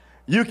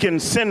 you can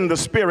send the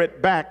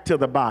spirit back to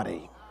the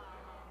body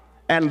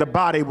and the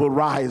body will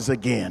rise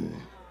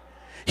again.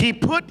 He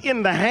put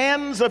in the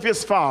hands of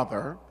his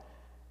Father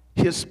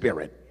his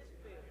spirit.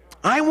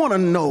 I want to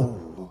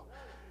know,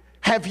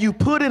 have you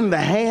put in the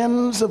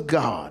hands of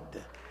God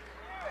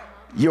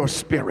your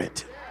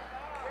spirit?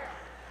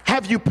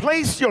 Have you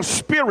placed your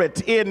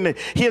spirit in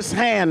his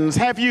hands?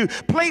 Have you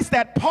placed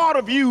that part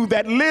of you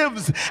that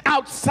lives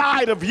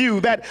outside of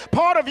you, that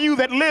part of you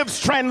that lives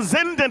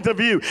transcendent of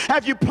you?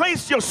 Have you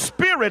placed your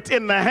spirit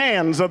in the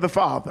hands of the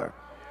Father?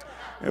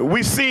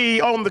 We see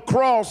on the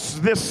cross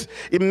this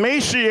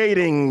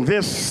emaciating,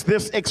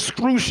 this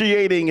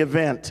excruciating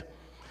event.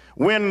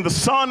 When the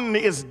Son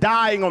is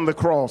dying on the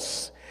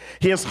cross,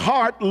 his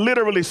heart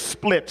literally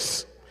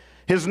splits.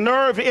 His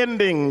nerve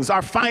endings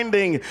are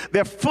finding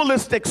their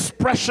fullest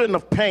expression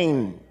of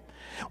pain.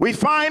 We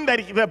find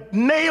that the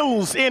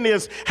nails in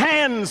his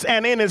hands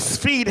and in his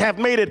feet have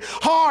made it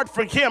hard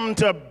for him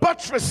to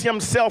buttress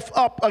himself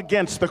up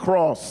against the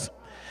cross.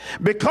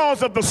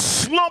 Because of the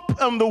slump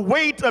and the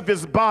weight of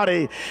his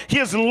body,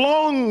 his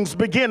lungs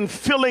begin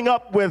filling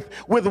up with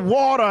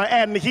water,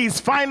 and he's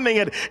finding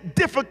it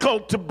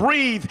difficult to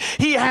breathe.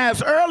 He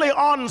has early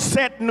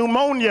onset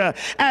pneumonia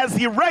as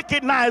he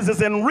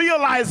recognizes and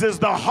realizes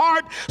the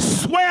heart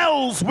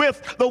swells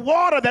with the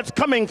water that's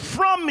coming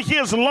from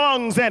his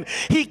lungs, and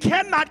he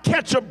cannot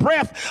catch a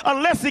breath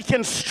unless he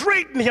can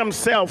straighten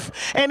himself.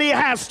 And he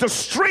has to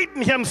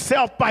straighten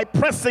himself by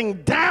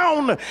pressing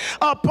down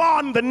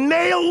upon the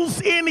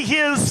nails in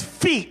his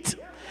feet.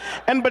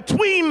 And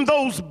between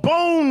those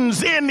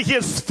bones in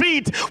his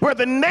feet where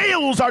the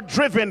nails are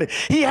driven,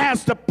 he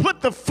has to put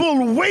the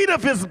full weight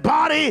of his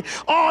body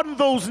on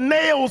those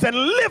nails and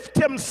lift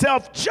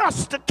himself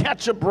just to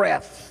catch a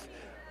breath.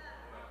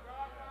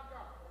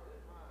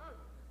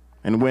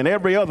 And when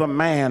every other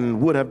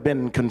man would have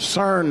been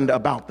concerned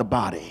about the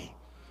body,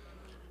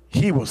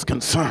 he was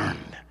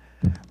concerned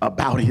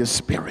about his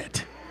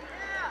spirit.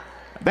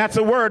 That's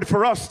a word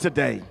for us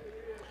today.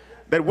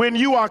 That when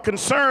you are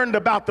concerned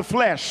about the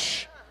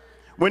flesh,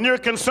 when you're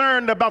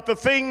concerned about the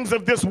things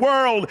of this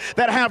world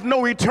that have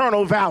no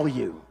eternal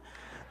value,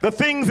 the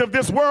things of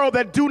this world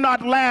that do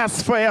not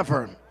last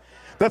forever,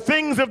 the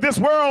things of this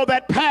world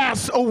that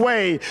pass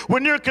away,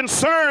 when you're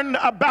concerned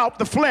about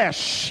the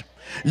flesh,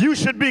 you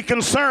should be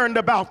concerned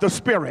about the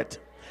spirit.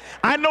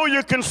 I know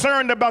you're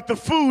concerned about the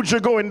food you're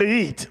going to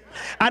eat.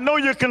 I know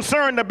you're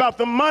concerned about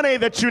the money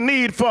that you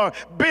need for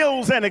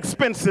bills and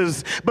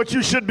expenses, but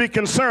you should be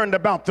concerned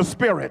about the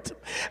spirit.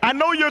 I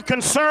know you're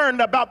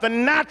concerned about the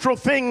natural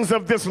things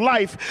of this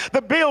life,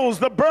 the bills,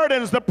 the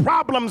burdens, the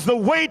problems, the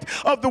weight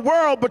of the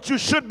world, but you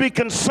should be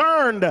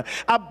concerned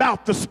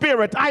about the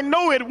spirit. I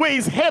know it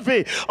weighs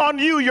heavy on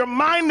you. Your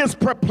mind is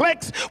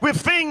perplexed with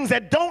things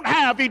that don't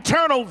have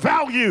eternal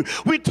value.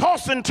 We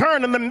toss and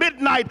turn in the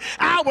midnight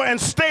hour and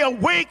stay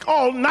awake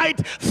all night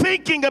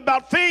thinking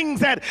about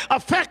things that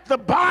affect the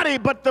body,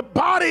 but the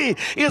body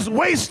is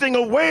wasting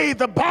away.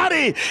 The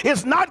body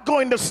is not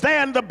going to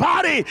stand. The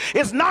body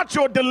is not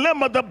your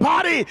dilemma. The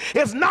body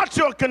is not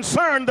your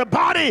concern. The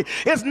body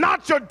is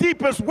not your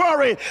deepest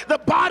worry. The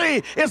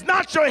body is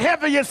not your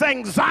heaviest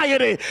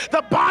anxiety.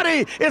 The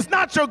body is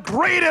not your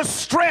greatest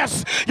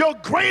stress, your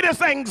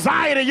greatest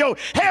anxiety, your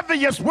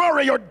heaviest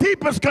worry, your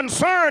deepest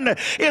concern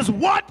is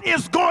what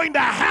is going to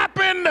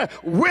happen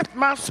with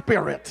my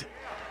spirit.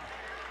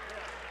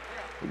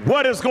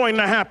 What is going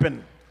to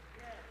happen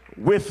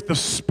with the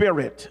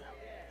spirit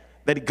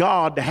that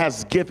God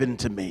has given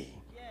to me?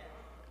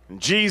 And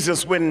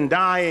Jesus, when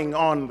dying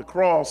on the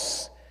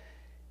cross,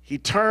 he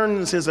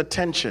turns his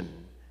attention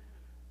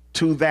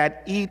to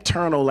that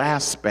eternal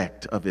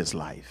aspect of his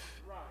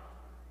life.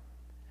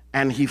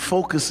 And he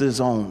focuses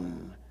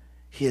on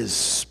his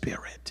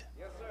spirit.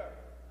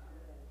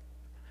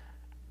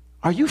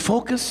 Are you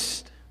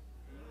focused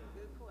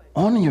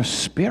on your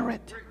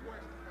spirit?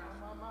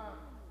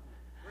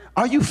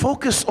 Are you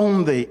focused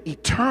on the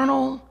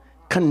eternal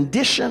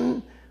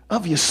condition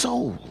of your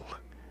soul?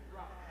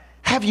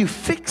 Have you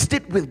fixed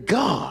it with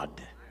God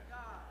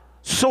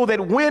so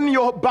that when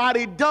your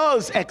body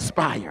does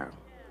expire,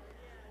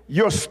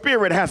 your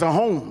spirit has a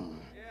home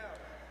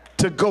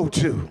to go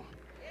to?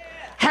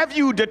 Have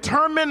you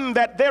determined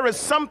that there is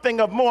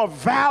something of more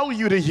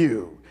value to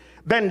you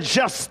than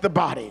just the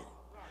body?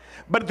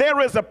 But there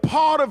is a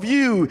part of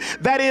you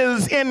that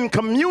is in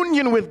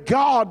communion with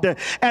God,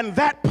 and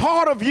that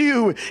part of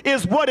you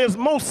is what is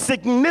most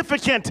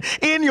significant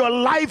in your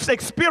life's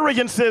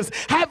experiences.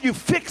 Have you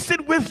fixed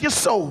it with your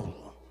soul?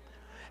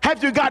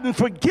 Have you gotten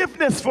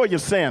forgiveness for your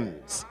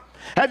sins?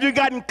 Have you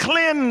gotten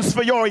cleansed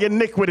for your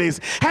iniquities?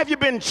 Have you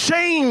been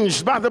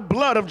changed by the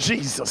blood of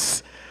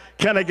Jesus?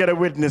 Can I get a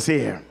witness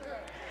here?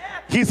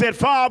 He said,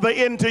 Father,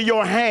 into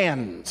your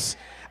hands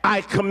I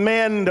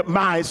commend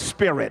my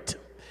spirit.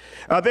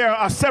 There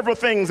are several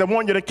things I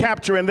want you to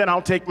capture, and then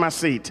I'll take my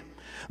seat.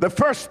 The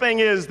first thing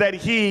is that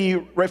he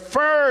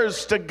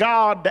refers to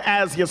God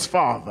as his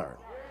Father.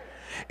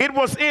 It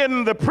was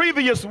in the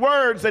previous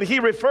words that he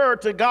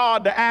referred to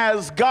God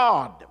as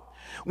God.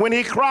 When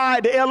he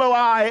cried,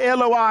 Eloi,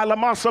 Eloi,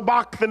 lama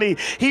sabachthani,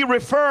 he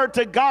referred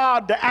to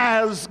God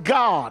as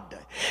God.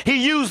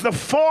 He used the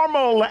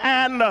formal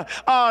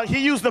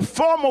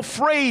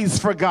phrase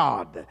for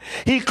God.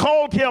 He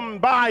called him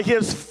by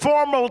his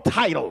formal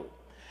title.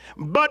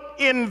 But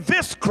in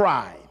this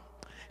cry,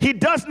 he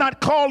does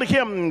not call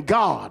him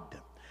God.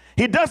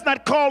 He does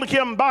not call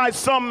him by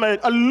some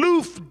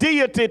aloof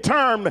deity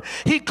term.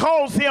 He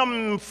calls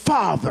him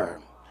Father.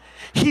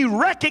 He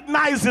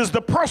recognizes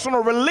the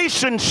personal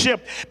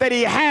relationship that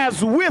he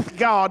has with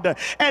God,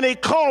 and he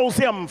calls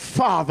him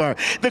Father.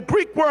 The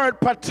Greek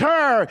word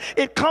pater,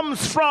 it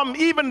comes from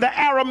even the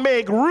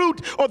Aramaic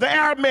root, or the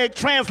Aramaic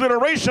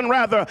transliteration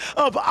rather,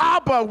 of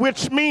Abba,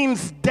 which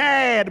means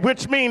dad,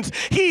 which means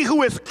he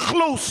who is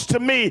close to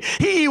me,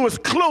 he who is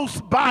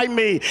close by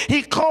me.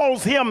 He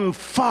calls him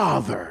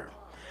Father.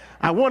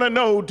 I want to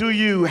know, do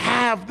you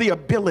have the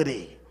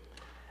ability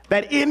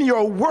that in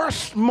your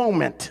worst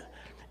moment,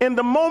 in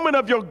the moment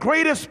of your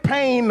greatest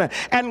pain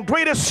and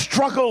greatest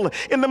struggle,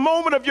 in the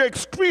moment of your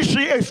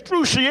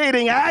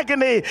excruciating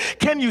agony,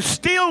 can you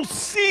still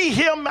see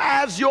him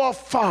as your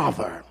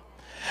Father?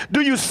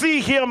 Do you see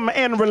him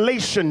in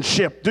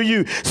relationship? Do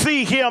you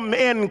see him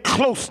in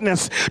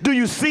closeness? Do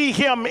you see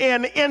him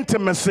in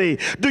intimacy?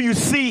 Do you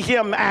see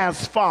him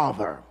as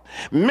Father?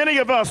 Many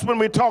of us, when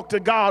we talk to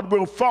God,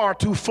 we're far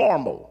too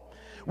formal.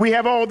 We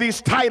have all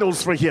these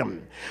titles for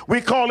him.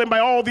 We call him by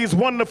all these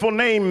wonderful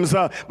names,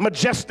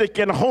 majestic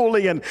and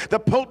holy and the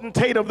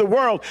potentate of the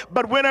world.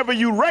 But whenever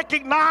you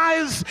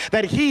recognize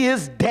that he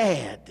is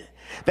dad,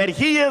 that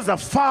he is a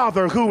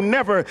father who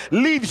never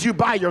leaves you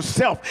by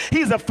yourself,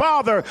 he's a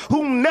father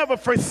who never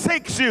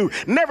forsakes you,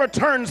 never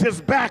turns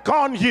his back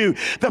on you.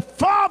 The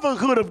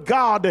fatherhood of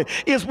God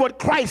is what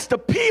Christ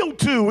appealed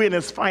to in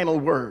his final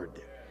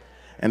word.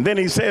 And then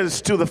he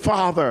says to the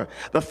Father,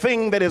 the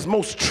thing that is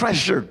most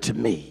treasured to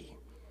me,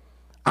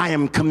 I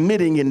am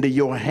committing into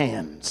your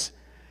hands.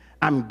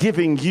 I'm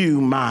giving you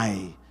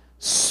my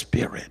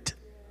spirit.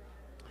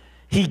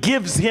 He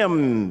gives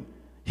him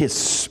his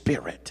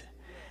spirit.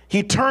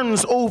 He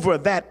turns over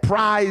that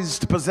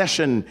prized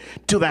possession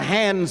to the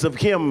hands of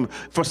him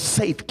for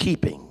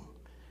safekeeping.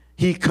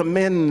 He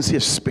commends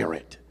his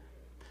spirit.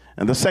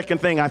 And the second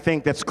thing I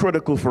think that's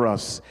critical for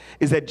us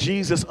is that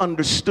Jesus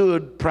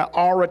understood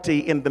priority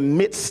in the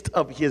midst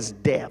of his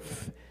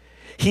death.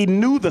 He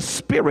knew the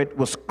spirit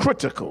was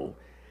critical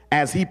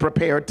as he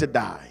prepared to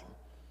die.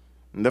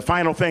 And the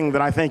final thing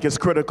that I think is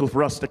critical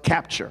for us to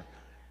capture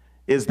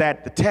is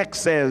that the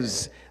text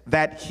says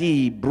that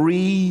he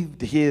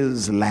breathed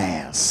his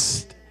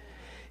last.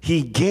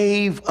 He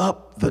gave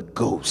up the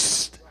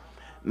ghost.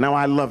 Now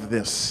I love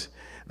this.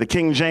 The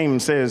King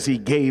James says he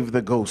gave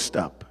the ghost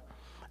up.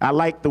 I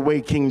like the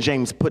way King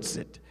James puts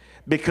it,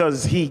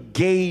 because he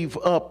gave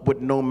up what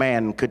no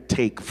man could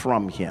take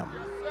from him.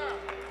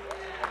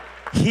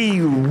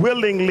 He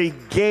willingly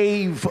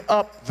gave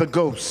up the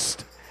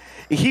ghost.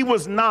 He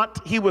was not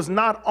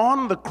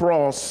on the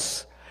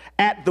cross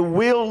at the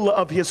will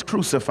of his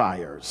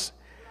crucifiers.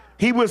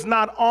 He was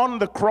not on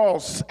the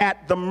cross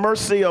at the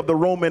mercy of the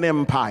Roman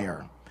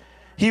Empire.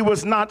 He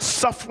was not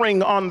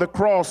suffering on the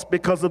cross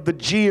because of the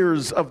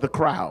jeers of the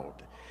crowd.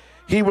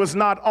 He was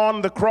not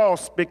on the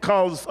cross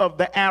because of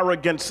the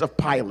arrogance of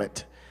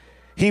Pilate.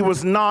 He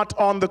was not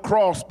on the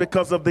cross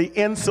because of the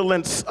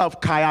insolence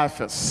of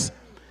Caiaphas.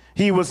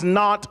 He was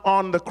not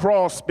on the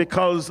cross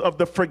because of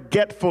the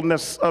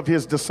forgetfulness of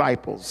his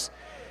disciples.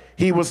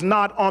 He was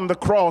not on the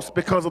cross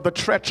because of the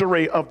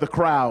treachery of the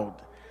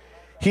crowd.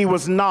 He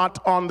was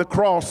not on the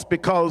cross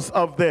because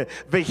of the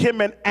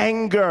vehement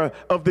anger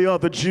of the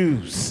other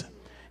Jews.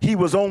 He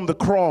was on the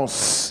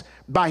cross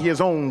by his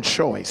own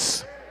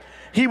choice.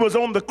 He was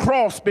on the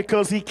cross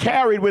because he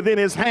carried within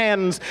his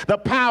hands the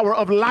power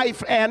of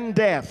life and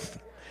death.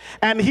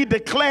 And he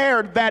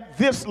declared that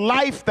this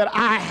life that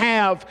I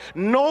have,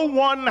 no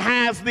one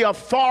has the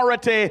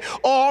authority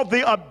or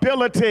the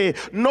ability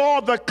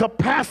nor the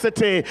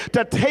capacity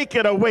to take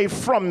it away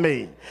from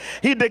me.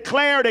 He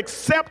declared,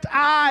 except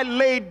I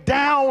lay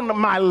down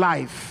my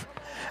life,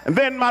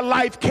 then my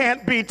life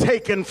can't be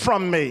taken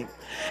from me.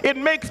 It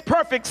makes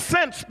perfect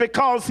sense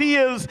because he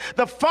is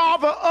the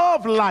Father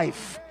of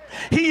life.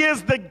 He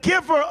is the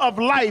giver of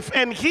life,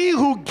 and he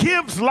who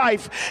gives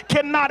life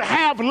cannot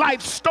have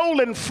life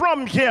stolen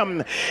from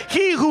him.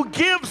 He who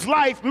gives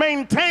life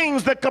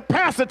maintains the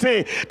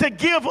capacity to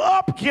give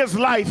up his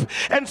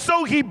life, and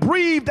so he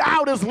breathed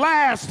out his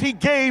last. He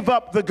gave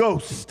up the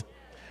ghost.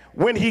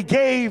 When he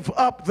gave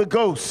up the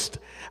ghost,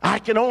 I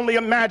can only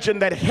imagine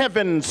that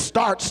heaven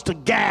starts to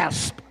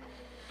gasp.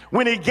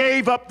 When he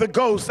gave up the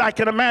ghost, I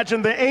can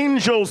imagine the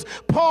angels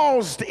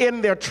paused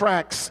in their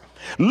tracks,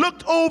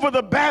 looked over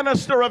the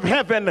banister of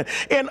heaven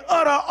in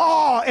utter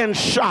awe and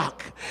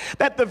shock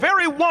that the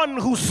very one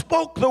who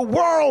spoke the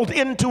world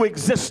into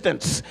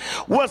existence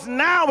was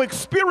now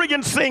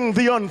experiencing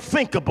the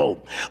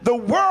unthinkable. The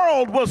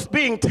world was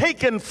being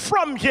taken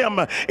from him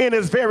in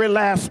his very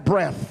last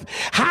breath.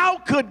 How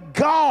could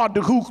God,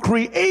 who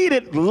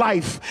created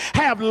life,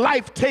 have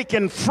life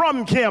taken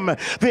from him?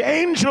 The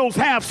angels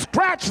have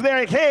scratched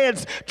their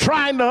heads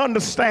trying to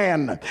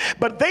understand,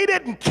 but they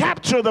didn't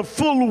capture the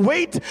full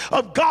weight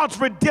of God's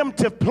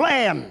redemptive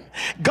plan.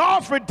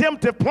 God's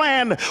redemptive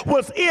plan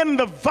was in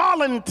the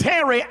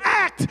voluntary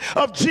act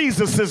of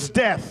Jesus'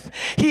 death.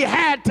 He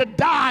had to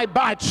die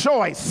by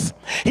choice.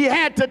 He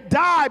had to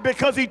die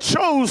because he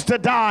chose to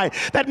die.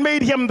 That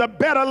made him the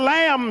better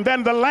lamb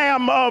than the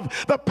lamb of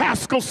the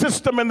Paschal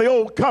system in the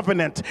Old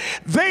Covenant.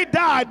 They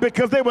died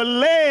because they were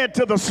led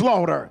to the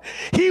slaughter.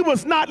 He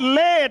was not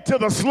led to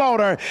the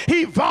slaughter.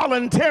 He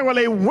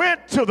voluntarily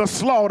went to the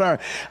slaughter.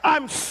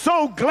 I'm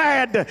so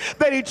glad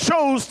that he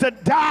chose to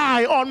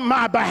die on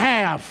my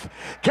behalf.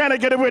 Can I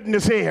get a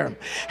witness here?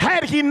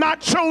 Had he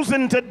not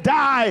chosen to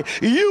die,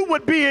 you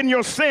would be in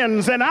your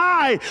sins and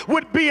I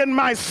would be in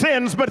my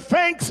sins. But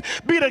thanks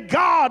be to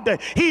God,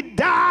 he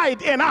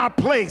died in our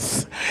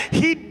place.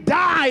 He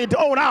died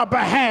on our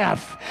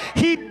behalf.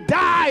 He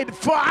died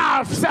for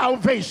our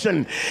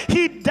salvation.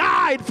 He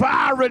died for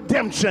our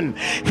redemption.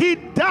 He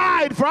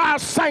died for our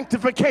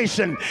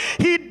sanctification.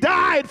 He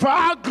died for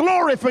our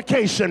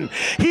glorification.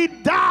 He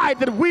died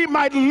that we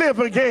might live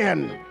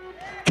again.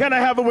 Can I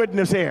have a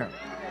witness here?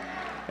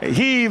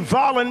 He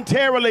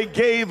voluntarily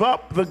gave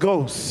up the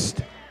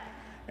ghost.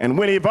 And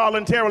when he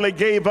voluntarily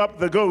gave up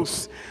the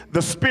ghost,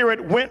 the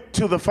Spirit went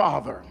to the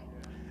Father.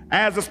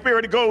 As the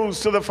Spirit goes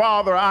to the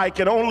Father, I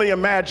can only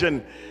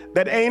imagine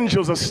that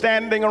angels are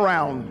standing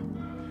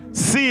around,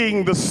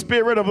 seeing the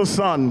Spirit of the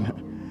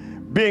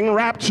Son being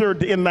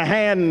raptured in the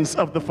hands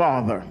of the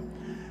Father.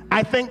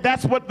 I think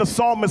that's what the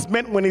psalmist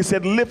meant when he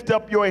said, "Lift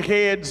up your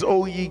heads,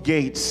 O ye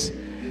gates,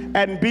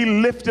 and be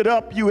lifted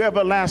up, you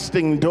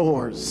everlasting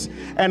doors,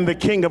 and the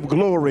King of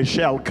glory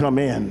shall come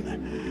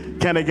in."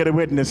 Can I get a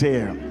witness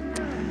here?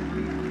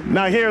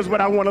 Now here's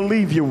what I want to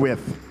leave you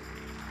with.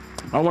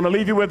 I want to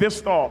leave you with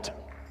this thought.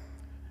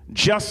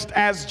 Just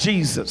as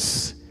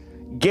Jesus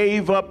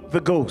gave up the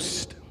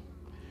ghost,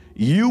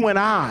 you and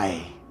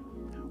I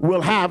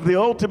will have the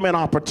ultimate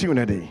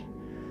opportunity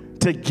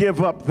to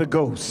give up the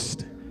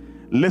ghost.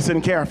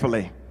 Listen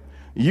carefully.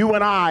 you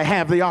and I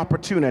have the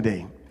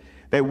opportunity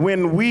that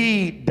when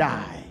we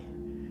die,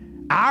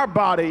 our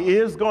body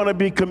is going to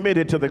be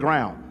committed to the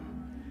ground,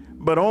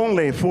 but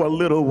only for a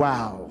little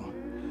while.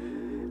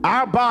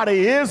 Our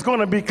body is going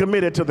to be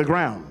committed to the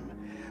ground,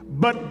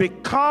 but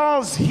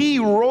because he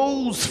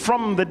rose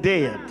from the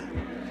dead,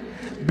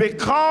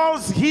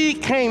 because he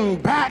came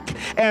back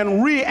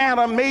and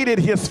reanimated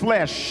his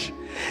flesh,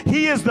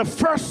 he is the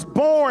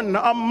firstborn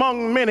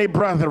among many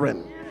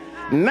brethren.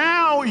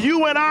 Now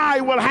you and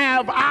I will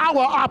have our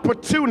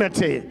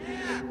opportunity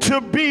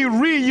to be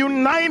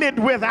reunited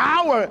with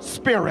our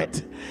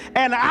spirit,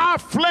 and our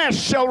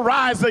flesh shall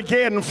rise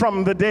again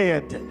from the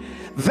dead.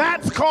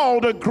 That's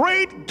called a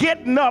great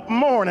getting up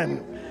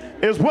morning,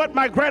 is what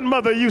my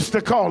grandmother used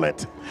to call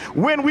it,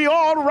 when we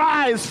all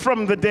rise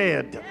from the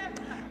dead.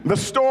 The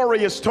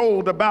story is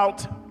told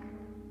about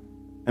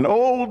an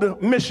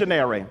old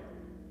missionary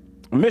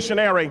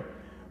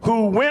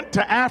who went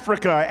to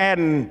Africa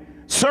and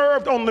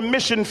served on the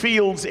mission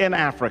fields in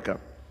Africa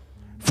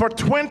for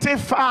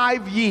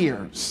 25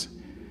 years.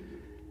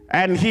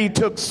 And he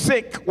took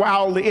sick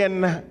while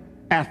in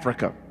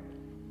Africa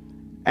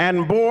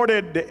and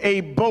boarded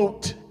a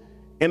boat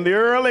in the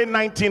early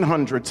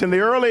 1900s, in the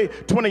early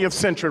 20th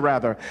century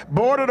rather,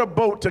 boarded a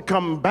boat to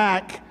come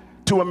back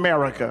to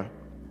America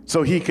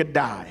so he could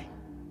die.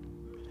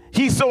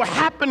 He so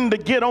happened to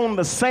get on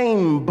the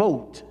same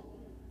boat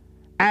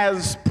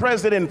as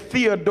President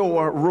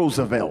Theodore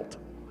Roosevelt.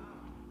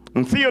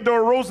 And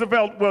Theodore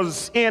Roosevelt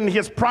was in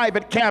his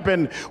private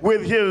cabin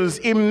with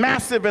his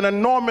massive and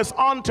enormous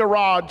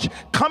entourage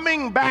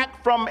coming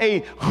back from a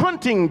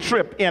hunting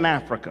trip in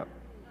Africa.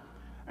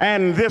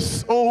 And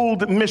this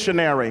old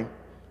missionary,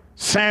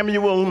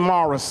 Samuel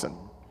Morrison,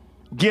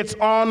 gets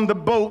on the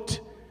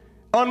boat.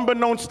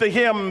 Unbeknownst to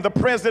him, the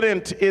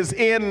president is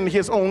in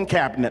his own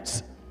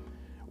cabinets.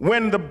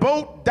 When the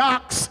boat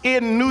docks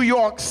in New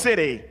York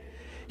City,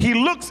 he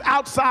looks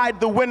outside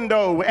the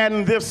window,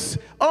 and this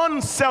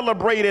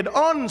uncelebrated,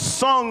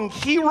 unsung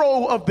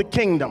hero of the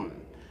kingdom,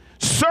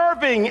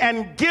 serving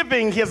and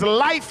giving his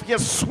life,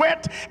 his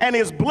sweat, and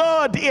his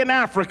blood in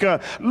Africa,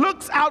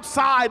 looks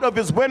outside of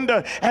his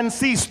window and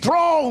sees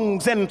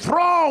throngs and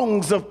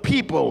throngs of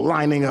people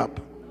lining up.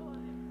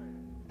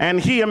 And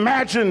he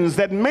imagines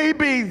that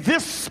maybe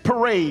this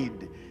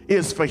parade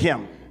is for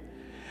him.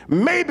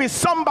 Maybe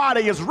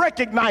somebody is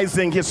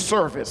recognizing his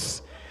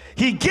service.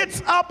 He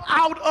gets up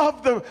out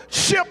of the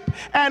ship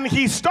and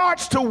he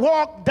starts to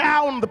walk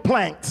down the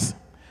planks.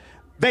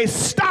 They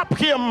stop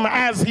him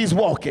as he's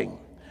walking.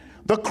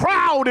 The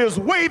crowd is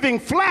waving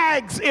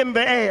flags in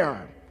the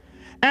air,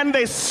 and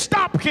they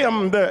stop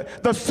him.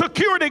 The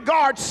security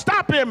guards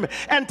stop him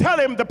and tell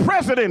him the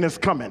president is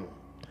coming.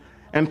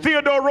 And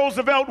Theodore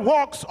Roosevelt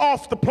walks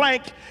off the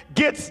plank,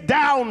 gets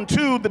down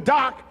to the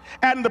dock,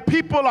 and the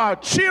people are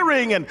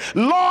cheering and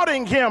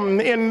lauding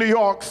him in New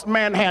York's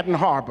Manhattan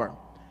Harbor.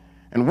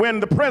 And when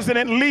the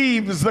president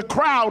leaves, the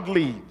crowd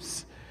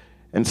leaves.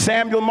 And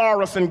Samuel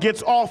Morrison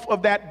gets off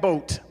of that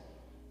boat.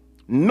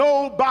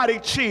 Nobody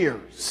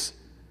cheers.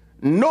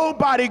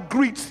 Nobody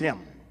greets him.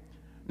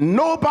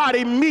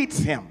 Nobody meets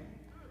him.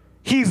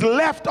 He's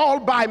left all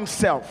by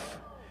himself.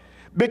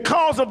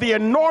 Because of the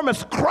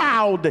enormous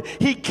crowd,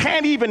 he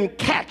can't even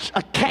catch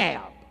a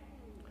cab.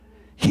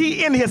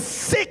 He, in his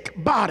sick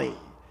body,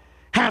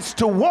 has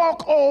to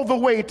walk all the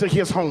way to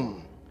his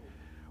home.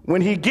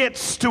 When he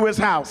gets to his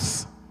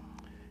house,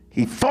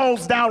 he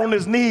falls down on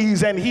his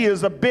knees and he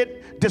is a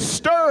bit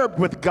disturbed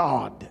with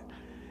God.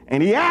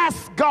 And he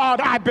asks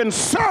God, I've been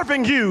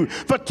serving you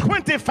for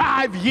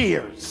 25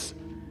 years.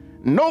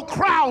 No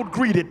crowd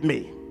greeted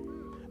me.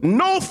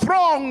 No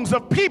throngs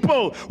of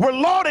people were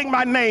lauding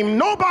my name.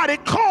 Nobody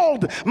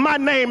called my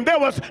name. There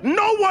was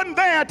no one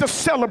there to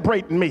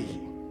celebrate me.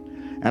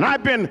 And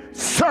I've been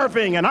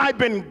serving and I've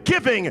been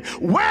giving.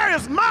 Where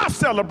is my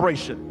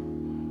celebration?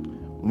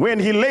 When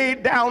he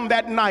laid down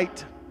that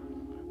night,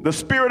 the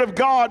Spirit of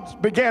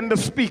God began to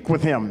speak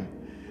with him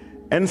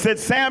and said,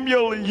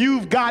 Samuel,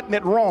 you've gotten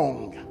it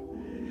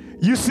wrong.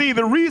 You see,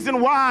 the reason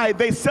why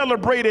they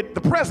celebrated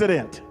the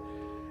president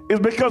is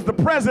because the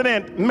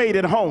president made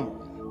it home.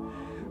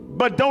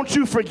 But don't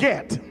you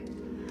forget,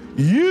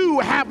 you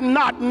have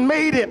not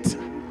made it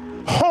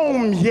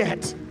home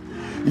yet.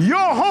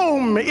 Your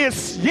home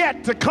is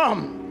yet to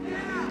come.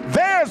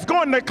 There's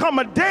going to come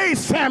a day,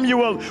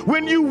 Samuel,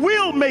 when you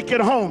will make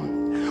it home.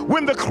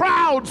 When the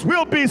crowds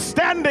will be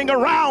standing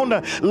around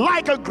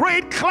like a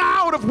great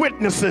cloud of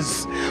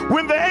witnesses,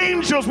 when the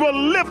angels will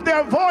lift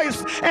their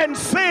voice and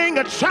sing,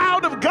 a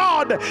child of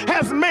God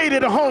has made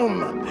it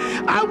home.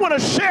 I want to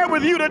share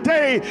with you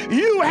today,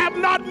 you have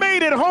not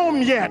made it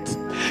home yet.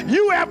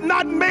 You have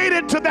not made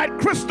it to that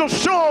crystal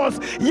shores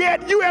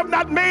yet. You have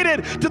not made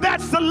it to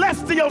that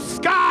celestial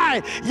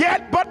sky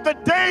yet, but the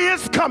day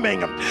is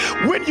coming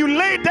when you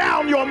lay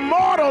down your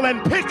mortal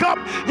and pick up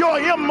your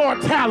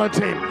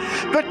immortality.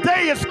 The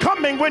day is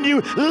coming when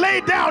you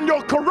lay down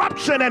your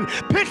corruption and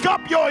pick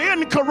up your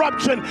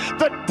incorruption.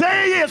 The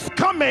day is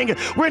coming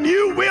when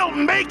you will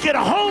make it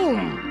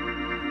home.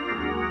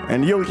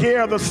 And you'll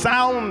hear the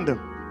sound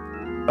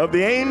of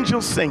the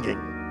angels singing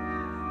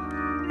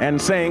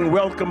and saying,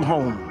 welcome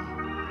home.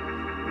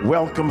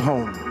 Welcome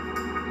home.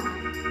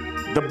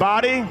 The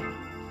body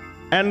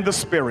and the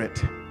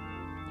spirit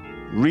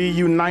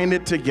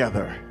reunited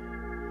together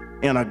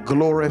in a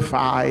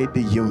glorified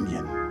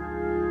union,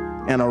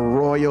 in a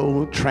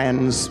royal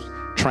transmission,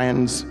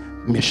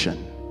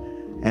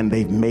 and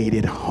they've made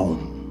it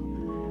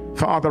home.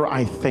 Father,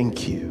 I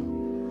thank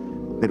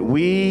you that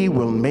we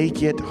will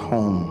make it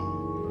home.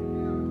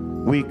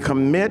 We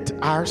commit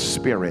our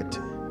spirit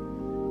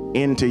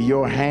into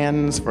your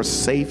hands for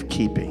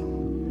safekeeping.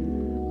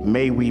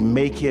 May we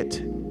make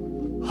it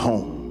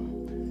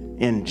home.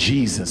 In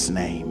Jesus'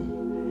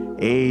 name,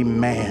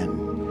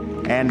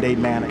 amen and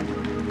amen.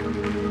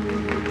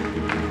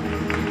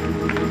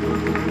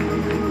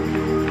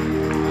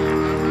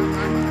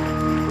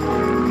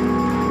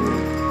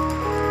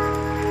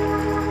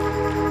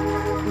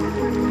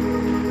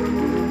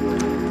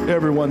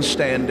 Everyone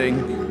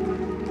standing.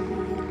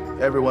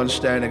 Everyone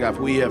standing up.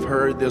 We have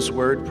heard this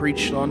word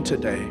preached on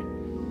today.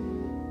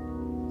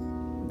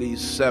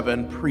 These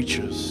 7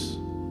 preachers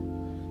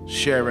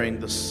sharing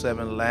the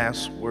 7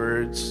 last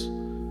words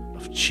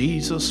of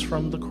Jesus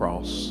from the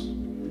cross.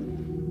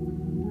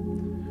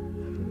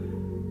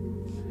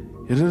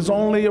 It is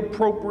only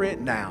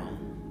appropriate now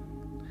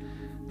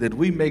that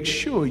we make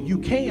sure you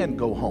can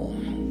go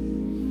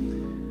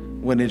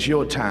home when it's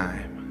your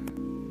time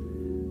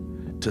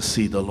to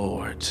see the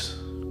Lord.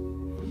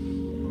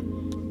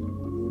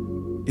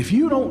 If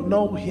you don't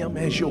know him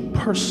as your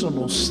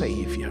personal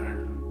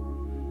Savior,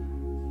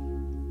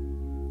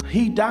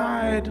 he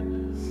died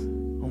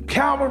on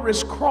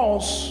Calvary's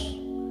cross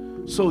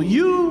so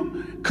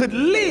you could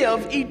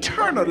live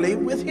eternally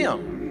with him.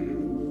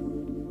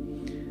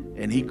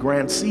 And he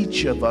grants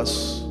each of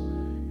us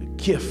a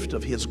gift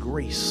of his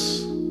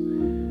grace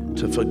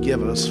to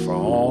forgive us for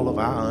all of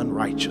our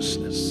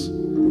unrighteousness,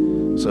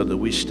 so that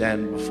we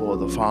stand before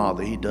the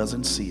Father. He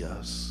doesn't see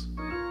us,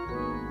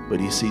 but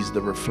he sees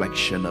the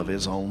reflection of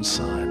his own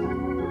Son.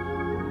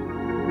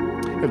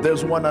 If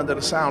there's one under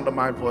the sound of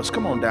my voice,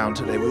 come on down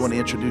today. We want to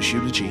introduce you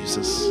to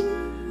Jesus.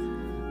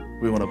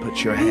 We want to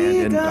put your hand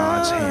in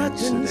God's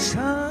hands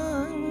today.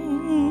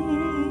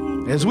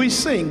 As we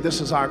sing,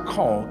 this is our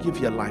call. Give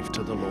your life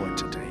to the Lord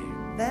today.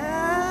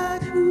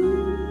 That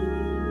whosoever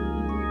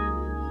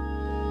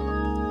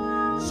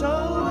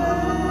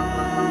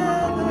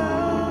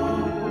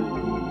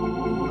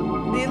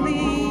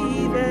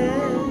believeth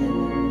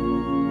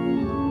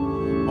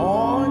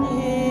on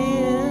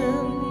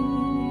him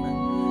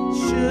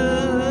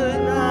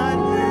should not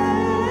perish,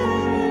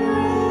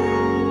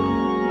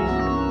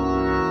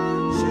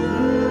 should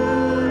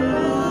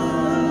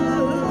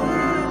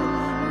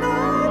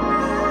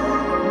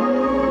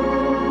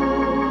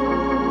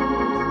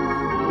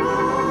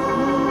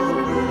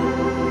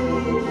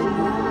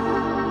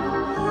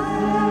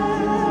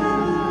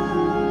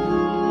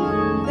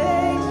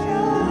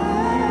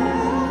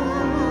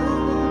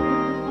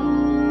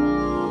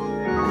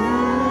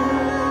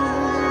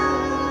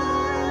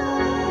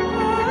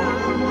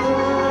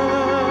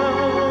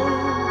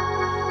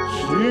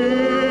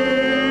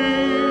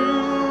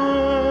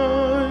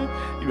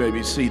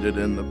seated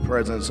in the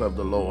presence of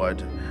the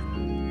Lord.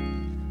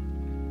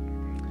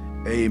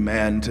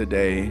 Amen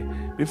today.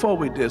 Before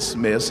we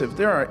dismiss, if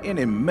there are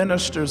any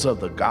ministers of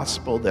the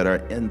gospel that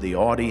are in the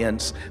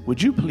audience, would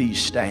you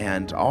please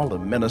stand? All the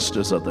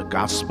ministers of the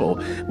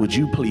gospel, would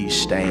you please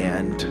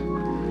stand?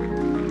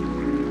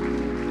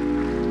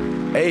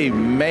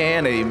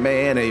 Amen,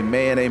 amen,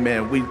 amen,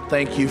 amen. We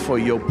thank you for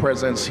your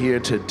presence here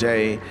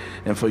today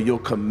and for your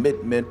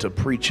commitment to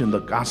preaching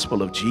the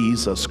gospel of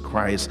Jesus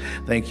Christ.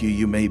 Thank you.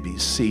 You may be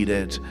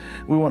seated.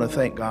 We want to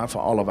thank God for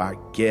all of our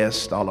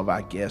guests, all of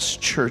our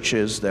guest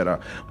churches that are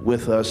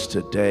with us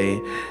today.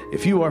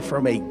 If you are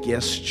from a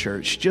guest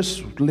church,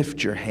 just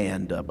lift your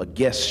hand up. A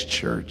guest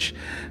church.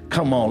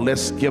 Come on,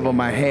 let's give them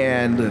a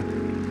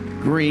hand.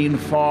 Green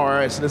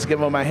Forest, let's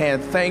give them a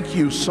hand. Thank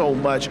you so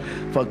much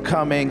for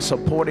coming,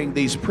 supporting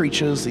these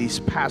preachers, these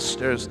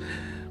pastors.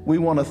 We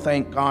want to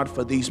thank God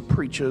for these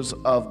preachers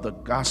of the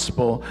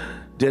gospel.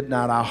 Did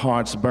not our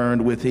hearts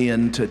burn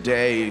within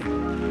today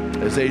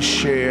as they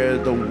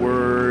shared the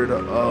word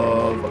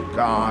of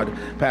God?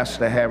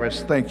 Pastor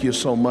Harris, thank you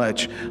so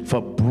much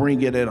for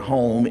bringing it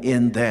home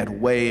in that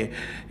way.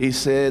 He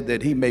said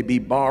that he may be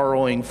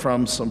borrowing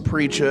from some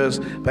preachers.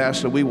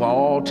 Pastor, we were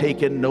all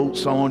taking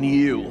notes on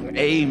you.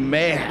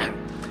 Amen.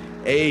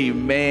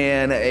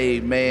 Amen,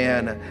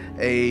 amen,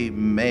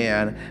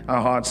 amen.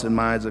 Our hearts and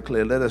minds are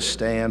clear. Let us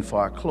stand for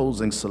our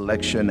closing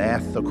selection,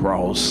 At the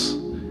Cross.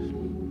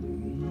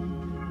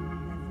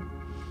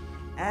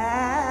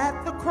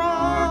 At the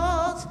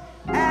cross,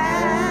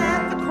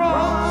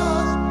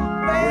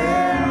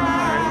 where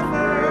I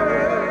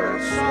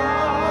first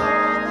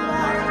saw the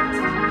light,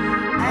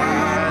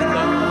 and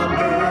the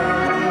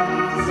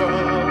burdens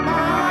of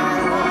my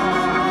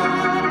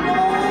heart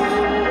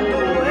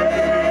rolled away.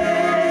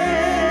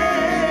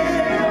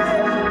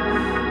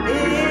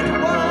 It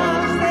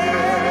was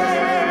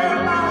there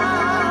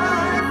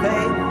by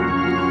faith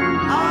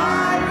I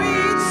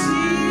received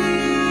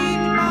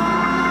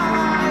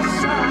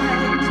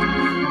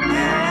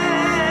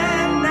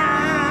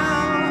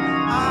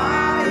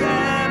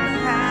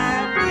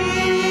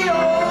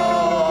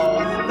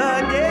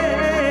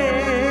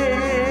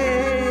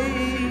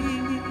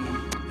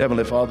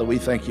Heavenly Father, we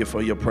thank you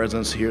for your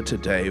presence here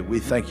today. We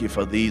thank you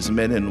for these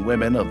men and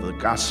women of the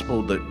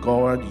gospel, that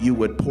God, you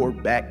would pour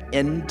back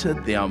into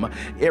them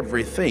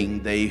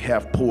everything they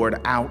have poured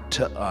out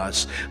to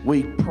us.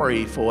 We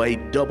pray for a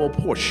double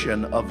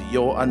portion of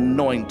your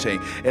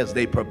anointing as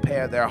they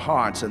prepare their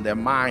hearts and their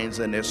minds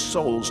and their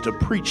souls to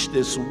preach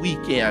this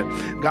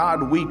weekend.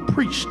 God, we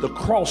preach the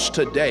cross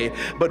today,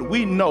 but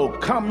we know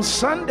come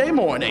Sunday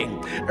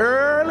morning,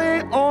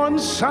 early on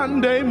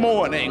Sunday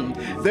morning,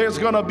 there's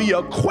going to be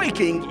a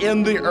quaking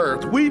in the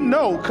earth. We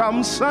know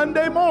come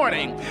Sunday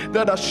morning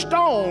that a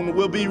stone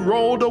will be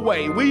rolled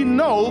away. We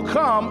know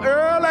come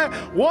early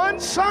one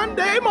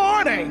Sunday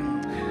morning,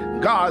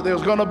 God,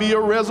 there's going to be a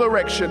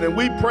resurrection, and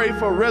we pray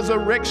for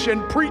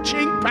resurrection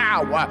preaching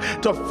power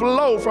to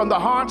flow from the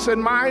hearts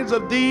and minds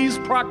of these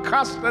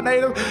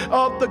procrastinators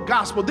of the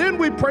gospel. Then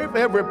we pray for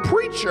every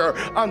preacher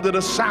under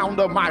the sound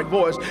of my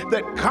voice,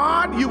 that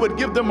God, you would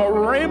give them a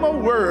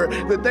rhema word,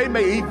 that they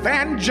may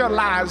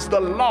evangelize the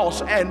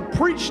lost and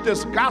preach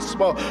this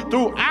gospel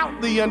throughout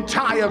the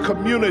entire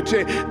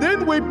community.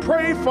 Then we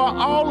pray for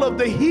all of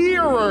the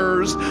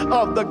hearers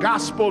of the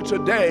gospel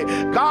today.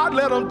 God,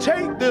 let them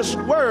take this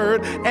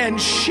word and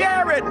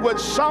share it with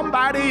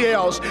somebody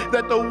else,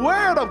 that the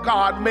word of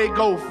God may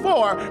go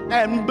forth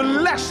and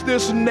bless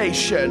this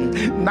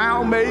nation.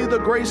 Now may the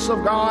grace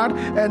of God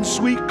and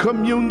sweet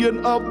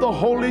communion of the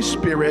Holy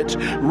Spirit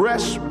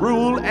rest,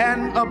 rule,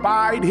 and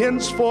abide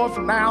henceforth,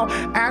 now,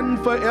 and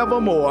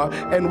forevermore.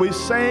 And we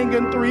sang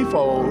in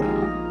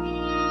threefold.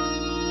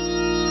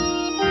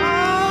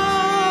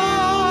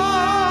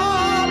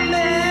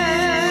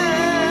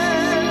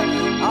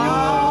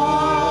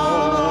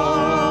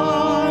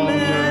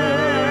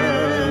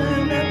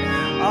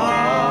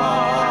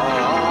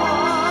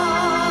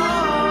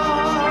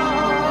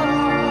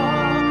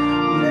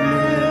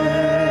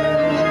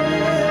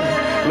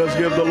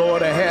 Give the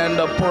Lord a hand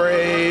of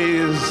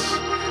praise.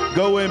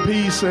 Go in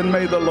peace, and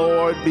may the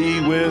Lord be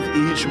with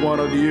each one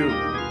of you.